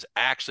Open, and what was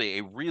actually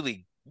a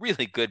really,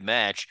 really good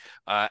match.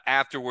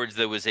 Afterwards,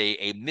 there was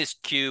a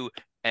miscue,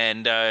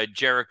 and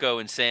Jericho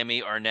and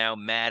Sammy are now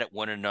mad at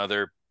one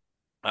another.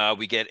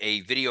 We get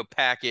a video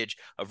package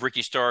of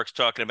Ricky Starks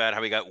talking about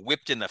how he got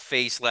whipped in the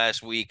face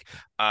last week,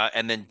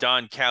 and then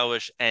Don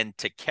Callis and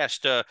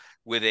Takeshita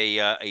with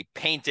a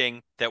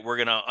painting that we're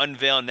going to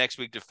unveil next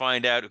week to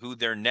find out who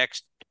their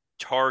next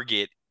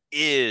target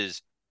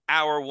is.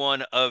 Hour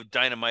one of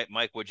Dynamite.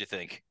 Mike, what'd you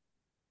think?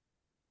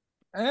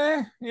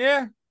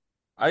 Yeah.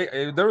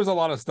 There was a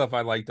lot of stuff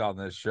I liked on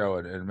this show,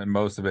 and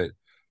most of it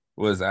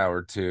was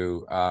hour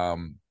two.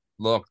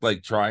 Look,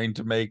 like trying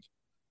to make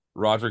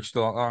Roderick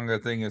Strong a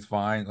thing is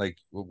fine. Like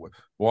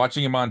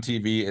watching him on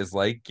TV is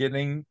like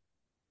getting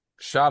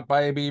shot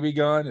by a BB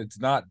gun. It's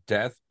not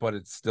death, but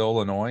it's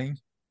still annoying.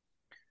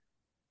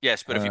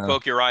 Yes, but if you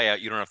poke your eye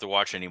out, you don't have to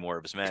watch any more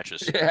of his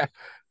matches.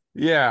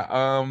 Yeah.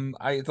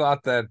 I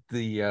thought that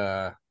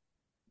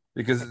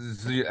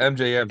because the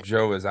MJF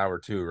Joe is hour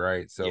two,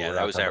 right? So yeah,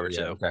 that was hour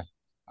two. Okay.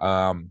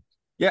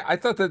 Yeah, I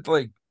thought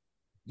that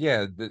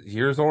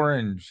here's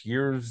Orange,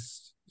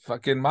 here's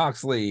fucking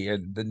Moxley,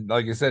 and then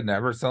like I said,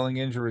 never selling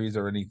injuries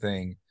or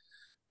anything.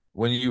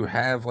 When you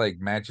have like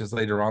matches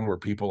later on where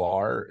people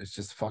are, it's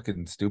just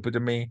fucking stupid to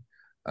me.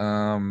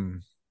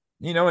 And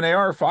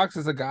AR Fox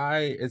is a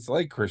guy, it's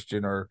like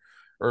Christian or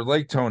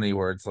like Tony,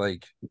 where it's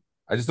like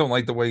I just don't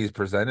like the way he's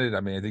presented.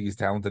 I mean, I think he's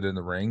talented in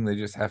the ring. They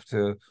just have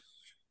to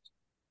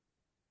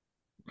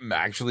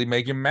actually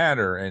make him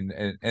matter, and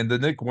the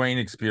Nick Wayne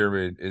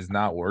experiment is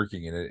not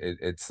working, and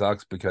it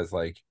sucks because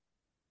like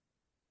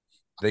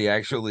they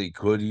actually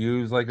could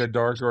use like a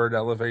dark or an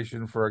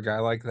elevation for a guy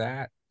like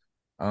that,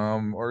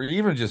 or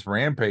even just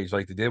Rampage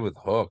like they did with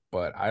Hook,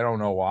 but I don't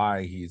know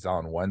why he's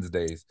on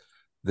Wednesdays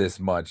this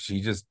much.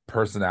 He just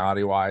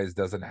personality wise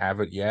doesn't have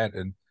it yet,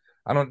 and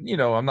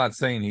I'm not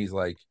saying he's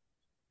like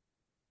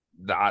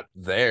not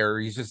there,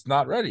 he's just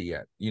not ready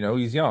yet.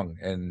 He's young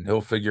and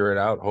he'll figure it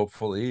out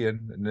hopefully,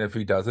 and if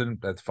he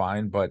doesn't, that's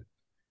fine, but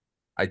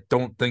I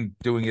don't think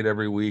doing it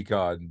every week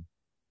on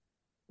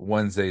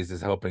Wednesdays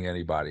is helping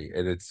anybody,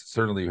 and it's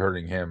certainly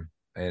hurting him.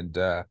 And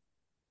that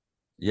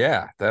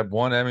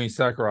one Emi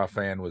Sakura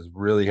fan was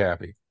really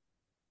happy.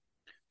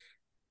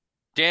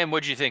 Dan,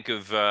 what'd you think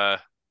of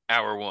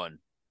hour one?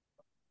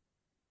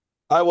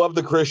 I love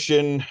the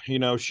Christian,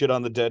 shit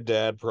on the dead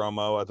dad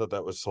promo. I thought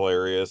that was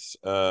hilarious.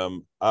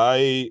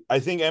 I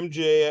think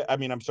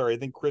I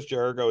think Chris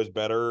Jericho is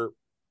better,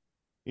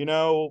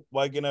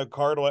 like in a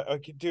card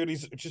like dude,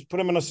 he's just put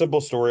him in a simple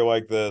story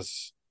like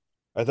this.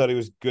 I thought he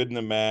was good in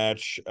the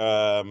match.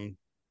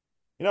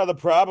 The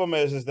problem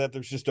is that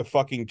there's just a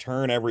fucking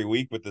turn every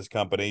week with this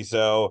company.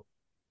 So,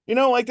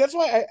 that's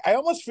why I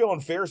almost feel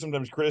unfair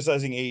sometimes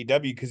criticizing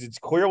AEW, because it's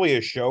clearly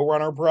a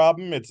showrunner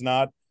problem. It's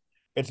not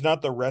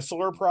the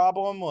wrestler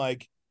problem.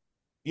 Like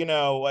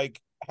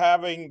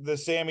having the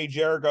Sammy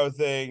Jericho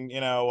thing,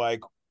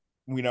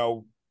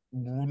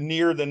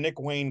 near the Nick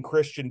Wayne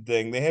Christian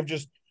thing, they have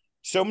just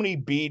so many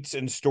beats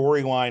and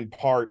storyline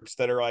parts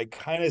that are like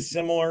kind of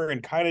similar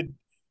and kind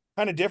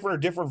of different, or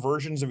different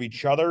versions of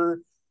each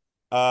other.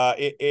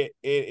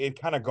 It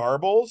kind of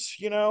garbles,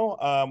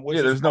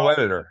 There's no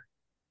editor.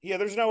 Yeah,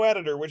 there's no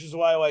editor, which is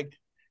why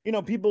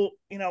people,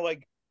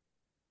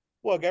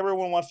 look,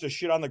 everyone wants to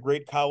shit on the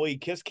Great Khali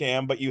Kiss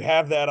Cam, but you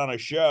have that on a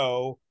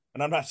show,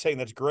 and I'm not saying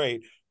that's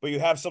great, but you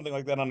have something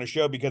like that on a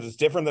show because it's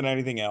different than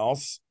anything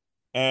else,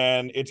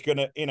 and it's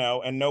gonna,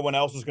 and no one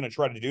else is gonna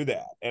try to do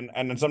that.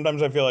 And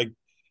sometimes I feel like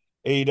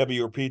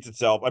AEW repeats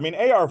itself. I mean,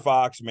 AR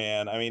Fox,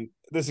 man. I mean,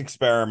 this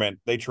experiment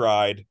they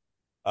tried.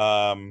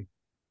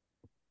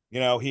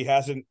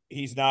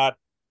 He's not.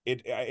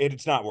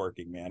 It's not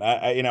working, man.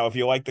 If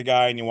you like the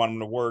guy and you want him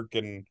to work,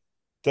 and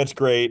that's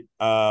great.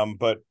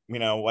 But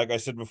like I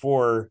said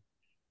before,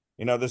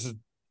 this is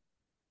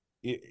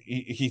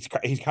he's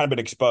kind of been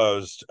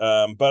exposed.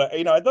 But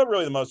I thought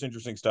really the most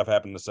interesting stuff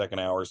happened in the second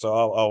hour.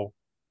 So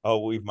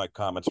I'll leave my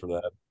comments for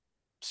that.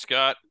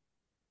 Scott.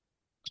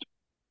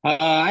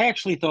 I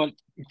actually thought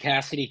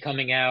Cassidy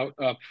coming out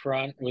up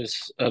front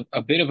was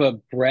a bit of a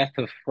breath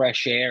of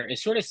fresh air. It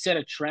sort of set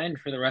a trend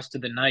for the rest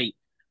of the night,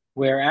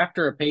 where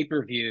after a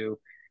pay-per-view,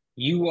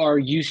 you are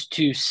used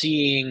to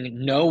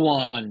seeing no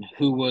one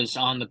who was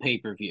on the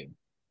pay-per-view.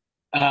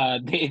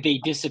 They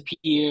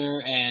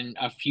disappear, and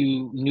a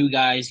few new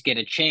guys get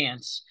a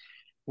chance.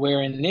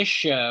 Where in this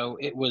show,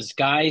 it was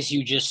guys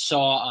you just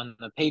saw on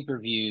the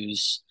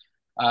pay-per-views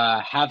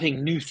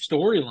having new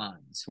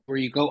storylines where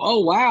you go, oh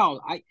wow,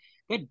 I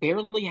that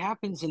barely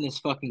happens in this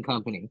fucking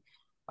company.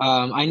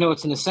 I know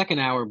it's in the second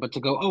hour, but to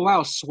go, oh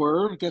wow,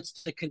 Swerve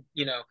gets to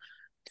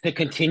to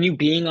continue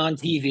being on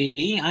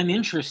TV. I'm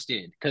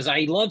interested because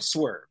I love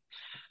Swerve.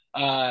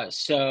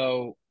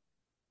 So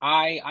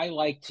I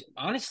liked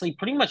honestly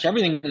pretty much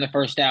everything in the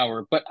first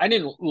hour, but I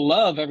didn't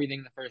love everything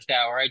in the first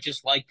hour. I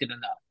just liked it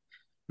enough.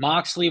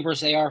 Moxley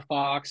versus AR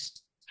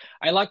Fox.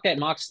 I like that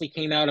Moxley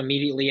came out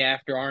immediately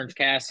after Orange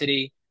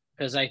Cassidy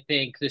because I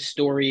think the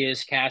story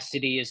is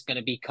Cassidy is going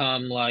to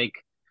become like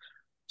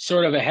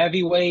sort of a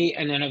heavyweight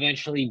and then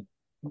eventually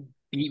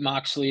beat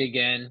Moxley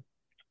again.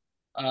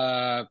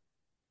 Uh,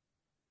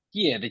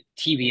 yeah, the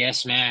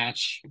TBS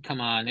match.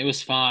 Come on, it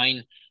was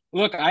fine.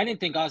 Look, I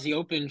didn't think Aussie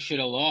Open should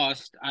have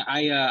lost.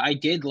 I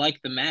did like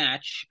the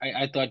match.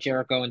 I thought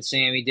Jericho and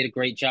Sammy did a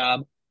great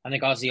job. I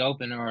think Aussie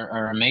Open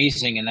are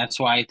amazing, and that's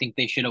why I think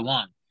they should have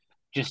won.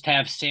 Just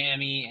have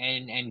Sammy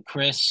and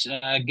Chris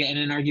get in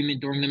an argument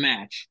during the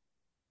match.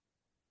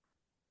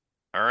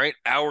 All right,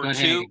 hour But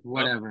two. hey,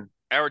 whatever.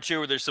 Hour two,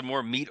 where there's some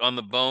more meat on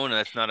the bone. And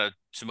that's not a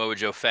Samoa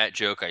Joe fat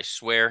joke, I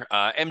swear.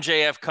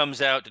 MJF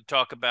comes out to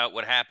talk about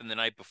what happened the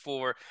night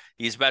before.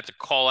 He's about to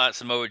call out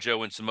Samoa Joe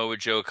when Samoa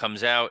Joe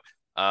comes out.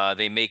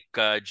 They make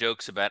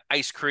jokes about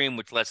ice cream,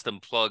 which lets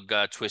them plug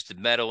Twisted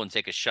Metal and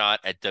take a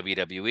shot at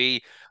WWE.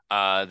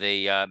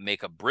 They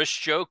make a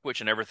brisk joke,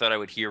 which I never thought I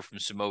would hear from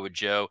Samoa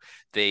Joe.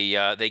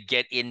 They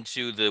get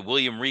into the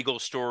William Regal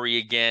story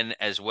again,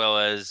 as well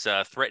as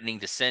threatening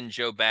to send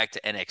Joe back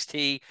to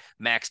NXT.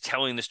 Max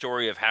telling the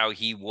story of how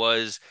he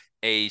was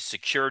a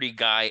security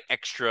guy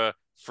extra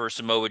for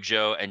Samoa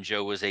Joe, and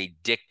Joe was a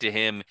dick to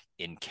him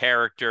in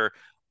character.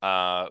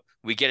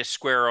 We get a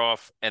square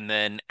off, and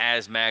then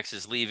as Max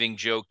is leaving,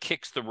 Joe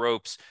kicks the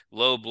ropes,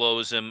 low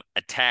blows him,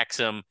 attacks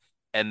him,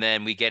 and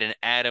then we get an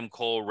Adam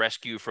Cole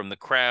rescue from the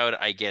crowd.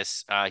 I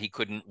guess he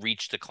couldn't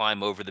reach to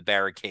climb over the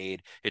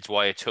barricade. It's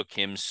why it took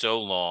him so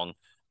long.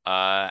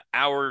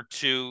 Hour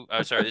two,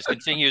 sorry, this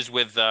continues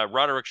with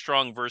Roderick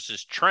Strong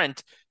versus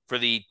Trent for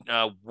the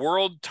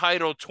world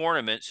title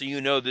tournament. So you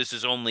know this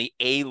is only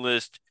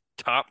A-list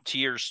top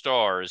tier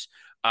stars.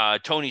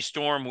 Tony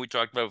Storm, who we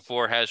talked about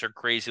before, has her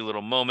crazy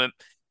little moment.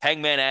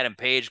 Hangman Adam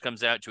Page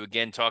comes out to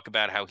again talk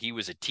about how he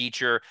was a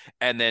teacher,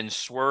 and then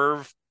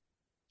Swerve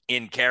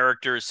in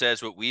character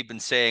says what we've been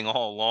saying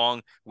all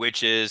along,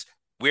 which is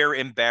we're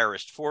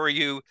embarrassed for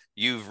you.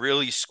 You've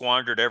really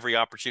squandered every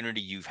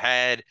opportunity you've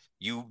had.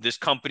 This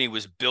company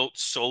was built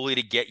solely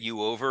to get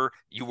you over.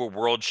 You were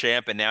world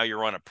champ, and now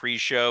you're on a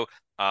pre-show.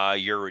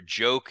 You're a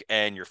joke,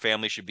 and your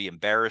family should be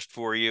embarrassed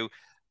for you.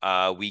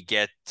 We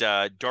get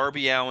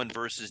Darby Allin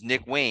versus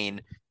Nick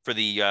Wayne for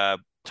the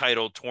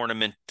title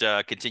tournament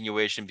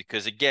continuation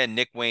because, again,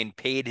 Nick Wayne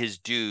paid his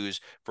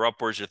dues for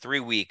upwards of 3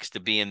 weeks to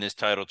be in this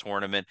title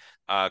tournament.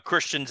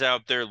 Christian's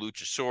out there.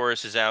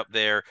 Luchasaurus is out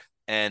there.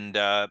 And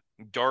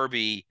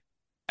Darby,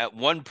 at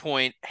one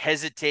point,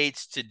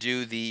 hesitates to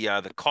do the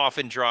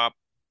coffin drop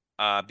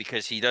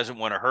because he doesn't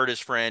want to hurt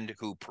his friend,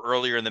 who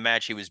earlier in the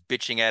match he was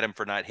bitching at him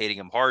for not hitting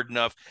him hard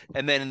enough,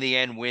 and then in the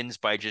end wins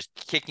by just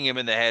kicking him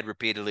in the head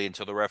repeatedly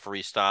until the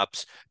referee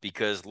stops,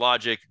 because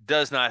logic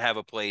does not have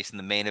a place in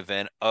the main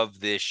event of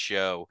this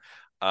show.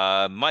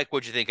 Mike,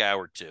 what'd you think of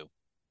hour two?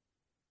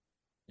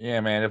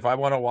 Yeah, man, if I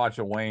want to watch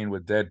a Wayne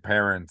with dead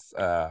parents,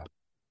 I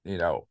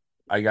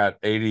got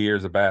 80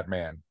 years of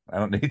Batman. I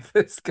don't need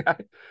this guy.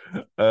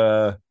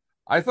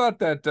 I thought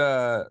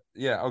that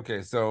yeah,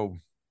 okay, so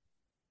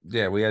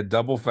yeah, we had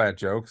double fat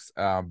jokes.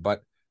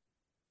 But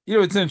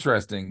it's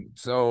interesting.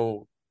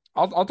 So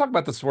I'll talk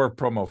about the Swerve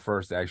promo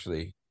first,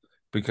 actually,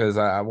 because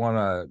I want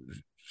to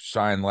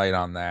shine light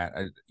on that.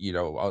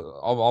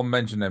 I'll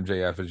mention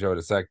MJF and Joe in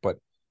a sec, but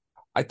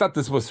I thought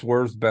this was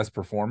Swerve's best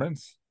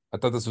performance. I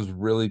thought this was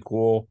really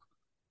cool.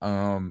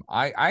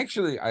 I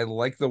actually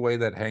like the way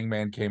that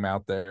Hangman came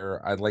out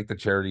there. I like the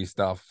charity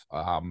stuff.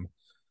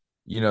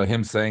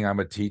 Him saying I'm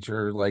a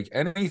teacher, like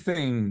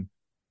anything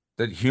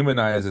that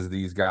humanizes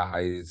these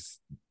guys,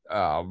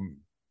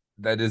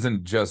 that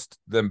isn't just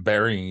them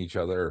burying each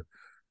other,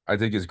 I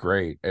think is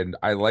great. And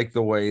I like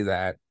the way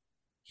that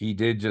he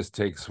did just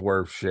take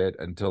Swerve shit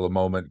until the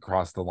moment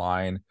crossed the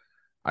line.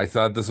 I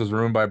thought this was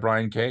ruined by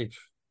Brian Cage.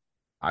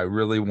 I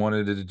really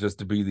wanted it just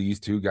to be these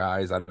two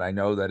guys. And I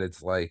know that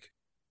it's like,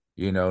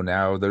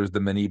 now there's the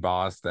mini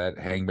boss that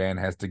Hangman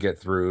has to get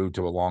through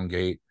to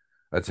elongate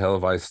a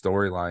televised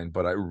storyline,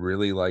 but I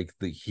really like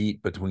the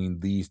heat between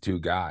these two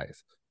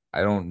guys.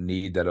 I don't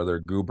need that other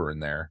goober in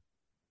there.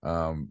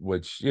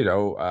 But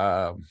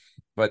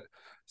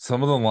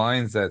some of the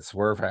lines that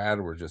Swerve had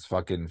were just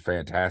fucking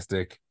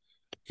fantastic.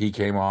 He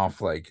came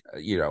off like,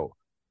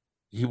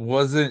 he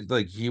wasn't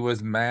like he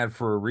was mad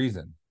for a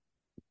reason.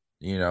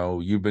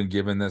 You've been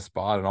given this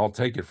spot and I'll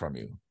take it from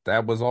you.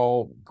 That was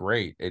all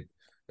great. It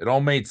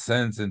all made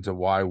sense into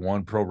why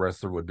one pro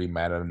wrestler would be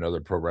mad at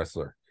another pro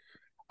wrestler.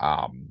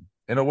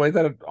 In a way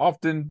that it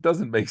often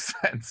doesn't make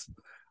sense.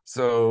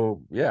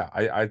 So yeah,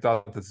 I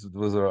thought this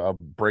was a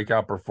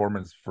breakout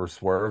performance for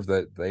Swerve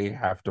that they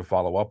have to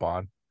follow up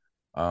on.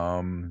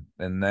 And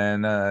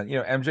then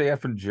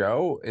MJF and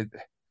Joe,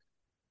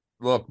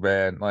 look,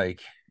 man,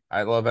 like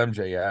I love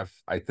MJF.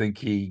 I think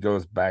he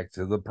goes back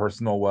to the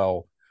personal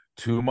well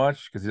too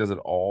much because he does it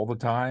all the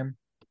time.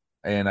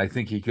 And I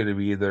think he could have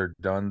either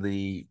done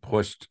the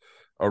pushed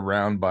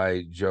around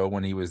by Joe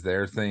when he was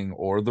there thing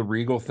or the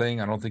Regal thing.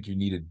 I don't think you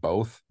needed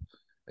both.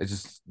 It's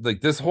just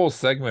like this whole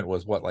segment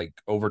was what, like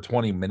over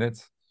 20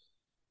 minutes.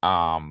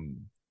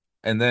 And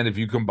then if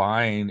you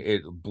combine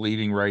it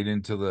bleeding right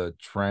into the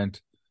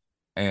Trent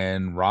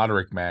and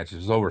Roderick match, it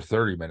was over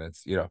 30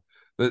 minutes.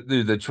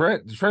 The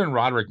Trent and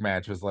Roderick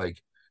match was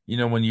like,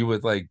 when you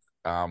would like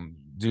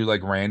do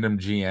like random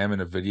GM in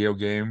a video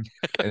game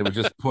and it would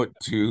just put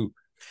two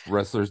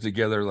wrestlers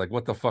together, like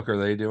what the fuck are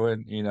they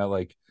doing?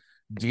 Like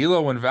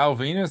D'Lo and Val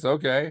Venus,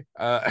 okay.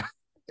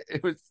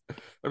 It was,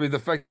 I mean, the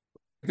fact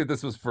that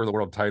this was for the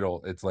world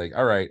title, it's like,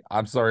 all right,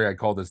 I'm sorry I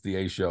called this the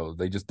A show.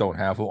 They just don't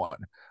have one.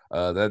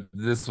 That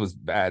this was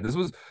bad.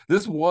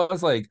 This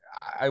was like,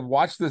 I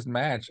watched this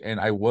match and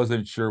I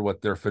wasn't sure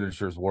what their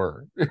finishers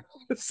were.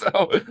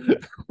 So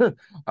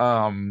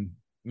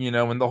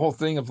and the whole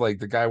thing of like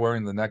the guy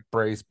wearing the neck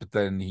brace, but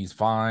then he's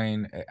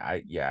fine.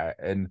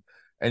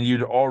 And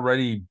you'd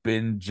already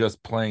been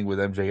just playing with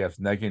MJF's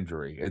neck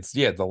injury. It's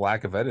the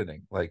lack of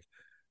editing. Like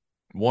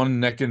one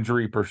neck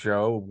injury per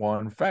show,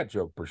 one fat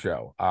joke per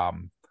show.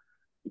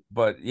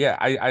 But yeah,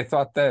 I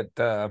thought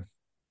that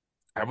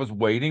I was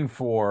waiting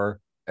for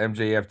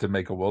MJF to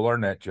make a Will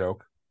Arnett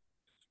joke,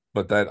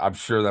 but that I'm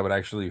sure that would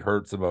actually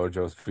hurt Samoa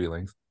Joe's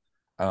feelings.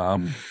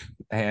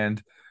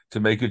 And to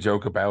make a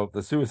joke about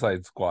the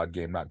Suicide Squad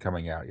game not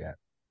coming out yet.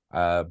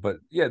 But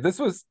yeah, this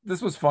was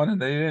fun,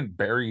 and they didn't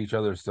bury each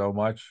other so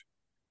much.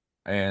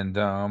 And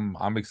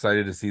I'm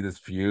excited to see this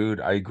feud.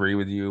 I agree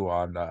with you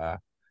on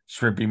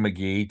Shrimpy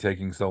McGee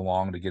taking so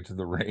long to get to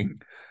the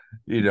ring.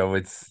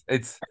 It's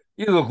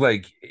you look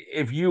like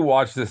if you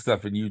watch this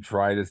stuff and you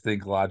try to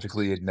think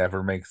logically, it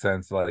never makes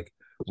sense. Like,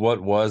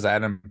 what was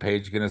Adam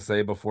Page gonna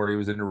say before he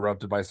was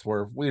interrupted by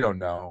Swerve? We don't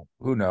know.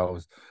 Who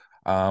knows?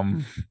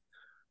 And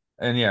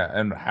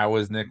how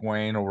is Nick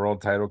Wayne a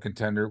world title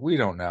contender? We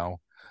don't know.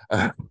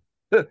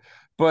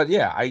 But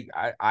yeah,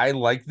 I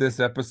like this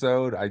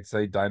episode. I'd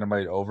say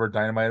Dynamite over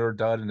Dynamite or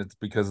Dud, and it's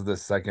because of the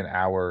second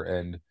hour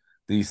and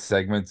these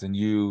segments, and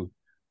you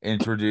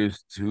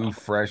introduced two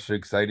fresh,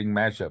 exciting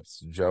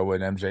matchups, Joe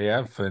and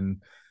MJF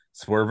and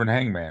Swerve and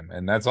Hangman,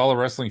 and that's all a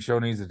wrestling show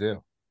needs to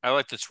do. I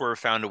like that Swerve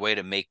found a way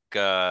to make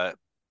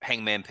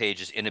Hangman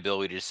Page's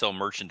inability to sell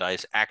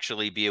merchandise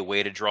actually be a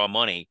way to draw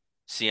money.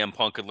 CM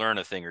Punk could learn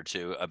a thing or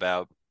two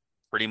about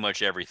pretty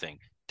much everything.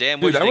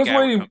 Dan, what do you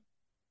think?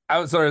 I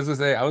was gonna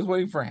say, I was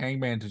waiting for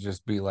Hangman to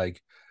just be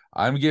like,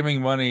 I'm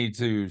giving money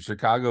to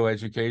Chicago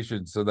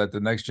education so that the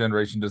next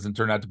generation doesn't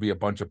turn out to be a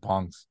bunch of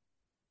punks.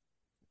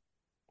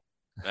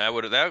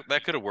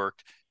 That could have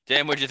worked.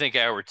 Dan, what do you think,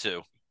 hour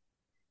two?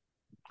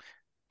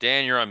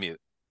 Dan, you're on mute.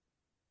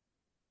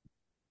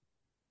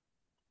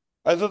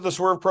 I thought the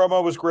Swerve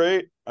promo was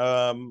great.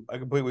 I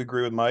completely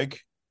agree with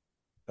Mike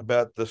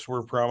about the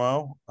Swerve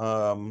promo.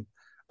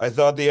 I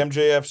thought the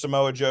MJF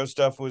Samoa Joe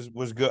stuff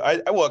was good.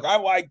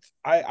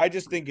 I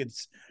just think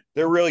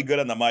they're really good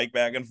on the mic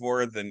back and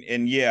forth,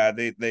 and yeah,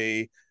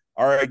 they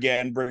are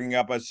again bringing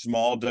up a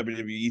small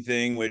WWE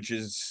thing, which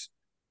is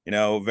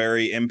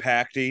very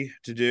impacty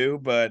to do,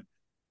 but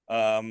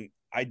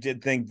I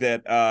did think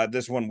that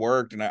this one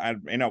worked, and I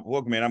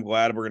look, man, I'm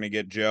glad we're gonna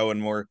get Joe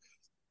in more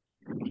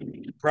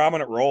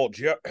prominent role.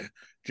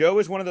 Joe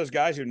is one of those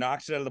guys who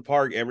knocks it out of the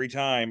park every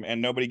time,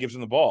 and nobody gives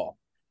him the ball.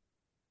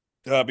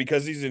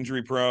 Because he's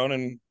injury prone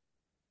and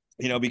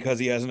because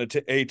he has an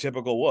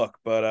atypical look.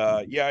 But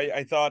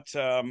I thought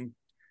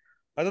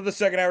the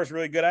second hour was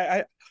really good.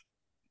 I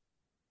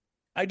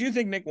do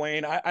think Nick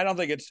Wayne, I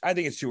think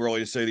it's too early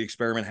to say the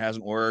experiment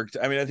hasn't worked.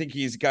 I mean, I think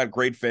he's got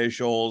great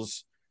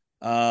facials.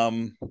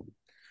 The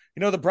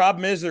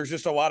problem is there's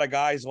just a lot of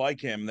guys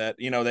like him that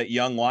that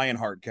young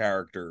Lionheart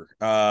character.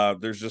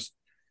 There's just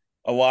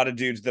a lot of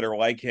dudes that are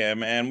like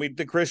him, and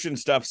the Christian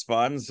stuff's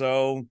fun,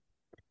 so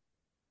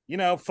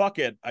fuck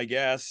it, I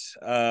guess.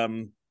 I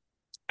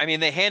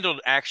mean, they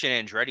handled Action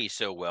Andretti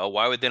so well.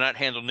 Why would they not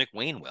handle Nick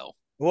Wayne well?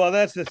 Well,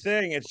 that's the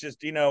thing. It's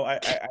just,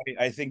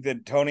 I think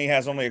that Tony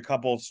has only a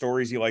couple of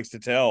stories he likes to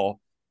tell.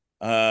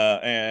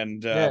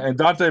 And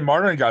Dante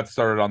Martin got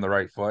started on the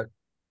right foot.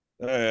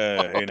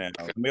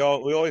 We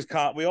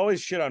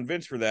always shit on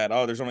Vince for that.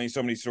 Oh, there's only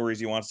so many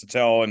stories he wants to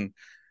tell, and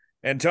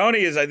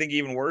Tony is, I think,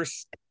 even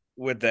worse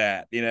with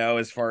that.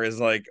 As far as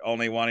like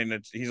only wanting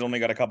to, he's only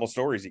got a couple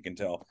stories he can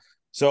tell.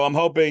 So I'm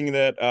hoping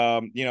that,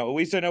 at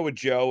least I know with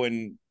Joe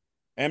and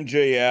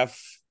MJF,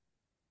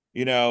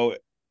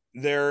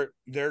 they're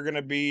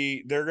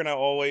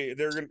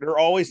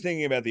always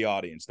thinking about the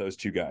audience. Those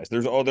two guys,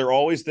 they're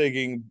always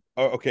thinking,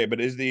 oh, okay,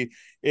 but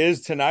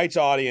is tonight's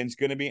audience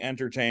going to be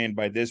entertained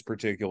by this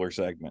particular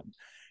segment?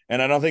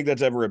 And I don't think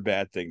that's ever a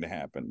bad thing to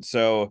happen.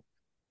 So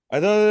I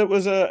thought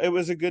it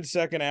was a good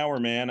second hour,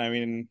 man. I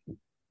mean,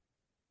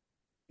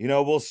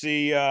 we'll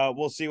see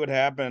what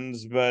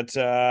happens, but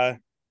I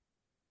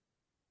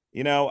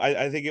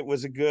think it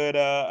was a good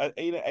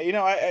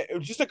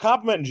just a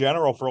compliment in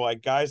general for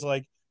like guys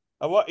like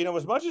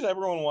as much as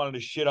everyone wanted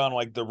to shit on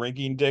like the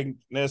rinking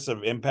digness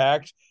of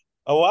Impact,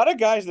 a lot of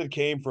guys that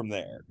came from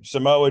there,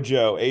 Samoa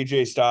Joe,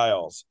 AJ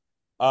Styles,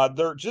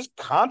 they're just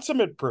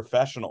consummate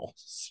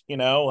professionals,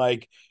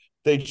 like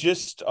they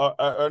just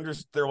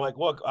they're like,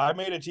 look, I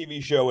made a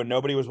TV show and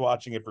nobody was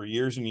watching it for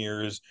years and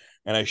years,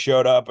 and I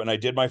showed up and I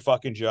did my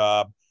fucking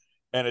job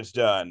and it's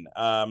done.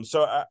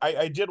 So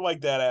I did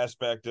like that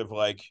aspect of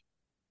like,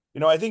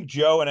 I think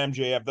Joe and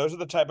MJF, those are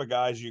the type of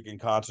guys you can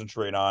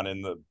concentrate on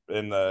in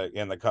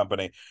the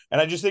company.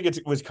 And I just think it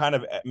was kind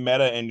of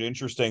meta and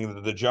interesting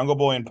that the Jungle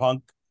Boy and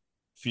Punk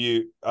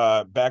feud,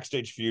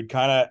 backstage feud,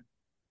 kind of,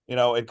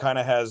 it kind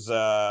of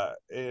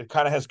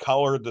has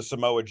colored the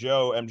Samoa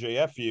Joe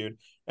MJF feud,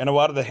 and a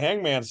lot of the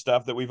Hangman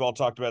stuff that we've all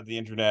talked about the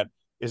internet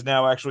is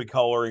now actually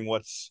coloring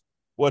what's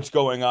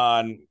going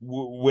on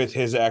with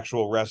his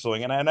actual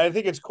wrestling. And I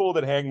think it's cool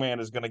that Hangman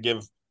is going to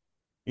give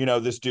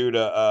this dude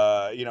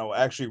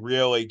actually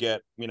really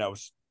get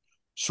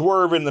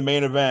swerve in the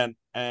main event,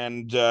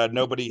 and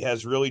nobody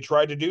has really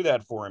tried to do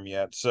that for him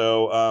yet.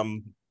 So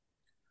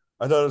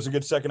I thought it was a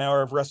good second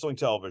hour of wrestling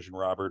television.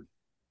 Robert,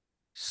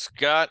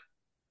 Scott.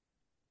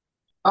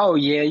 Oh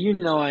yeah,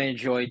 I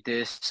enjoyed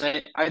this.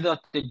 I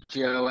thought the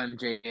Joe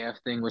MJF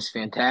thing was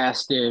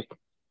fantastic.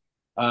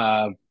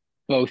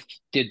 Both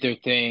did their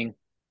thing.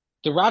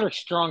 The Roderick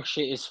Strong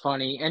shit is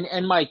funny.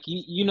 And Mike,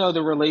 you know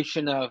the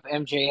relation of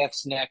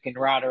MJF's neck and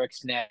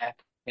Roderick's neck,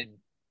 and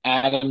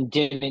Adam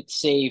didn't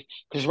save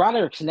because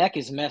Roderick's neck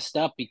is messed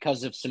up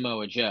because of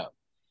Samoa Joe.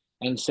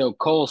 And so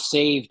Cole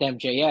saved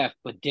MJF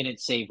but didn't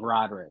save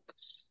Roderick.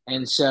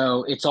 And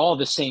so it's all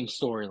the same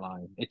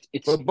storyline.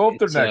 But both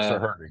their necks are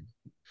hurting.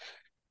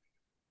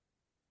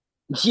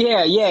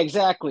 Yeah,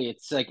 exactly.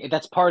 It's like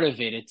that's part of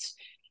it.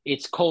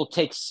 It's Cole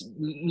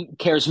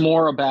cares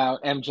more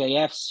about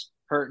MJF's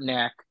hurt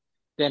neck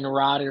than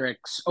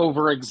Roderick's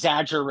over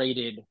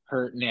exaggerated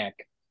hurt neck,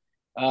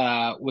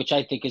 which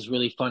I think is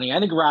really funny. I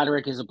think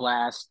Roderick is a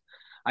blast.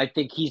 I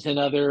think he's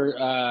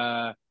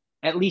another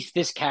at least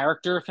this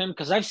character of him,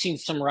 because I've seen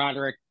some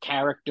Roderick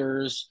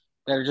characters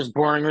that are just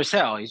boring as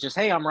hell. He's just,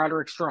 hey, I'm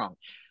Roderick Strong.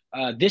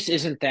 This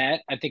isn't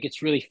that. I think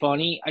it's really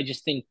funny. I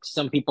just think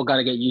some people got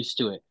to get used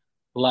to it,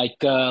 like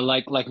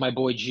my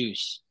boy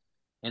Juice,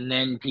 and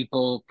then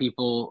people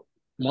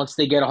once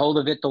they get a hold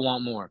of it, they'll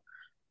want more.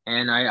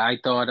 And I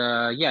thought,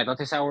 I thought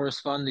this hour was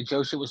fun. The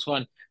Joe shit was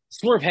fun.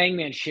 Swerve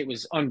Hangman shit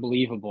was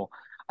unbelievable.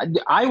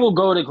 I will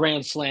go to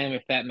Grand Slam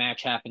if that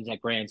match happens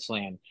at Grand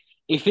Slam.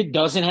 If it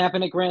doesn't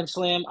happen at Grand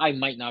Slam, I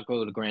might not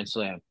go to Grand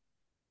Slam.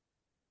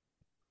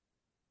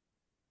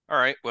 All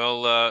right.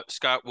 Well,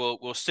 Scott,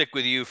 we'll stick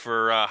with you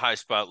for high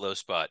spot, low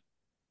spot.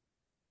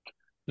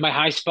 My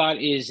high spot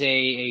is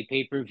a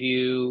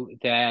pay-per-view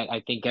that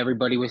I think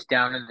everybody was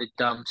down in the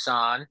dumps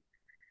on,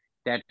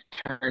 that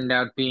turned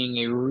out being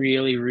a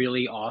really,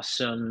 really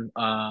awesome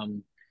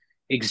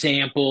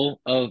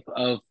example of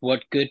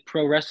what good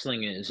pro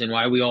wrestling is and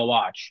why we all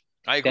watch.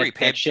 I agree.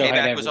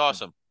 Payback was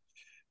awesome.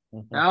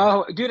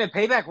 Oh, dude, and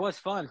Payback was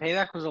fun.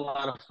 Payback was a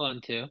lot of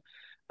fun too.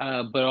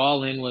 But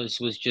All In was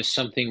just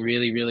something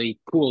really, really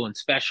cool and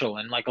special,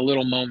 and like a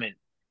little moment.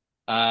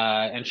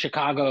 And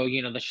Chicago,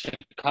 the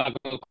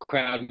Chicago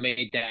crowd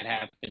made that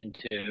happen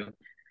too.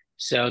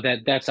 So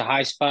that's a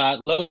high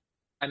spot. Look,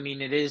 I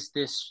mean, it is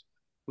this.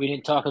 We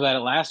didn't talk about it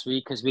last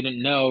week because we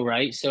didn't know,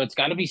 right? So it's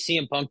got to be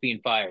CM Punk being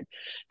fired.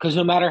 Because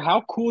no matter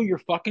how cool your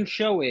fucking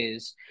show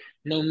is,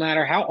 no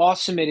matter how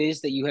awesome it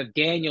is that you have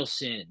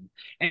Danielson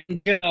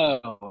and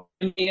Joe,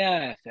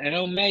 MDF and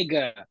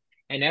Omega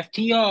and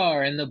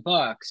FTR and the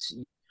Bucks,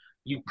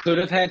 you could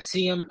have had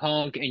CM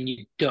Punk and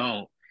you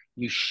don't.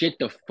 You shit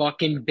the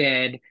fucking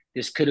bed.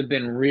 This could have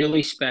been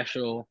really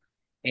special.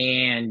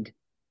 And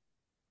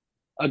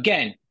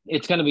again,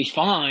 it's going to be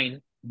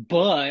fine,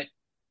 but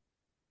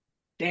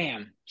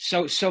damn,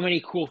 so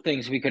many cool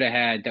things we could have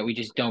had that we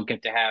just don't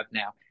get to have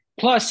now.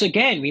 Plus,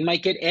 again, we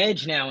might get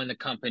Edge now in the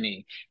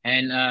company.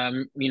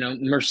 And,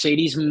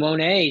 Mercedes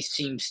Moné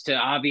seems to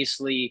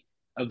obviously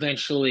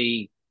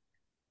eventually,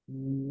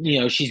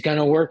 she's going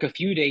to work a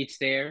few dates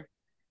there.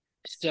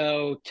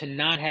 So to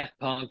not have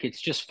Punk,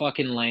 it's just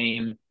fucking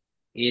lame.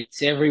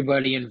 It's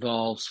everybody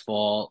involved's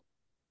fault,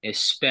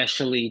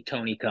 especially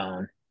Tony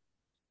Khan.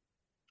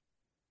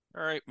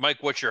 All right, Mike,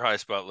 what's your high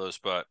spot, low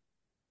spot?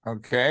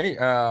 Okay.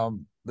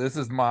 This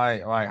is my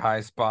high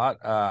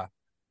spot.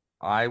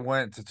 I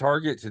went to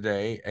Target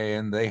today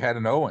and they had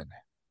an Owen.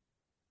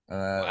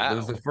 Wow. It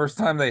was the first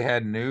time they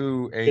had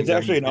new AEW. It's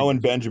actually an Owen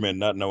Benjamin,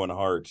 not an Owen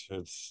Hart.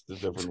 It's the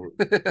different.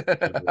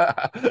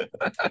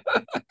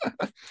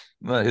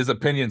 His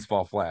opinions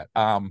fall flat.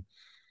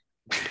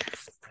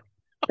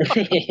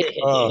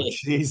 Oh,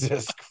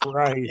 Jesus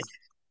Christ.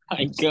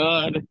 My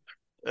God.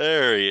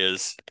 There he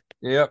is.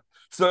 Yep.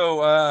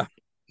 So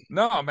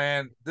no,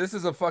 man, this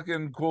is a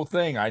fucking cool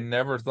thing. I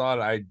never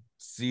thought I'd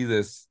see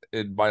this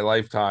in my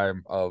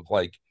lifetime of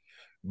like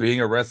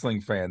being a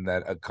wrestling fan,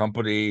 that a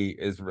company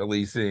is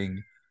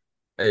releasing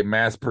a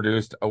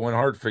mass-produced Owen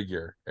Hart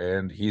figure,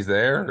 and he's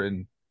there,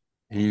 and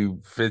he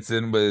fits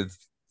in with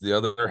the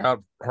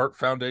other Hart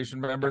Foundation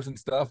members and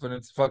stuff, and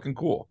it's fucking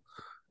cool.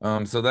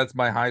 So that's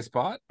my high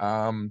spot.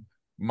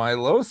 My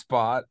low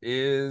spot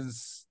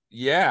is,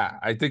 yeah,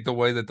 I think the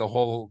way that the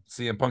whole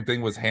CM Punk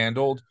thing was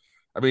handled.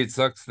 I mean, it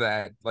sucks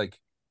that, like,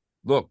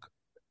 look,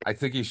 I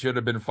think he should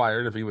have been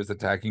fired if he was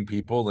attacking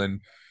people, and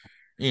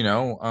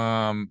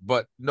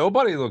but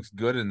nobody looks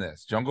good in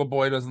this. Jungle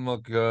Boy doesn't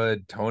look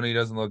good. Tony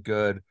doesn't look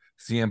good.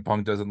 CM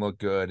Punk doesn't look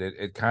good.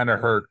 It kind of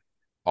hurt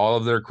all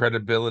of their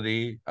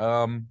credibility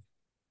a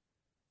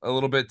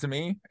little bit to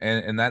me,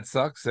 and that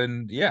sucks.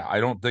 And yeah, I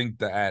don't think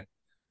that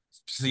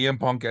CM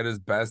Punk at his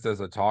best as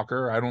a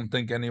talker, I don't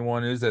think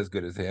anyone is as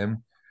good as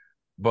him.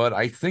 But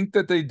I think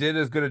that they did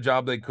as good a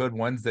job they could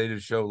Wednesday to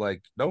show,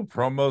 like, no,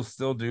 promos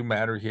still do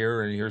matter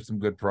here, and here's some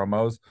good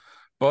promos.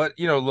 But,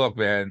 look,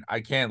 man,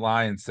 I can't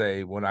lie and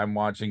say when I'm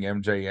watching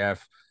MJF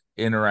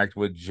interact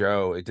with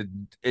Joe,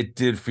 it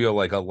did feel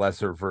like a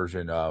lesser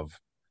version of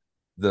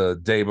the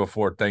day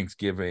before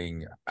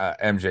Thanksgiving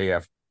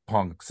MJF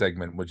Punk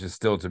segment, which is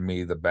still to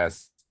me the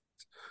best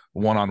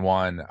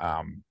one-on-one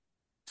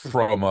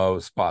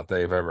promo spot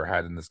they've ever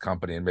had in this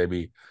company, and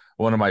maybe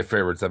one of my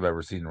favorites I've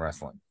ever seen in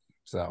wrestling.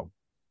 So,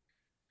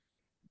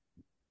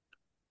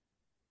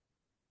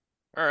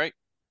 all right,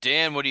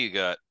 Dan, what do you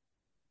got?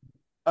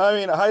 I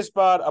mean, a high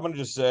spot, I'm going to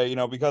just say,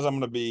 because I'm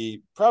going to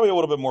be probably a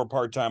little bit more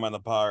part-time on the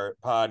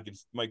pod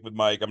with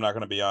Mike, I'm not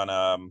going to be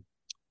on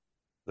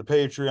the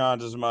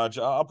Patreons as much.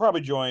 I'll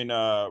probably join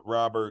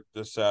Robert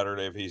this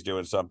Saturday if he's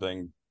doing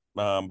something,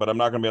 but I'm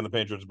not going to be on the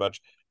Patreons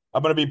much.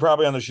 I'm going to be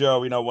probably on the show,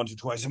 once or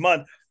twice a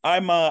month.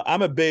 I'm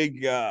a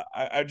big,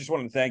 I just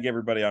want to thank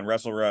everybody on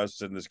Wrestle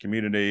Rust and this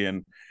community,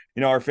 and,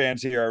 our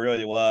fans here I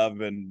really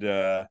love, and,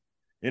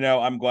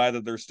 I'm glad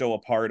that they're still a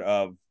part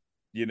of,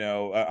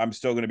 I'm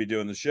still going to be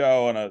doing the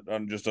show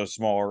on just a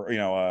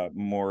smaller,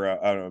 more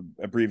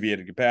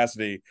abbreviated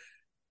capacity.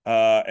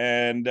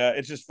 And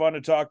it's just fun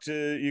to talk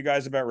to you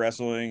guys about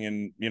wrestling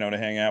and, to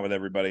hang out with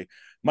everybody.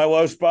 My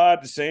low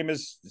spot, the same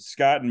as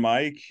Scott and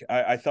Mike.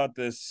 I thought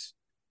this,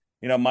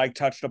 Mike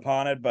touched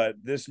upon it, but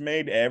this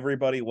made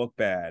everybody look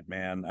bad,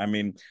 man. I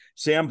mean,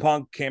 Sam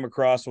Punk came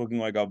across looking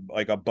like a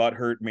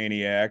butthurt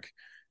maniac.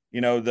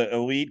 The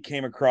Elite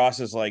came across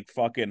as like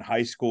fucking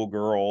high school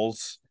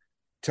girls.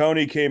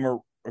 Tony came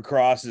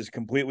across as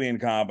completely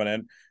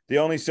incompetent. The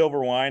only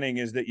silver lining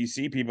is that you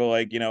see people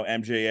like,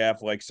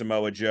 MJF, like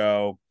Samoa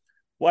Joe,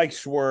 like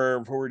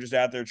Swerve, who are just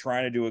out there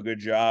trying to do a good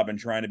job and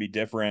trying to be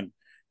different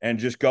and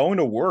just going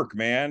to work,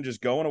 man, just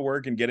going to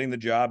work and getting the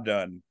job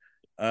done.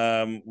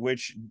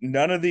 Which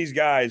none of these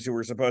guys who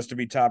were supposed to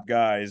be top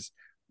guys,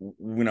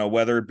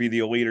 whether it be the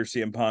Elite or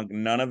CM Punk,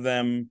 none of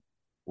them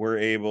were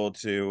able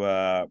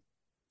to,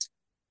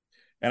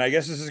 and I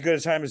guess this is as good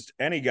a time as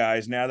any,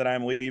 guys, now that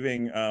I'm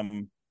leaving.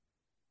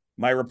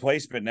 My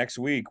replacement next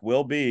week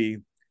will be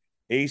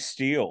Ace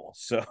Steel.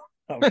 So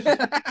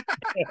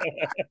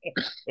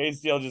Ace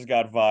Steel just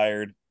got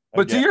fired.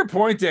 But to your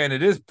point, Dan,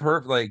 it is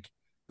perfect. Like,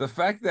 the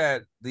fact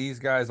that these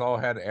guys all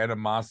had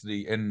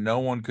animosity and no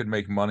one could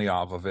make money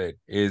off of it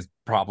is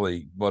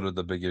probably one of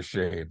the biggest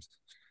shames.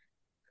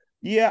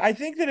 Yeah, I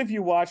think that if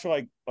you watch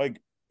like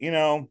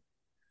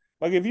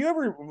if you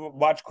ever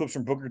watch clips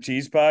from Booker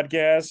T's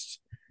podcast,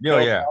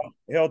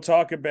 he'll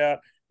talk about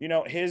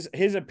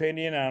his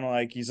opinion on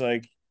like he's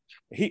like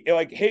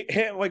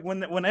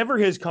whenever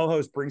his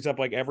co-host brings up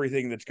like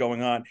everything that's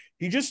going on,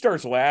 he just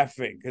starts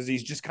laughing because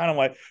he's just kind of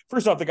like,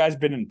 first off, the guy's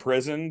been in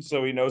prison,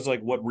 so he knows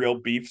like what real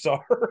beefs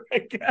are, I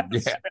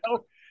guess.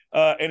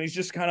 Yeah. And he's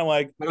just kind of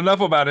like,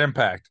 enough about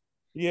Impact.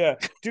 Yeah,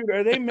 dude,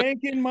 are they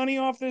making money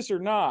off this or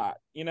not?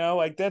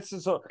 That's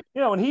just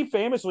and he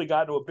famously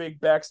got into a big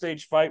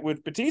backstage fight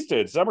with Batista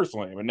at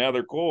SummerSlam, and now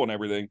they're cool and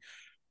everything.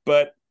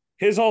 But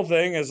his whole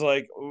thing is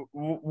like,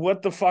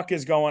 what the fuck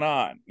is going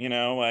on?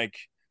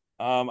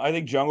 I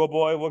think Jungle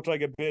Boy looked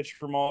like a bitch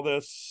from all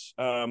this.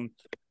 I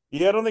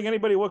don't think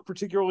anybody looked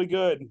particularly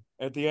good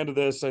at the end of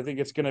this. I think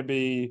it's going to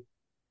be,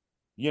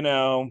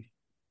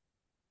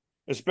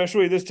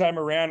 especially this time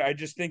around, I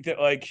just think that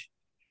like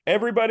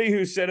everybody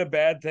who said a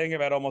bad thing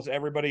about almost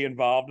everybody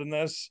involved in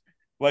this,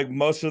 like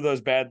most of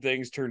those bad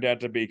things turned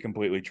out to be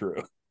completely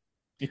true,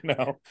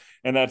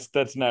 and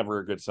that's never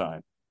a good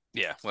sign.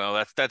 Yeah,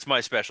 well, that's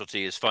my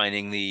specialty, is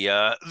finding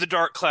the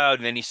dark cloud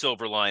and any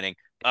silver lining.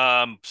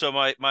 So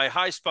my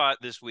high spot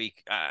this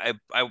week, I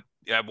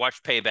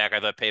watched Payback. I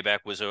thought Payback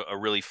was a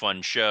really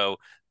fun show.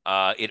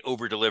 It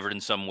over delivered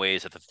in some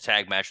ways. I thought the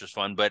tag match was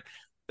fun, but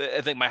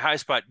I think my high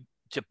spot,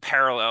 to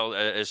parallel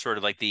as sort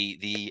of like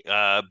the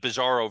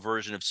bizarro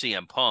version of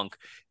CM Punk,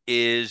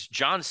 is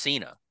John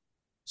Cena.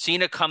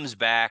 Cena comes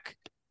back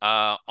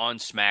on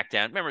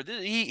SmackDown. Remember,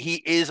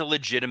 he is a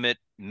legitimate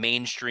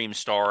mainstream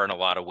star in a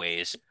lot of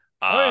ways.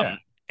 Oh yeah.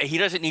 He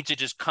doesn't need to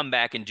just come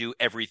back and do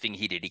everything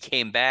he did. He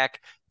came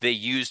back. They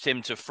used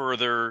him to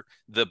further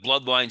the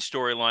Bloodline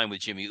storyline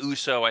with Jimmy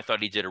Uso. I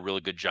thought he did a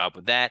really good job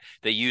with that.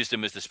 They used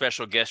him as the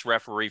special guest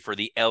referee for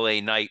the LA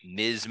Knight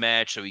Miz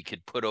match so he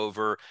could put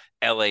over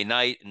LA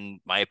Knight. And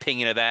my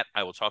opinion of that,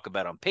 I will talk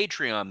about on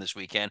Patreon this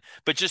weekend.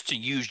 But just to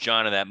use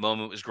John in that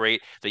moment was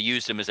great. They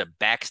used him as a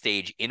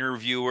backstage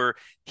interviewer.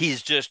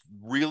 He's just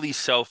really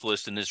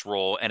selfless in this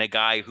role and a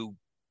guy who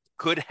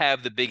could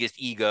have the biggest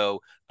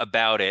ego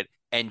about it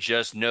and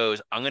just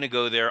knows I'm going to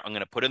go there. I'm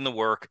going to put in the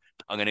work.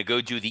 I'm going to go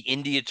do the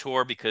India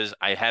tour because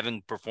I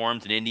haven't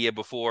performed in India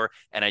before.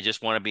 And I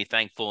just want to be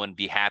thankful and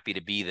be happy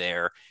to be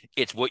there.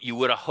 It's what you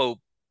would have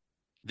hoped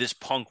this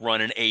Punk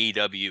run in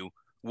AEW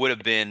would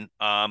have been.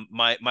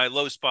 My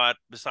low spot,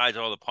 besides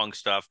all the Punk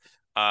stuff,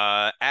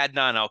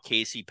 Adnan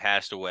Al-Kaisi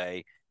passed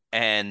away.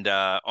 And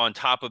on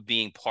top of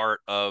being part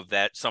of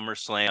that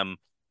SummerSlam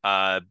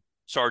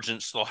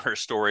Sergeant Slaughter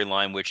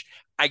storyline, which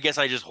I guess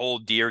I just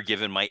hold dear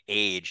given my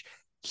age,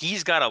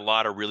 he's got a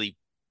lot of really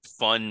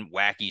fun,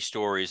 wacky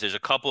stories. There's a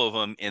couple of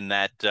them in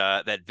that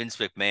Vince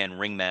McMahon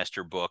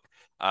Ringmaster book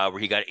where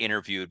he got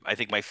interviewed. I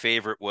think my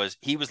favorite was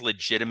he was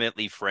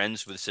legitimately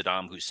friends with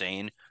Saddam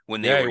Hussein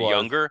when they were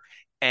younger.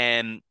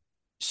 And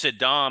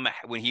Saddam,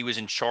 when he was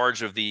in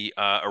charge of the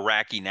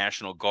Iraqi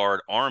National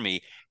Guard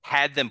Army,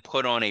 had them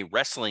put on a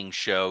wrestling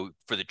show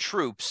for the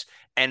troops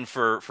and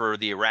for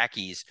the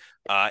Iraqis.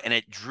 And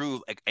it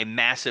drew like a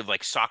massive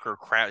like soccer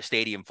crowd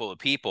stadium full of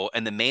people.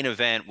 And the main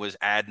event was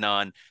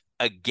Adnan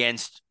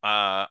against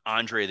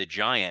Andre the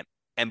Giant.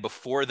 And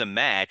before the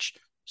match,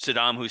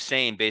 Saddam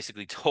Hussein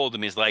basically told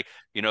him, he's like,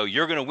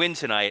 you're going to win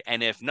tonight.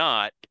 And if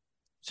not,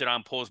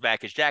 Saddam pulls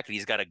back his jacket.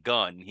 He's got a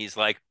gun. He's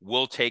like,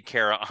 we'll take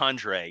care of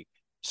Andre.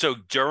 So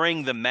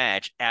during the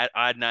match,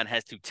 Adnan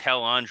has to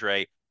tell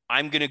Andre,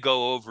 I'm going to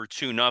go over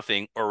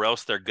 2-0 or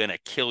else they're going to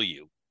kill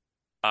you.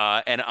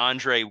 And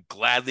Andre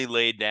gladly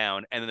laid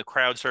down, and then the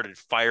crowd started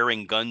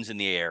firing guns in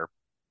the air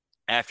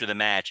after the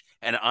match,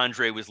 and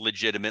Andre was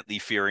legitimately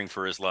fearing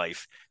for his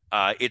life.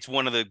 It's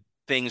one of the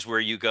things where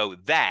you go,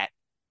 that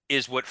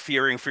is what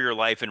fearing for your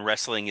life in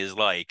wrestling is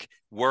like.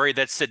 Worry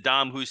that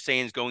Saddam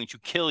Hussein is going to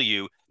kill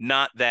you,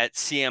 not that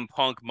CM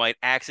Punk might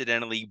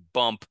accidentally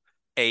bump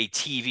a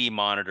TV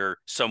monitor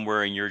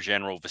somewhere in your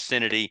general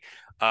vicinity.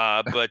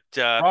 But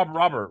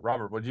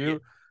Robert, would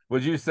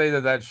you say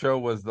that show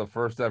was the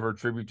first ever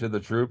tribute to the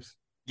troops?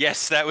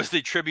 Yes, that was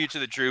the tribute to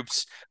the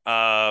troops.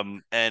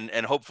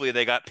 And hopefully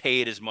they got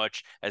paid as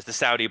much as the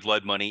Saudi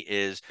blood money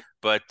is.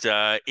 But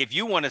if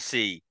you want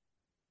to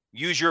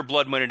use your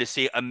blood money to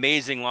see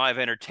amazing live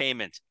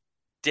entertainment,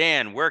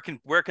 Dan, where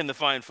can the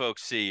fine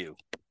folks see you?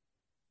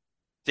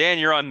 Dan,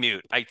 you're on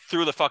mute. I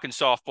threw the fucking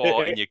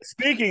softball and you.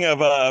 Speaking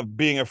of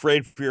being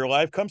afraid for your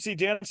life, come see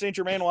Dan St.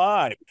 Germain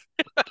live.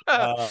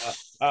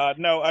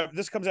 No,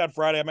 this comes out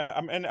Friday.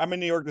 I'm in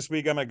New York this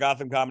week. I'm at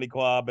Gotham Comedy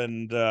Club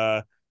and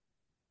a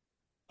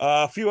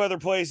few other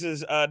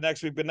places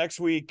next week. But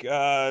next week,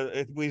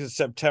 it was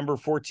September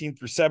 14th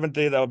through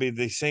 17th. That'll be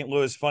the St.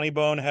 Louis Funny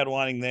Bone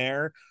headlining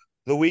there.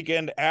 The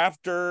weekend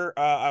after,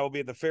 I will be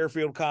at the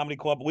Fairfield Comedy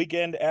Club.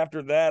 Weekend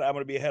after that, I'm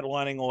going to be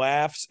headlining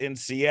Laughs in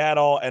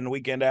Seattle. And the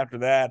weekend after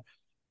that,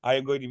 I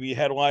am going to be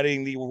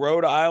headlining the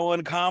Rhode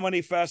Island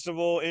Comedy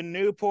Festival in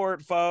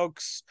Newport,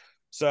 folks.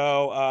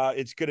 So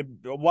it's going to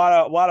be a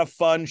lot of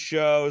fun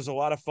shows, a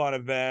lot of fun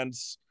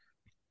events.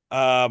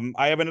 I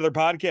have another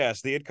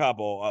podcast, The It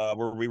Couple,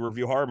 where we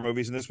review horror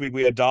movies. And this week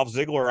we had Dolph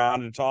Ziggler on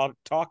to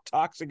talk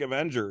Toxic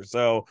Avenger.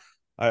 So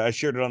I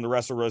shared it on the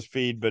Wrestle Rose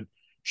feed, but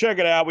check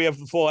it out. We have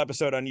the full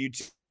episode on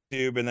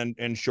YouTube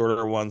and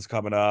shorter ones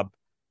coming up.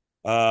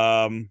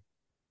 Yeah,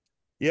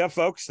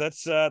 folks,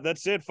 that's it.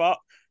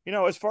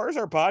 As far as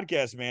our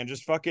podcast, man,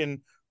 just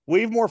fucking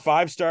leave more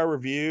 5-star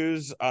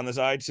reviews on this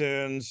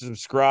iTunes,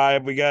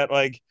 subscribe. We got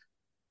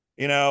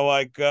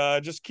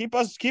just keep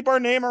our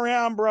name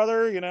around,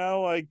 brother.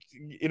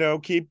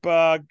 Keep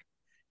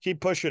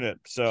pushing it.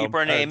 So keep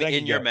our name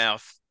in your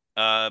mouth.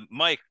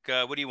 Mike,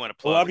 what do you want to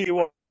plug? Love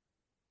you.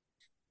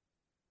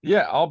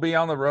 Yeah, I'll be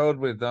on the road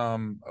with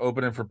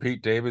opening for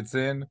Pete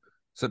Davidson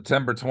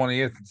September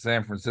 20th in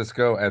San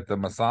Francisco at the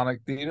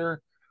Masonic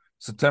Theater,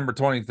 September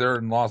 23rd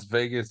in Las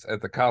Vegas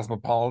at the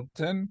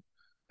Cosmopolitan,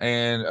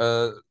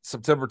 and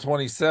September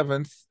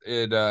 27th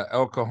at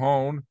El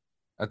Cajon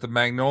at the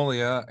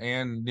Magnolia,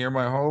 and near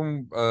my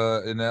home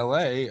in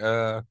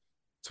LA,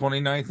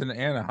 29th in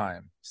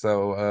Anaheim.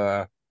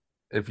 So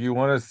if you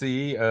want to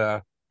see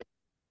a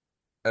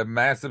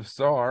massive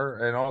star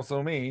and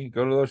also me,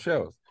 go to those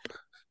shows.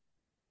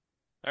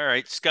 All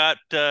right, Scott,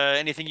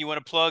 anything you want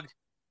to plug?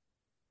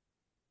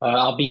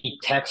 I'll be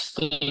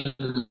texting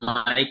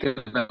Mike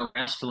about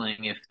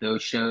wrestling if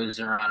those shows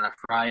are on a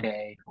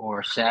Friday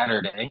or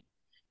Saturday.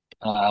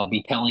 I'll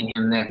be telling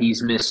him that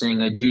he's missing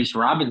a Juice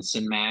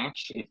Robinson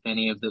match if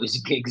any of those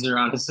gigs are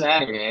on a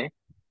Saturday.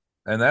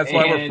 And that's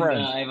why we're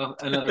friends. I have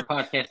another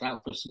podcast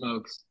out for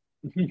smokes.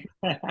 I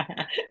have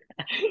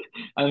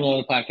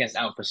another podcast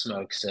out for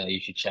smokes, so you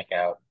should check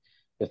out.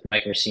 with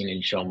Mike Racine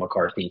and Sean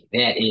McCarthy.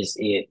 That is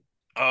it.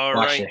 All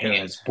Wash right, your guys.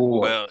 hands,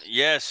 boy. Well,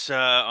 yes,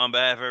 on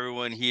behalf of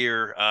everyone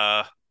here,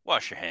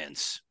 wash your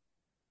hands.